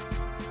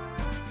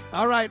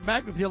 All right,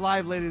 back with you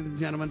live, ladies and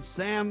gentlemen.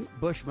 Sam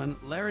Bushman,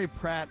 Larry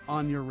Pratt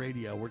on your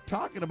radio. We're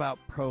talking about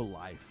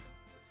pro-life.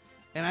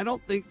 And I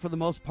don't think, for the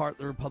most part,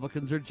 the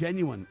Republicans are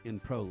genuine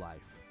in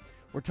pro-life.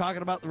 We're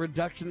talking about the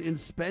reduction in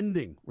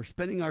spending. We're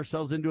spending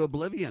ourselves into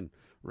oblivion.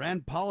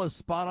 Rand Paul is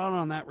spot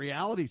on that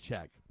reality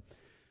check.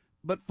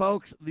 But,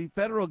 folks, the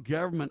federal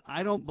government,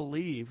 I don't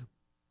believe,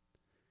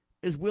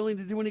 is willing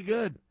to do any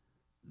good.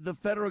 The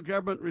federal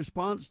government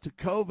response to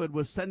COVID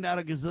was send out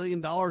 $1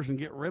 gazillion and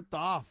get ripped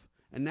off.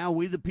 And now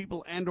we, the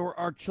people, and or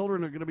our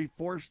children are going to be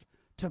forced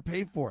to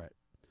pay for it.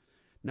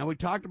 Now, we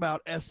talked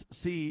about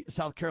SC,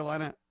 South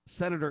Carolina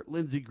Senator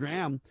Lindsey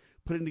Graham,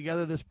 putting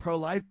together this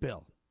pro-life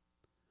bill.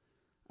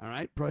 All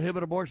right,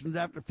 prohibit abortions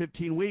after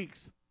 15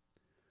 weeks.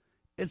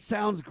 It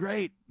sounds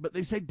great, but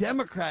they say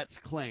Democrats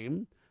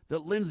claim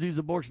that Lindsey's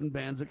abortion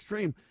ban's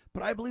extreme.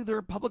 But I believe the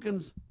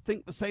Republicans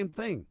think the same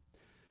thing.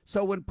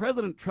 So when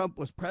President Trump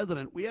was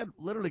president, we had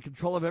literally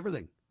control of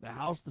everything. The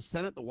House, the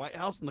Senate, the White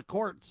House, and the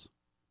courts.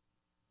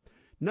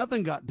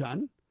 Nothing got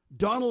done.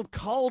 Donald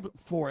called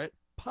for it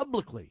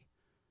publicly.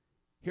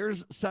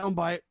 Here's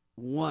soundbite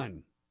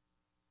 1.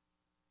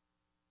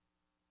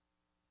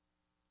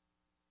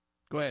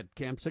 Go ahead,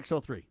 Cam,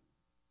 603.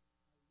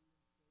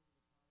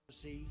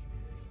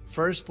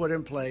 First put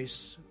in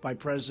place by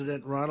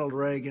President Ronald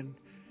Reagan,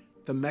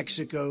 the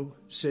Mexico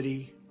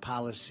City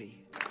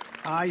policy.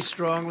 I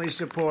strongly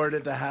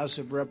supported the House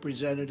of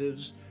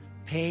Representatives'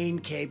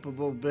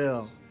 pain-capable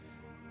bill,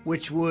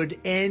 which would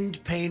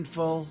end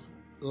painful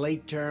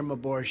late-term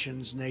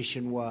abortions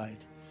nationwide.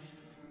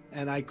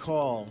 And I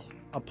call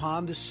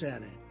upon the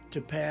Senate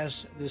to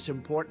pass this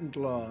important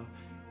law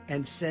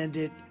and send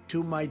it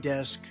to my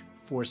desk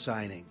for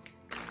signing.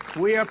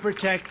 We are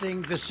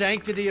protecting the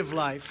sanctity of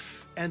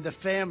life and the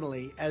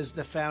family as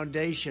the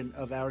foundation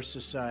of our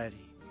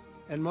society.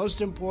 And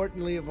most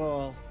importantly of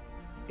all,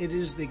 it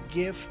is the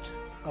gift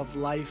of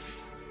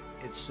life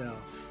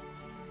itself.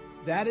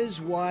 That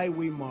is why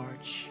we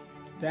march.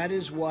 That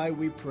is why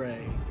we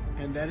pray.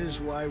 And that is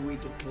why we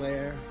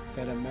declare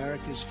that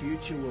America's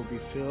future will be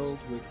filled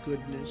with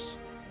goodness,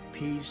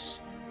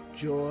 peace,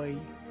 joy,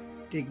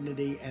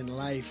 dignity, and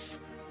life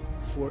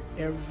for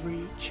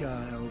every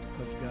child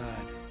of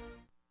God.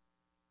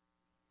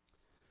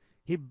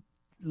 He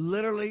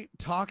literally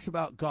talks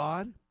about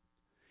God.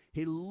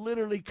 He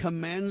literally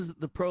commends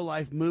the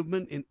pro-life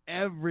movement in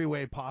every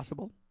way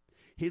possible.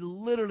 He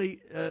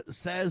literally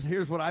says,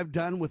 here's what I've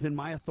done within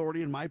my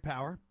authority and my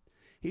power.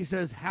 He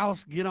says,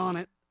 House, get on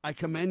it. I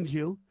commend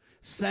you.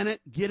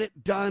 Senate, get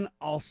it done.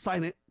 I'll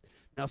sign it.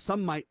 Now,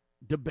 some might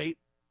debate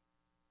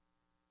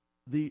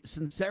the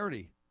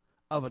sincerity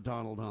of a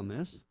Donald on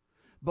this,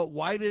 but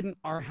why didn't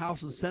our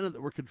House and Senate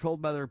that were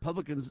controlled by the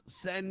Republicans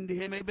send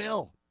him a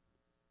bill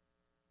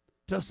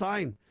to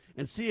sign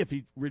and see if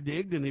he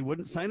reneged and he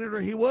wouldn't sign it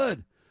or he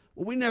would?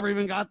 Well, we never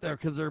even got there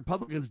because the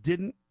Republicans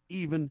didn't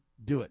even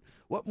do it.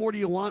 What more do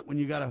you want when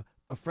you got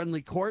a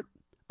friendly court,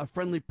 a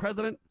friendly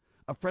president,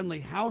 a friendly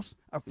House,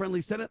 a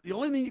friendly Senate? The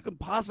only thing you can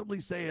possibly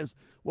say is,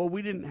 well,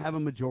 we didn't have a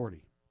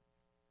majority.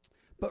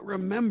 But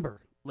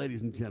remember,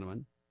 ladies and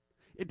gentlemen,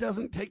 it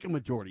doesn't take a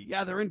majority.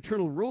 Yeah, their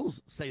internal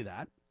rules say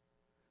that.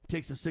 It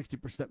takes a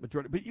 60%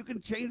 majority. But you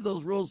can change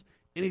those rules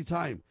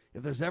anytime.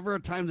 If there's ever a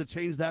time to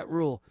change that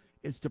rule,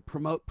 it's to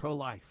promote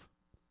pro-life.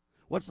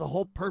 What's the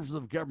whole purpose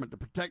of government? To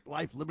protect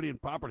life, liberty,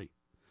 and property.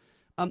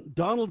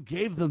 Donald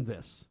gave them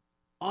this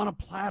on a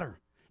platter,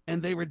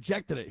 and they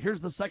rejected it.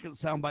 Here's the second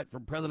soundbite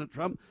from President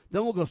Trump.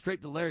 Then we'll go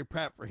straight to Larry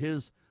Pratt for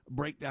his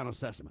breakdown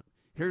assessment.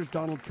 Here's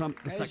Donald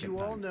Trump the second time. As you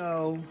all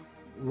know,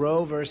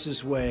 Roe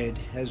versus Wade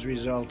has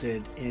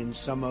resulted in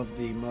some of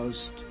the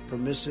most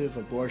permissive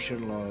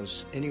abortion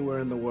laws anywhere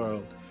in the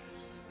world.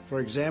 For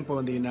example,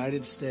 in the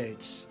United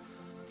States,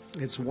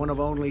 it's one of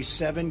only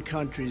 7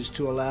 countries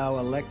to allow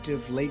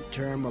elective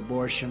late-term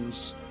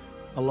abortions,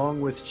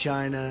 along with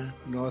China,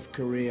 North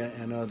Korea,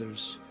 and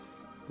others.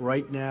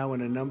 Right now,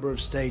 in a number of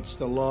states,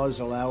 the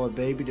laws allow a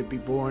baby to be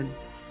born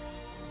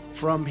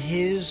from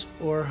his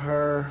or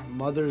her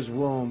mother's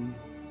womb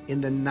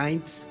in the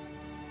 9th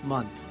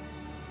month.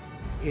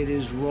 It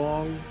is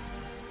wrong.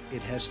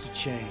 It has to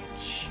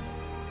change.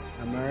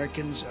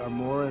 Americans are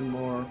more and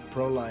more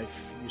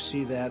pro-life. You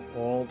see that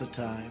all the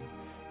time.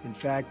 In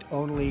fact,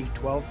 only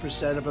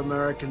 12% of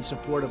Americans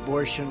support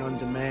abortion on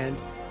demand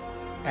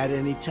at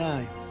any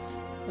time.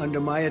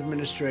 Under my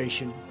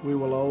administration, we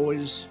will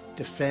always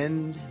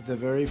defend the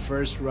very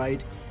first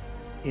right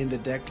in the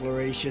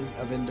Declaration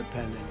of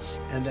Independence,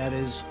 and that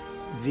is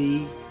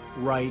the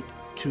right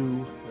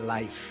to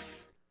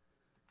life.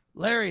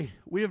 Larry,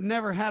 we have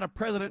never had a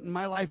president in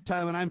my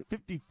lifetime, and I'm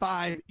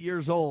 55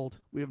 years old.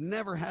 We have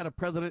never had a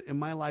president in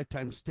my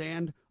lifetime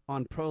stand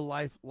on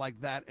pro-life like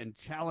that and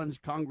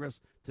challenge Congress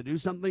to do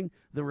something.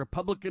 The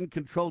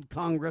Republican-controlled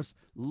Congress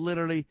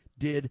literally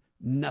did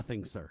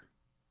nothing, sir.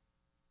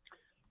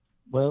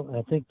 Well,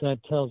 I think that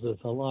tells us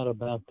a lot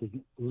about the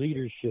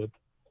leadership.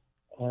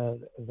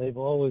 They've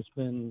always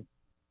been,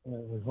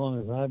 as long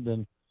as I've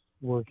been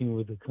working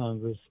with the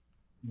Congress,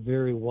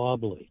 very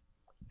wobbly.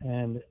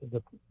 And,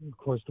 of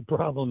course, the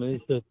problem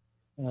is that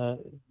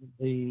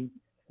the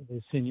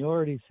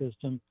seniority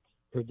system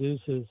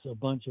produces a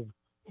bunch of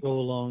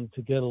go-along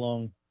to get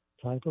along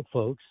type of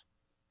folks,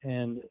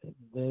 and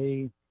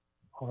they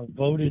are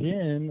voted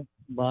in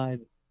by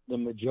the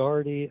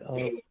majority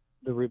of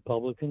the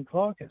Republican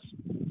caucus.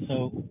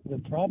 So the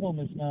problem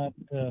is not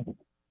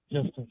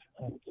just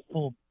a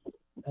full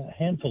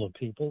handful of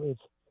people.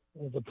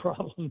 It's the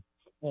problem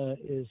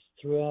is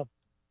throughout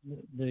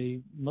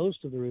the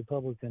most of the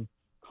Republican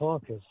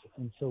caucus,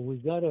 and so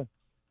we've got to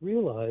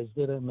realize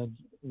that a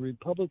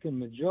Republican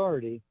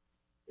majority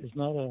is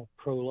not a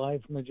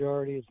pro-life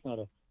majority. It's not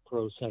a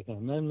pro-Second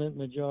Amendment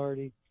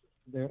majority.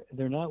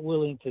 They're not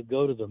willing to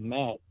go to the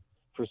mat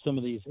for some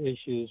of these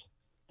issues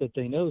that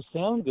they know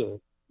sound good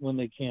when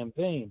they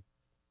campaign,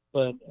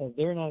 but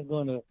they're not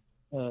going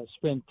to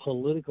spend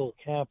political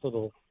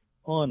capital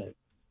on it.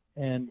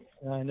 And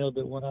I know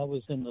that when I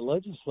was in the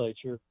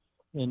legislature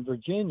in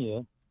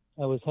Virginia,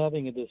 I was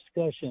having a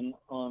discussion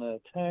on a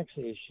tax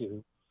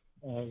issue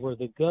where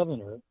the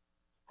governor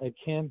had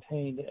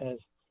campaigned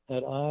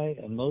that I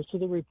and most of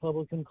the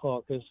Republican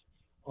caucus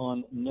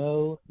on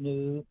no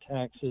new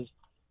taxes.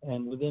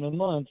 And within a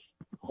month,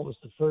 what was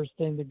the first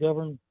thing the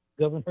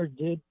governor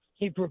did?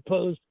 He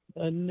proposed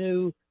a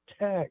new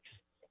tax.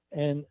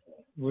 And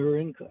we were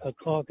in a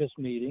caucus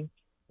meeting,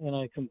 and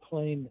I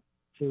complained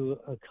to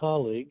a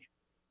colleague,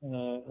 a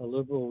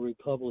liberal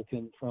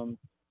Republican from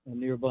a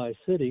nearby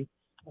city,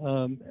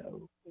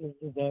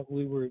 that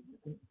we were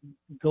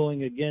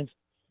going against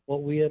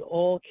what we had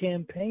all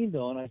campaigned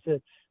on. I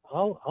said,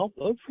 I'll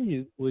vote for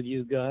you with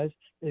you guys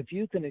if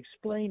you can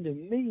explain to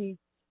me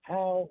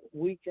how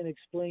we can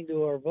explain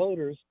to our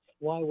voters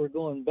why we're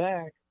going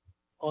back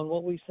on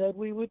what we said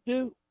we would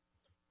do.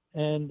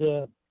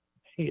 And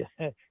he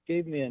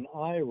gave me an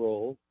eye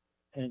roll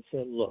and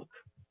said, look,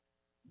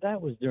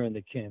 that was during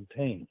the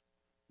campaign.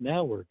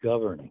 Now we're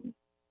governing.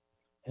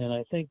 And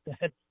I think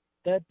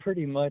that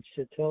pretty much,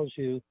 it tells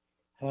you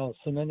how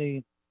so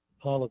many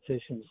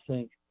politicians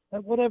think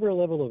at whatever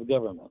level of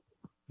government.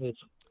 It's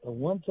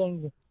one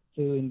thing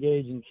to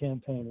engage in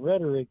campaign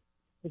rhetoric.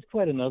 It's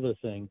quite another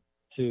thing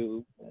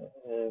to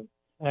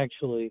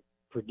actually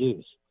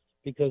produce,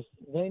 because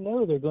they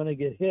know they're going to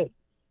get hit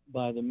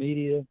by the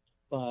media,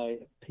 by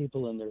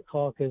people in their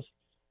caucus,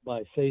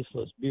 by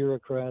faceless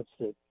bureaucrats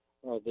that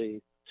are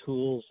the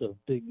tools of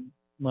big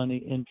money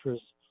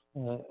interests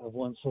of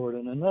one sort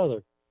and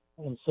another.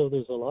 And so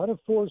there's a lot of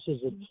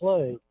forces at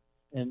play,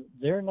 and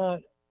they're not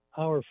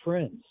our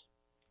friends.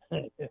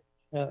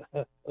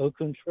 Au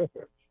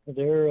contraire,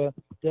 they're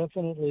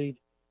definitely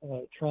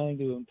trying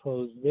to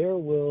impose their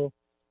will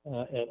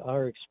at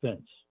our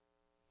expense.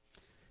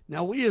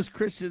 Now, we as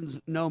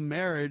Christians know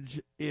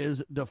marriage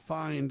is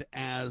defined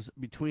as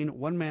between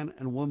one man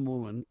and one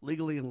woman,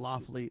 legally and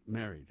lawfully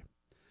married.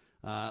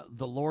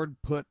 The Lord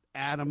put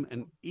Adam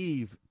and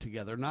Eve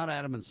together, not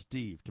Adam and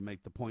Steve, to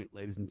make the point,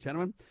 ladies and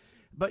gentlemen.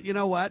 But you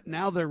know what?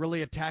 Now they're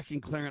really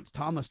attacking Clarence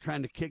Thomas,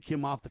 trying to kick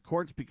him off the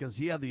courts because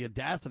he had the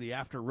audacity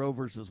after Roe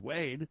versus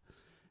Wade.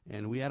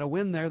 And we had a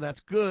win there. That's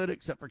good,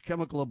 except for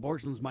chemical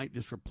abortions might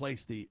just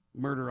replace the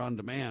murder on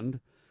demand.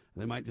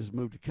 They might just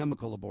move to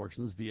chemical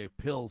abortions via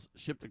pills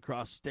shipped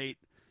across state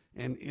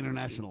and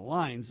international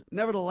lines.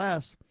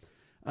 Nevertheless,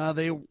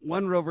 they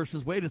won Roe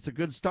versus Wade. It's a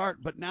good start,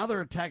 but now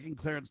they're attacking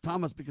Clarence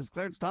Thomas because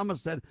Clarence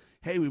Thomas said,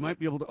 hey, we might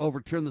be able to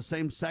overturn the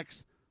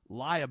same-sex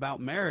lie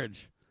about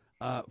marriage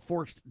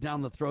forced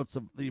down the throats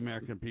of the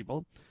American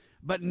people.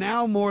 But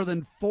now more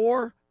than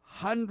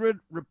 400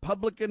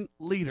 Republican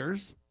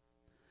leaders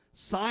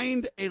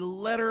signed a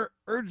letter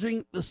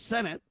urging the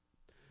Senate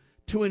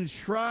to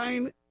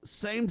enshrine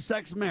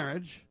same-sex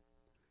marriage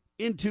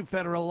into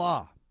federal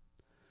law.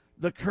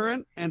 The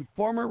current and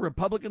former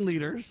Republican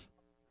leaders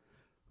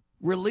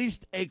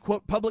released a,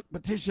 quote, public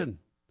petition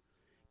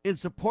in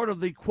support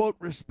of the, quote,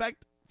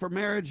 Respect for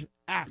Marriage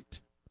Act,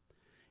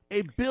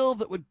 a bill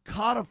that would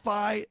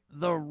codify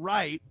the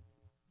right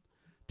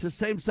to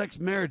same-sex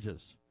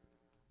marriages.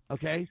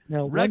 Okay,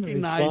 now,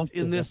 recognized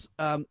in this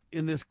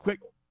quick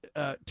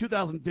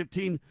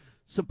 2015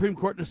 Supreme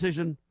Court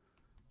decision,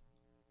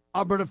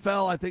 Alberta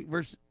Fell, I think,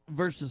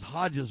 versus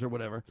Hodges or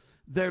whatever.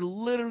 They're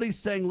literally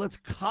saying, let's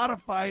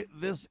codify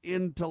this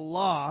into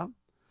law.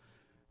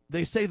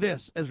 They say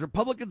this: as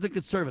Republicans and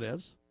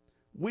conservatives,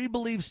 we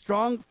believe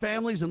strong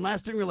families and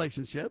lasting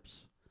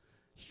relationships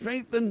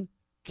strengthen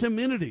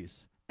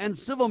communities, and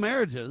civil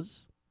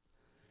marriages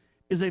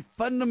is a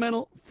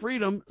fundamental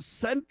freedom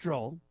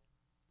central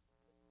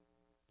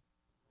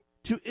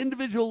to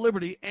individual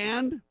liberty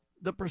and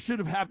the pursuit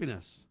of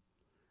happiness.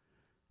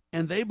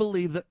 And they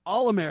believe that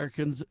all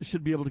Americans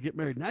should be able to get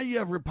married. Now you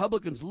have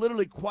Republicans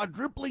literally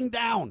quadrupling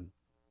down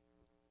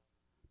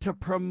to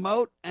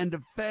promote and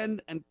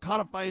defend and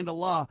codify into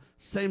law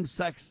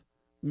same-sex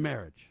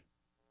marriage.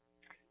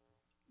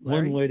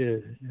 Larry? One way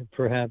to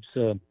perhaps,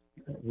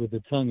 with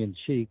the tongue in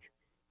cheek,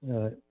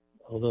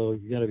 although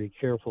you got to be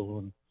careful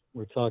when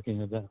we're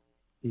talking about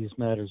these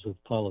matters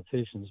with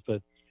politicians,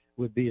 but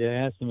would be to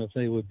ask them if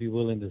they would be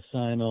willing to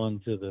sign on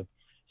to the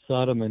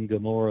Sodom and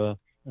Gomorrah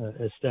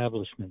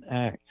Establishment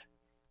Act,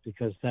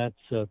 because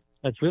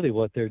that's really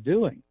what they're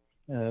doing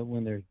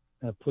when they're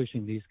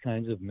pushing these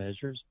kinds of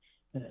measures,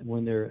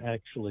 when they're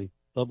actually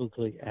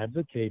publicly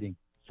advocating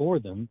for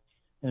them.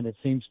 And it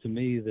seems to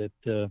me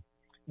that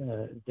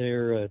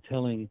they're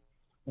telling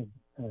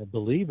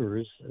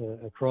believers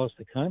across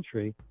the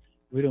country,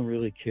 we don't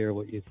really care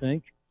what you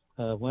think.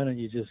 Why don't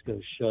you just go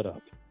shut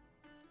up?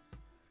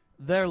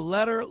 Their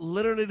letter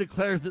literally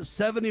declares that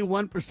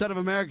 71% of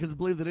Americans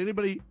believe that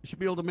anybody should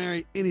be able to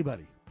marry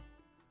anybody.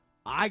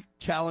 I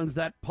challenge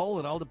that poll.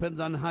 It all depends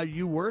on how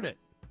you word it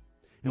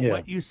and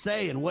what you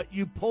say and what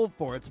you pull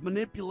for. It's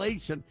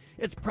manipulation.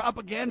 It's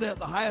propaganda at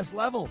the highest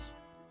levels,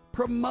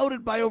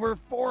 promoted by over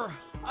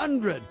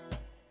 400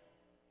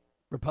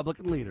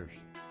 Republican leaders.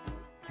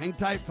 Hang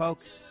tight,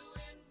 folks.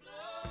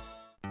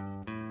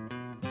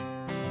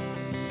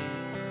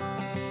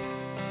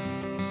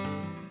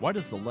 Why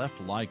does the left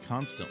lie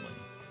constantly?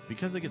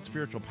 Because they get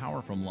spiritual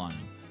power from lying.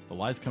 The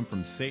lies come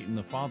from Satan,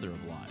 the father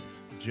of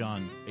lies.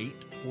 John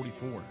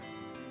 8:44.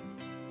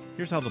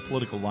 Here's how the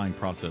political lying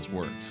process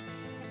works.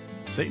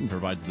 Satan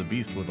provides the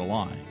beast with a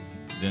lie.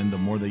 Then the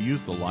more they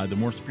use the lie, the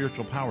more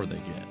spiritual power they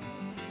get.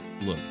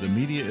 Look, the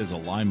media is a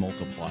lie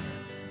multiplier,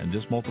 and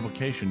this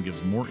multiplication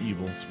gives more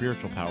evil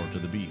spiritual power to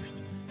the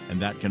beast, and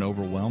that can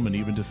overwhelm and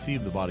even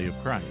deceive the body of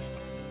Christ,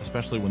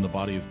 especially when the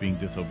body is being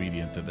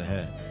disobedient to the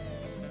head.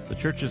 The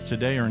churches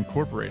today are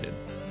incorporated,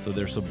 so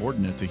they're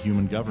subordinate to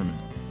human government.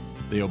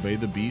 They obey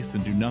the beast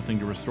and do nothing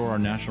to restore our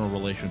national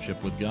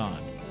relationship with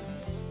God.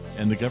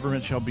 And the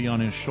government shall be on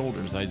his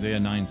shoulders, Isaiah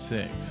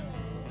 9:6.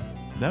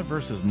 That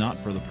verse is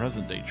not for the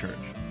present-day church.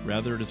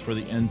 Rather, it is for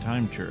the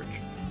end-time church,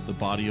 the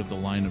body of the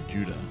line of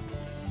Judah.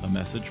 A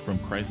message from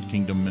Christ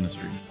Kingdom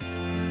Ministries.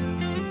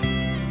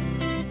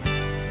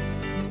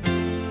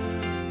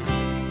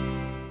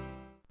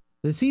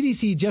 The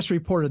CDC just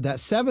reported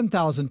that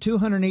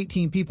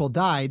 7,218 people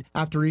died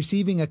after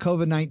receiving a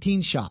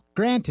COVID-19 shot.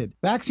 Granted,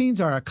 vaccines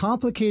are a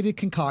complicated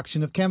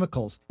concoction of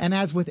chemicals, and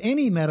as with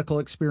any medical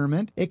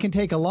experiment, it can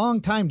take a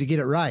long time to get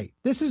it right.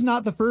 This is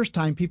not the first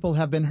time people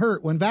have been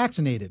hurt when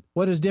vaccinated.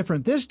 What is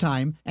different this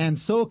time, and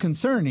so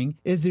concerning,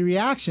 is the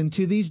reaction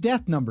to these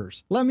death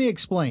numbers. Let me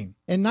explain.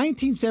 In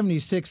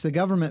 1976, the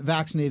government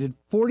vaccinated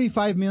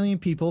 45 million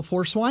people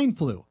for swine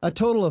flu. A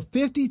total of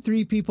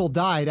 53 people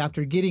died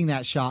after getting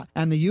that shot,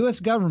 and the U.S.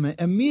 government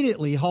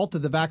immediately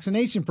halted the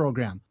vaccination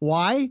program.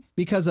 Why?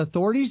 Because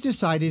authorities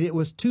decided it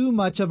was too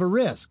much of a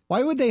risk.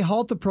 Why would they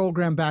halt the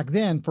program back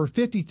then for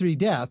 53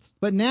 deaths,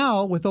 but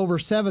now, with over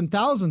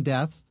 7,000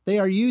 deaths, they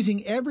are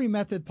using every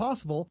method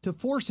possible to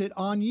force it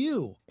on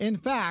you? In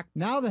fact,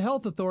 now the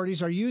health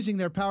authorities are using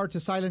their power to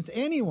silence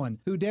anyone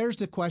who dares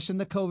to question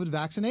the COVID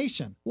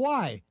vaccination.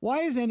 Why? Why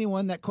is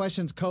anyone that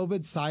questions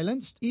COVID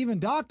silenced? Even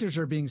doctors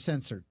are being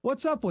censored.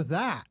 What's up with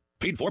that?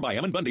 Paid for by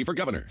Emmett Bundy for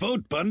governor.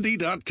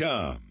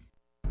 VoteBundy.com.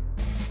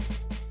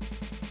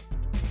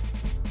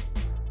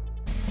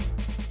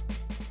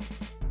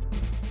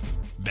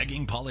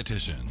 Begging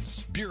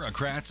politicians,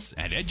 bureaucrats,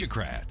 and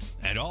educrats,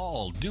 and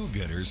all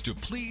do-gooders to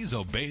please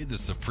obey the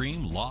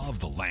supreme law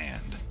of the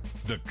land,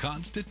 the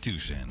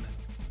Constitution.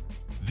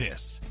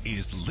 This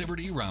is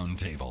Liberty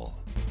Roundtable.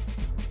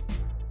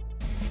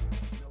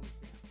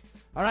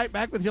 All right,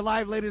 back with you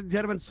live, ladies and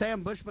gentlemen.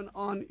 Sam Bushman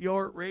on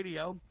your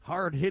radio.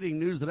 Hard-hitting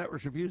news the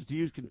networks refuse to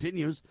use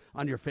continues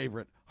on your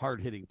favorite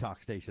hard-hitting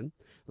talk station.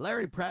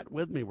 Larry Pratt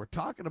with me. We're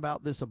talking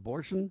about this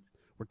abortion.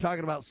 We're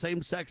talking about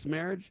same-sex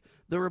marriage.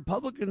 The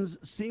Republicans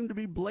seem to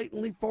be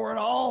blatantly for it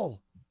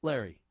all,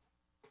 Larry.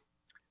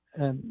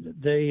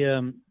 They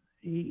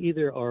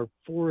either are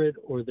for it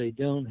or they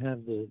don't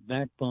have the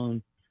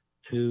backbone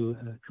to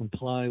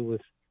comply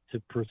with,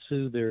 to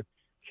pursue their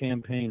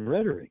campaign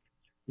rhetoric.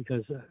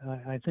 Because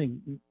I think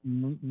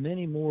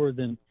many more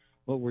than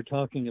what we're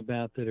talking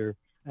about that are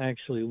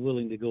actually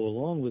willing to go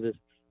along with this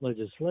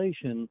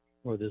legislation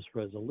or this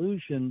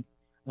resolution,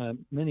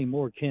 many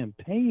more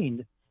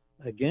campaigned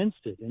against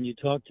it. And you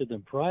talk to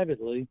them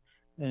privately,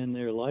 and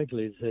they're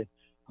likely to say,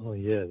 oh,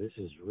 yeah, this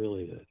is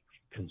really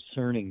a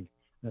concerning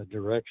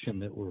direction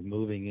that we're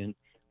moving in,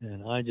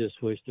 and I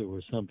just wish there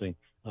was something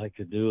I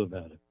could do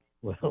about it.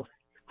 Well, of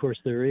course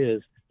there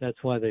is.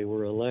 That's why they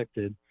were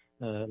elected.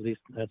 At least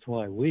that's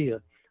why we,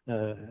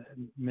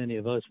 many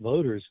of us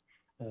voters,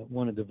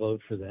 wanted to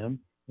vote for them,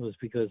 was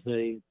because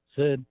they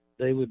said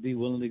they would be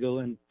willing to go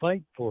and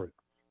fight for it.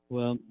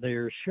 Well, they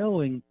are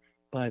showing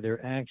by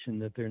their action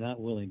that they're not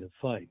willing to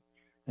fight.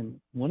 And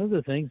one of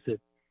the things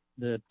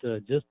that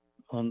just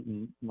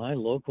on my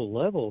local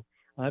level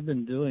I've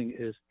been doing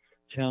is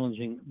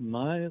challenging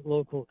my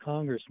local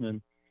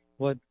congressman.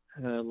 What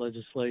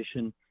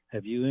legislation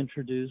have you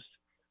introduced?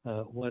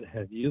 What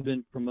have you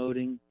been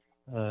promoting?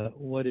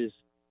 What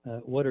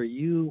are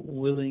you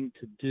willing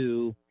to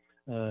do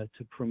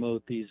to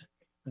promote these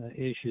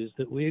issues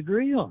that we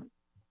agree on?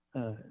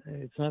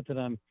 It's not that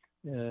I'm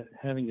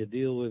having to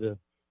deal with a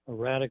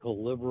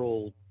radical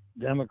liberal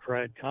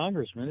Democrat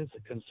congressman. It's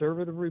a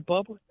conservative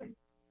Republican.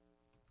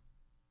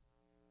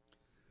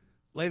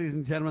 Ladies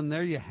and gentlemen,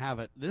 there you have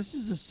it. This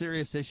is a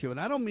serious issue, and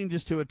I don't mean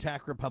just to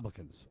attack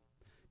Republicans.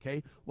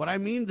 Okay? What I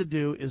mean to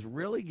do is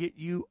really get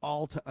you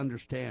all to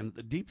understand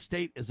the deep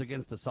state is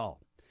against us all.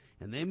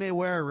 And they may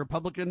wear a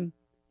Republican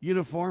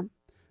uniform.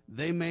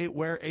 They may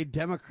wear a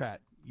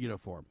Democrat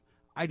uniform.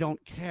 I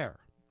don't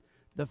care.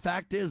 The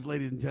fact is,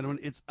 ladies and gentlemen,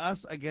 it's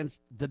us against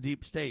the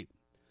deep state.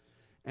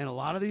 And a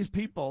lot of these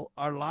people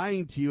are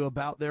lying to you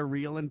about their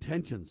real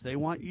intentions. They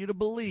want you to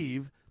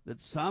believe that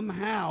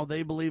somehow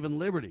they believe in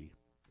liberty.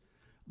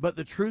 But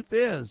the truth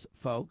is,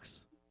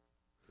 folks,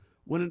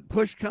 when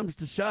push comes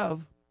to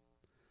shove,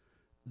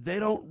 they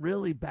don't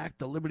really back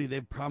the liberty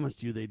they've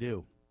promised you they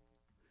do.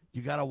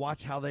 You got to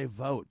watch how they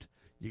vote.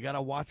 You got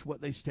to watch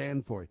what they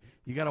stand for.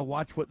 You got to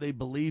watch what they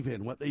believe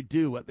in, what they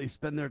do, what they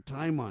spend their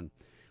time on.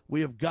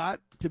 We have got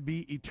to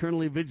be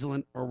eternally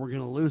vigilant or we're going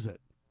to lose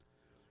it.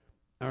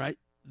 All right?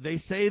 They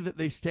say that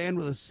they stand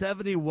with a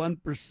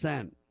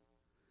 71%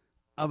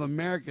 of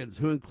Americans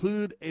who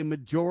include a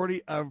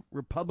majority of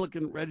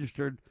Republican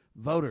registered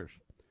voters,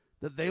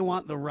 that they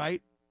want the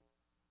right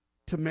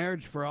to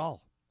marriage for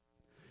all.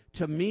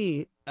 To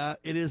me,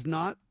 it is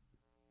not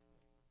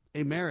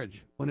a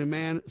marriage when a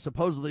man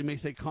supposedly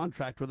makes a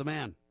contract with a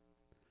man.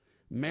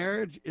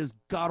 Marriage is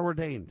God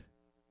ordained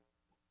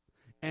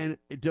and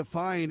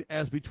defined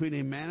as between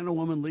a man and a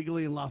woman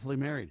legally and lawfully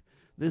married.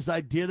 This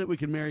idea that we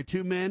can marry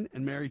two men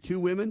and marry two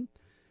women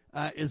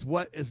is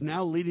what is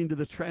now leading to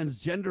the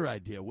transgender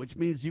idea, which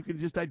means you can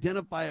just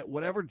identify at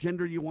whatever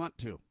gender you want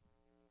to.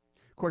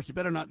 Of course, you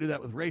better not do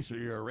that with race or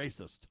you're a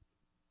racist.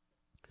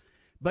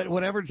 But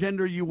whatever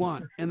gender you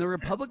want. And the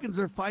Republicans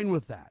are fine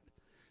with that.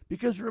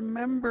 Because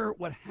remember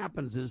what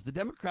happens is the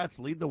Democrats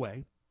lead the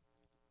way,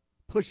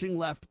 pushing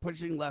left,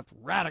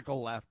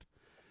 radical left.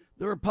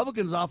 The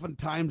Republicans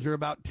oftentimes are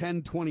about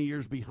 10, 20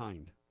 years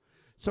behind.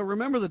 So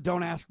remember the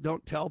don't ask,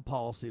 don't tell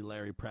policy,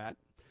 Larry Pratt.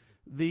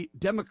 The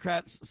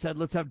Democrats said,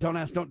 let's have don't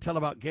ask, don't tell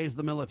about gays in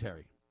the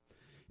military.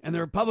 And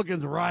the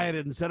Republicans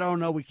rioted and said, oh,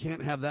 no, we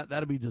can't have that.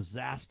 That'll be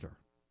disaster.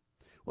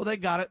 Well, they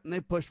got it, and they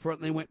pushed for it,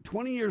 and they went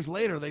 20 years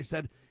later, they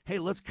said, hey,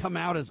 let's come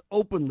out as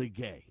openly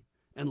gay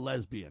and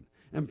lesbian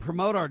and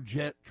promote our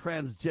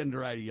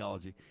transgender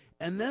ideology.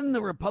 And then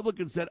the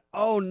Republicans said,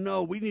 oh,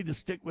 no, we need to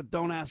stick with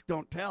don't ask,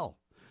 don't tell.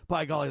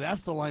 By golly,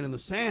 that's the line in the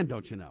sand,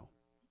 don't you know?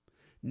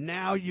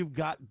 Now you've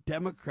got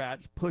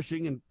Democrats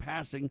pushing and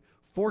passing,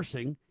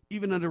 forcing,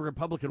 even under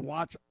Republican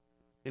watch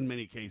in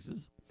many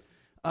cases,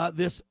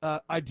 this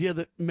idea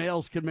that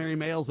males can marry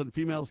males and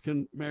females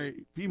can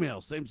marry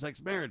females,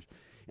 same-sex marriage.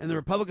 And the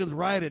Republicans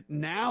rioted.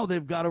 Now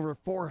they've got over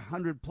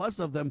 400 plus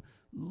of them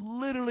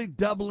literally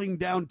doubling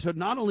down to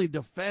not only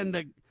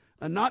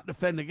not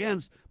defend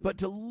against, but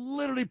to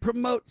literally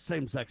promote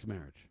same-sex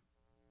marriage.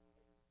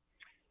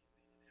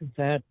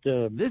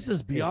 This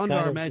is beyond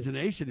our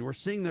imagination. We're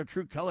seeing their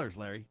true colors,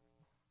 Larry.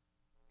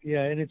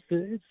 Yeah, and it's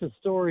the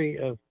story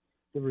of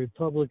the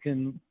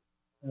Republican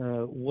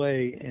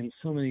way in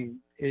so many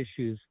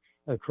issues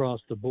across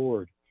the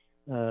board.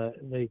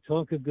 They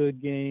talk a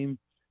good game,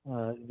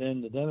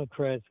 then the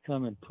Democrats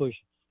come and push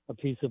a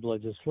piece of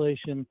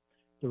legislation.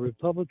 The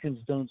Republicans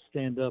don't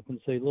stand up and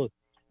say, look,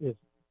 if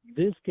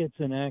this gets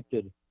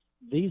enacted,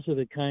 these are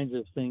the kinds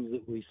of things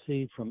that we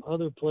see from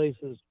other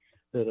places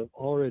that have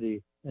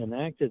already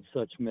enacted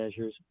such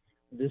measures.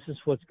 This is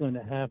what's going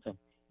to happen.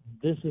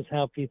 This is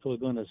how people are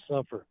going to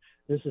suffer.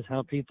 This is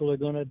how people are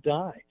going to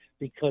die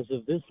because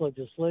of this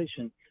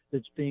legislation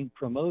that's being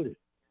promoted.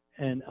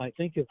 And I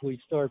think if we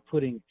start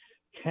putting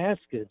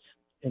caskets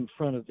in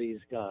front of these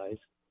guys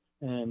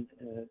and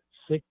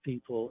sick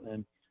people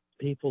and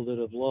people that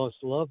have lost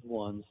loved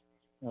ones,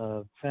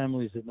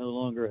 families that no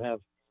longer have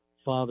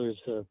fathers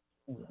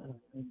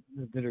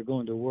that are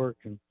going to work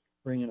and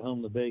bringing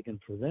home the bacon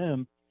for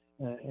them,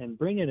 and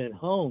bringing it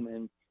home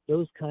in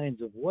those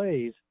kinds of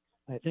ways,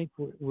 I think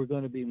we're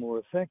going to be more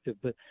effective.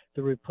 But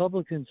the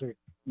Republicans are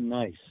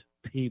nice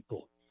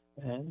people,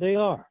 and they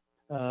are.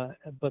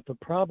 But the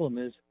problem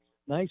is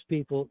nice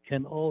people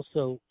can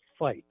also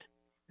fight.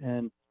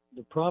 And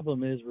the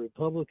problem is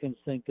Republicans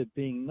think that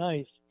being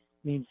nice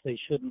means they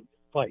shouldn't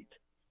fight.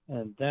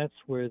 And that's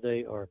where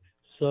they are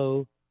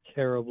so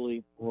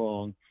terribly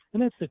wrong.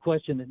 And that's the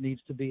question that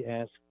needs to be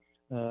asked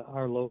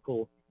our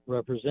local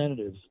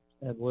representatives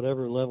at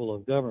whatever level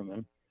of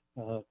government.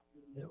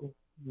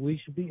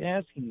 We should be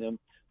asking them,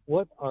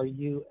 what are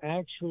you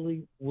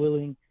actually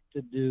willing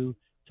to do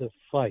to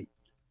fight?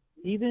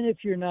 Even if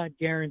you're not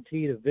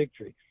guaranteed a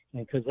victory,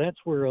 and because that's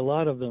where a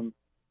lot of them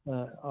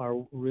are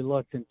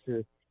reluctant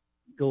to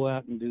go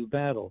out and do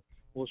battle.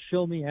 Well,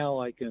 show me how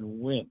I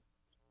can win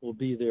will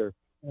be their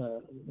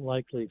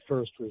likely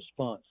first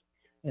response.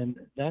 And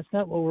that's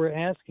not what we're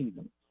asking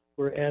them.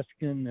 We're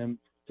asking them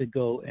to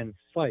go and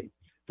fight.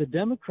 The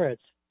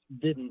Democrats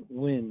didn't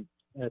win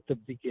at the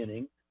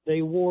beginning.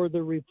 They wore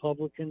the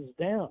Republicans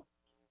down.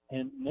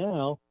 And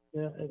now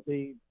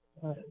the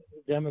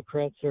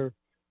Democrats are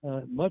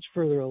much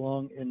further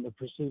along in the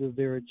pursuit of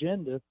their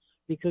agenda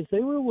because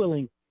they were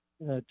willing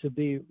to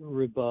be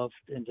rebuffed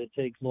and to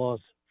take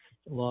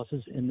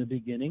losses in the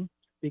beginning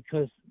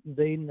because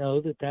they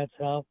know that that's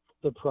how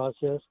the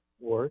process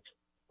works.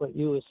 But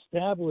you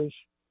establish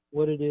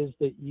what it is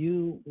that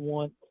you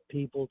want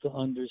people to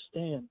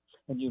understand,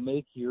 and you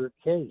make your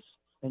case,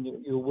 and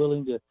you're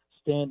willing to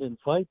stand and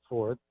fight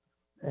for it,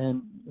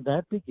 and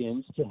that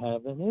begins to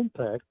have an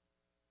impact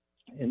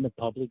in the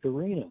public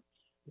arena.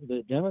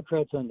 The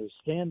Democrats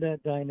understand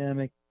that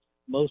dynamic.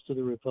 Most of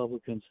the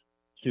Republicans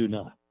do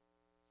not.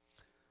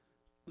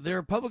 The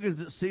Republicans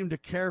that seem to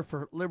care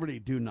for liberty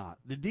do not.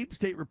 The deep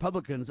state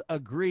Republicans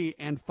agree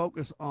and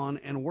focus on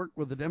and work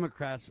with the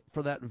Democrats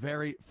for that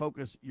very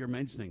focus you're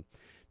mentioning.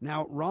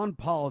 Now, Ron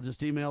Paul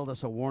just emailed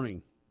us a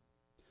warning.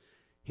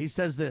 He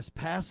says this: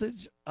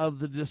 passage of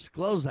the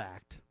Disclose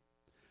Act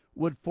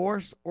would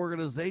force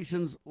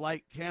organizations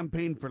like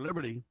Campaign for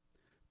Liberty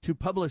to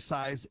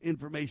publicize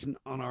information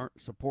on our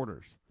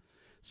supporters.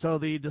 So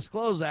the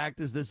Disclose Act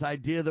is this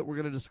idea that we're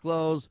going to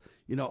disclose,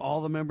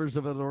 all the members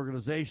of an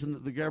organization,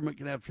 that the government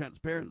can have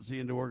transparency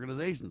into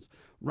organizations.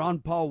 Ron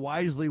Paul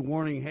wisely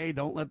warning, hey,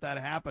 don't let that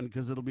happen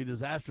because it'll be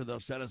disaster. They'll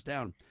shut us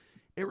down.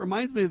 It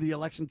reminds me of the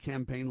election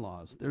campaign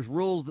laws. There's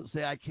rules that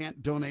say I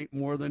can't donate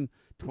more than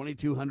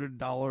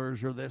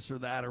 $2,200 or this or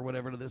that or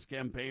whatever to this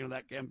campaign or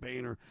that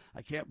campaign, or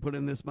I can't put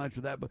in this much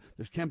or that, but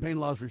there's campaign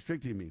laws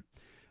restricting me.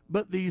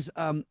 But these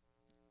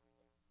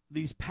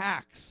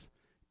PACs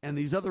and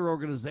these other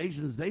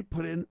organizations, they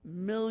put in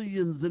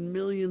millions and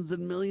millions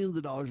and millions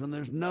of dollars, and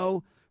there's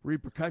no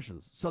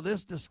repercussions. So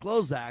this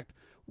Disclose Act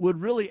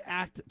would really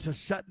act to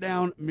shut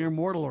down mere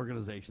mortal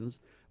organizations,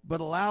 but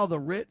allow the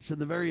rich and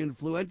the very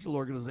influential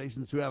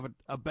organizations who have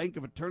a bank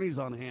of attorneys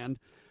on hand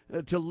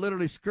to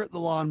literally skirt the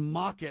law and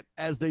mock it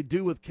as they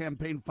do with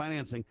campaign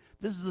financing.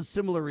 This is a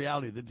similar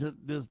reality.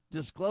 The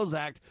Disclose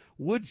Act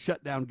would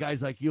shut down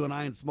guys like you and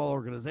I and small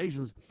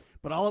organizations,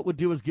 But all it would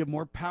do is give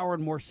more power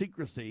and more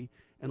secrecy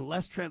and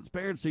less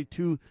transparency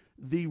to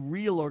the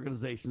real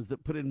organizations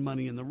that put in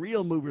money and the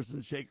real movers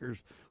and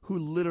shakers who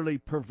literally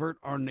pervert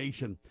our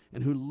nation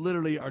and who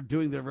literally are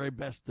doing their very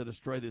best to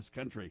destroy this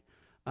country.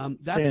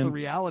 That's the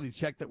reality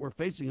check that we're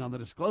facing on the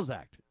Disclose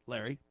Act,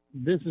 Larry.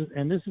 This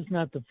is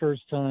not the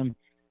first time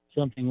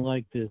something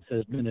like this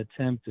has been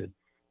attempted.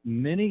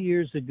 Many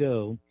years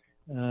ago,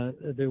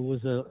 there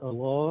was a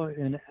law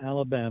in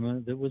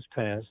Alabama that was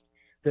passed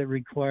that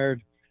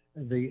required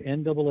the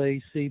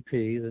NAACP,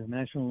 the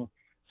National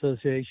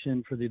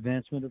Association for the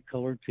Advancement of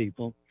Colored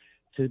People,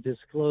 to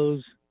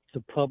disclose,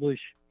 to publish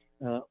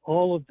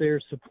all of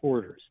their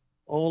supporters,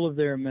 all of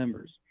their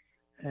members.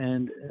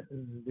 And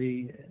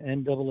the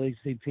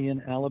NAACP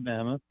in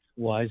Alabama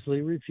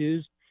wisely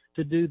refused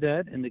to do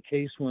that, and the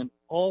case went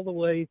all the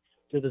way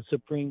to the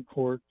Supreme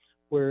Court,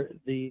 where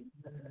the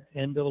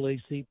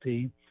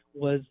NAACP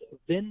was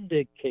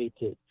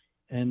vindicated.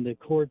 And the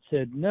court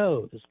said,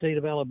 no, the state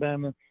of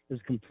Alabama is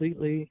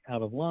completely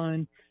out of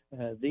line.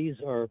 These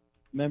are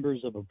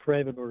members of a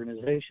private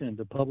organization, and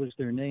to publish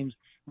their names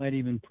might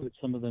even put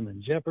some of them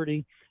in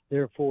jeopardy.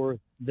 Therefore,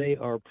 they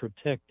are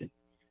protected.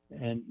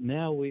 And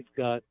now we've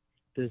got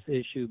this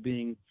issue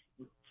being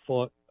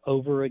fought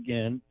over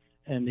again,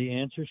 and the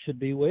answer should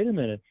be, wait a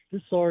minute,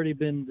 this has already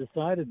been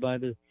decided by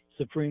the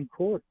Supreme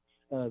Court.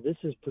 This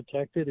is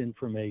protected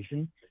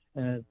information.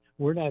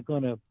 We're not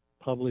going to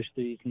publish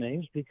these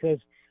names because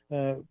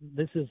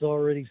this is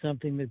already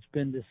something that's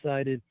been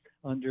decided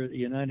under the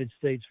United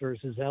States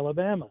versus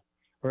Alabama,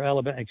 or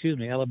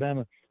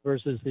Alabama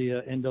versus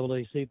the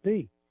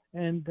NAACP.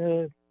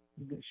 And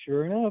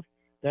sure enough,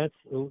 that's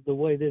the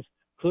way this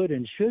could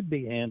and should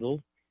be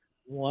handled.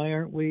 Why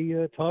aren't we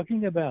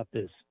talking about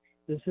this?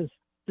 This is,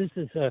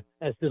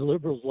 as the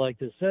liberals like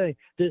to say,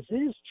 this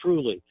is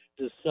truly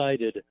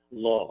decided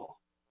law.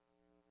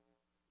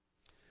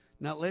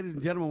 Now, ladies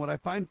and gentlemen, what I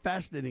find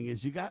fascinating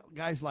is you got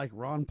guys like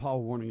Ron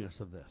Paul warning us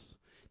of this.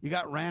 You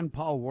got Rand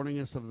Paul warning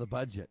us of the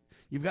budget.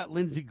 You've got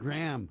Lindsey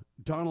Graham,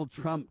 Donald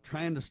Trump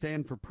trying to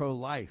stand for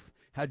pro-life.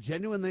 How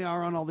genuine they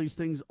are on all these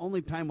things,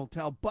 only time will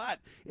tell. But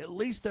at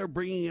least they're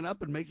bringing it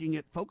up and making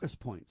it focus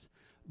points.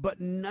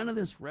 But none of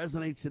this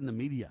resonates in the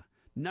media.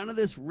 None of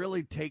this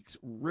really takes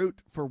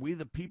root for we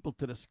the people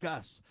to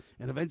discuss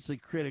and eventually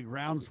create a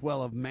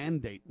groundswell of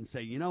mandate and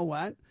say, you know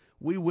what?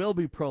 We will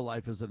be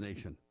pro-life as a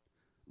nation.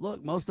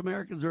 Look, most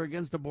Americans are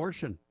against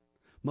abortion.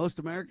 Most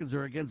Americans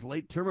are against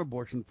late-term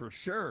abortion for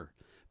sure.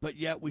 But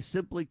yet we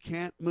simply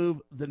can't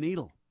move the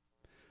needle.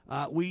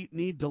 We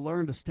need to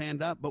learn to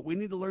stand up, but we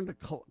need to learn to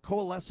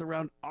coalesce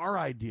around our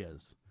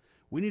ideas.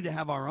 We need to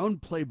have our own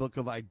playbook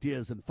of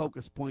ideas and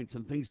focus points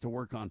and things to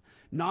work on,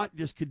 not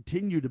just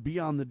continue to be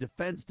on the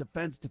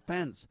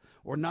defense,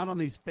 or not on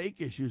these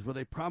fake issues where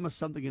they promise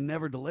something and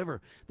never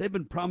deliver. They've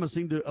been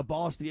promising to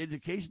abolish the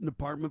education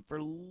department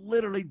for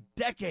literally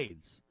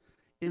decades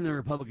in the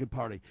Republican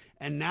Party.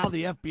 And now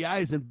the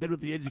FBI is in bed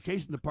with the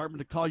education department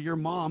to call your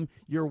mom,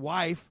 your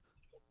wife,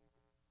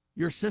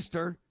 your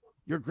sister,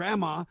 your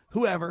grandma,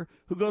 whoever,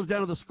 who goes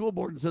down to the school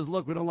board and says,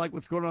 look, we don't like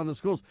what's going on in the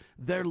schools.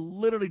 They're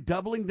literally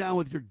doubling down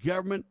with your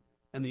government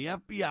and the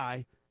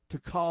FBI to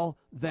call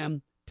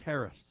them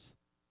terrorists.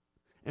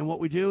 And what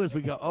we do is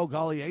we go, oh,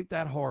 golly, ain't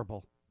that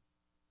horrible?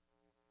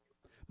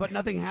 But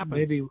nothing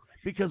happens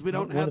because we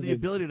don't have the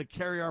ability to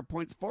carry our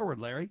points forward,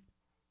 Larry.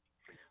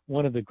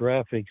 One of the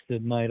graphics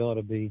that might ought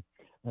to be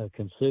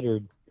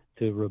considered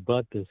to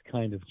rebut this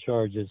kind of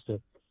charge is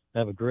to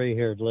have a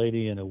gray-haired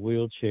lady in a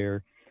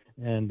wheelchair,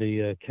 and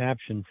the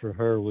caption for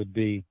her would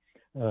be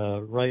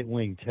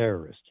right-wing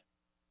terrorist.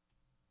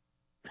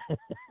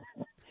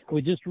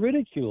 We just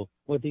ridicule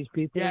what these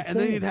people are and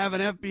then you'd have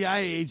an FBI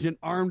agent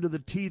armed to the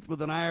teeth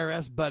with an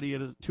IRS buddy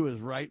to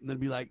his right, and then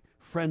be like,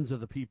 friends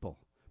of the people,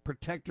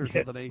 protectors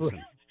of the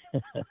nation.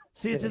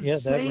 See, it's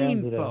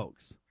insane,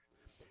 folks.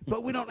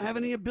 But we don't have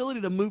any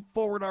ability to move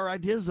forward our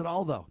ideas at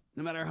all, though,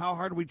 no matter how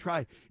hard we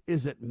try.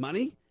 Is it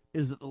money?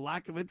 Is it the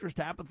lack of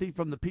interest, apathy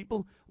from the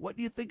people? What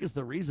do you think is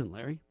the reason,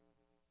 Larry?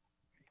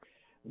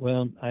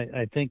 Well,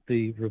 I think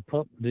the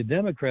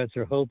Democrats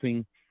are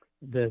hoping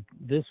that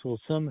this will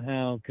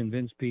somehow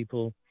convince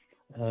people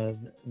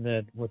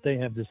that what they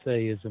have to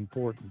say is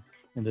important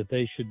and that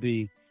they should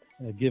be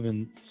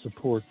given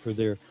support for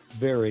their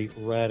very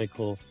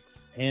radical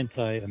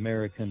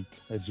anti-American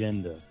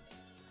agenda.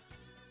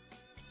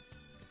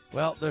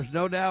 Well, there's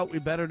no doubt we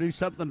better do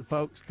something,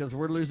 folks, because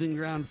we're losing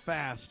ground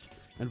fast,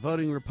 and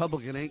voting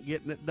Republican ain't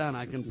getting it done.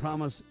 I can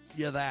promise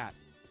you that.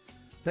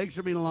 Thanks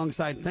for being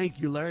alongside. Thank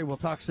you, Larry. We'll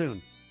talk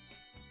soon.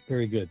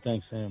 Very good.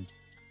 Thanks, Sam.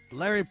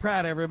 Larry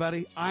Pratt,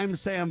 everybody. I'm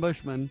Sam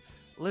Bushman.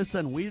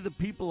 Listen, we the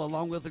people,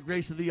 along with the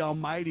grace of the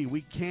Almighty,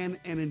 we can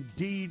and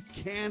indeed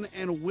can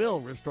and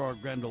will restore our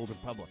grand old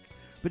republic.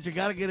 But you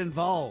got to get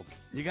involved.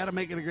 You got to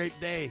make it a great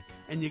day,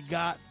 and you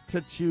got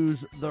to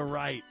choose the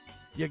right.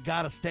 You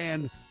got to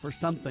stand for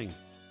something,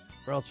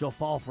 or else you'll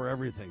fall for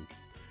everything.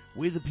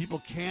 We the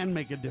people can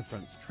make a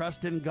difference.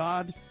 Trust in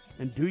God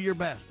and do your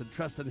best, and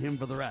trust in Him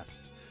for the rest.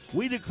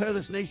 We declare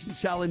this nation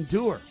shall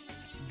endure.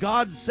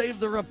 God save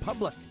the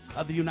republic.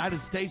 of the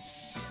United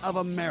States of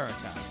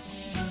America.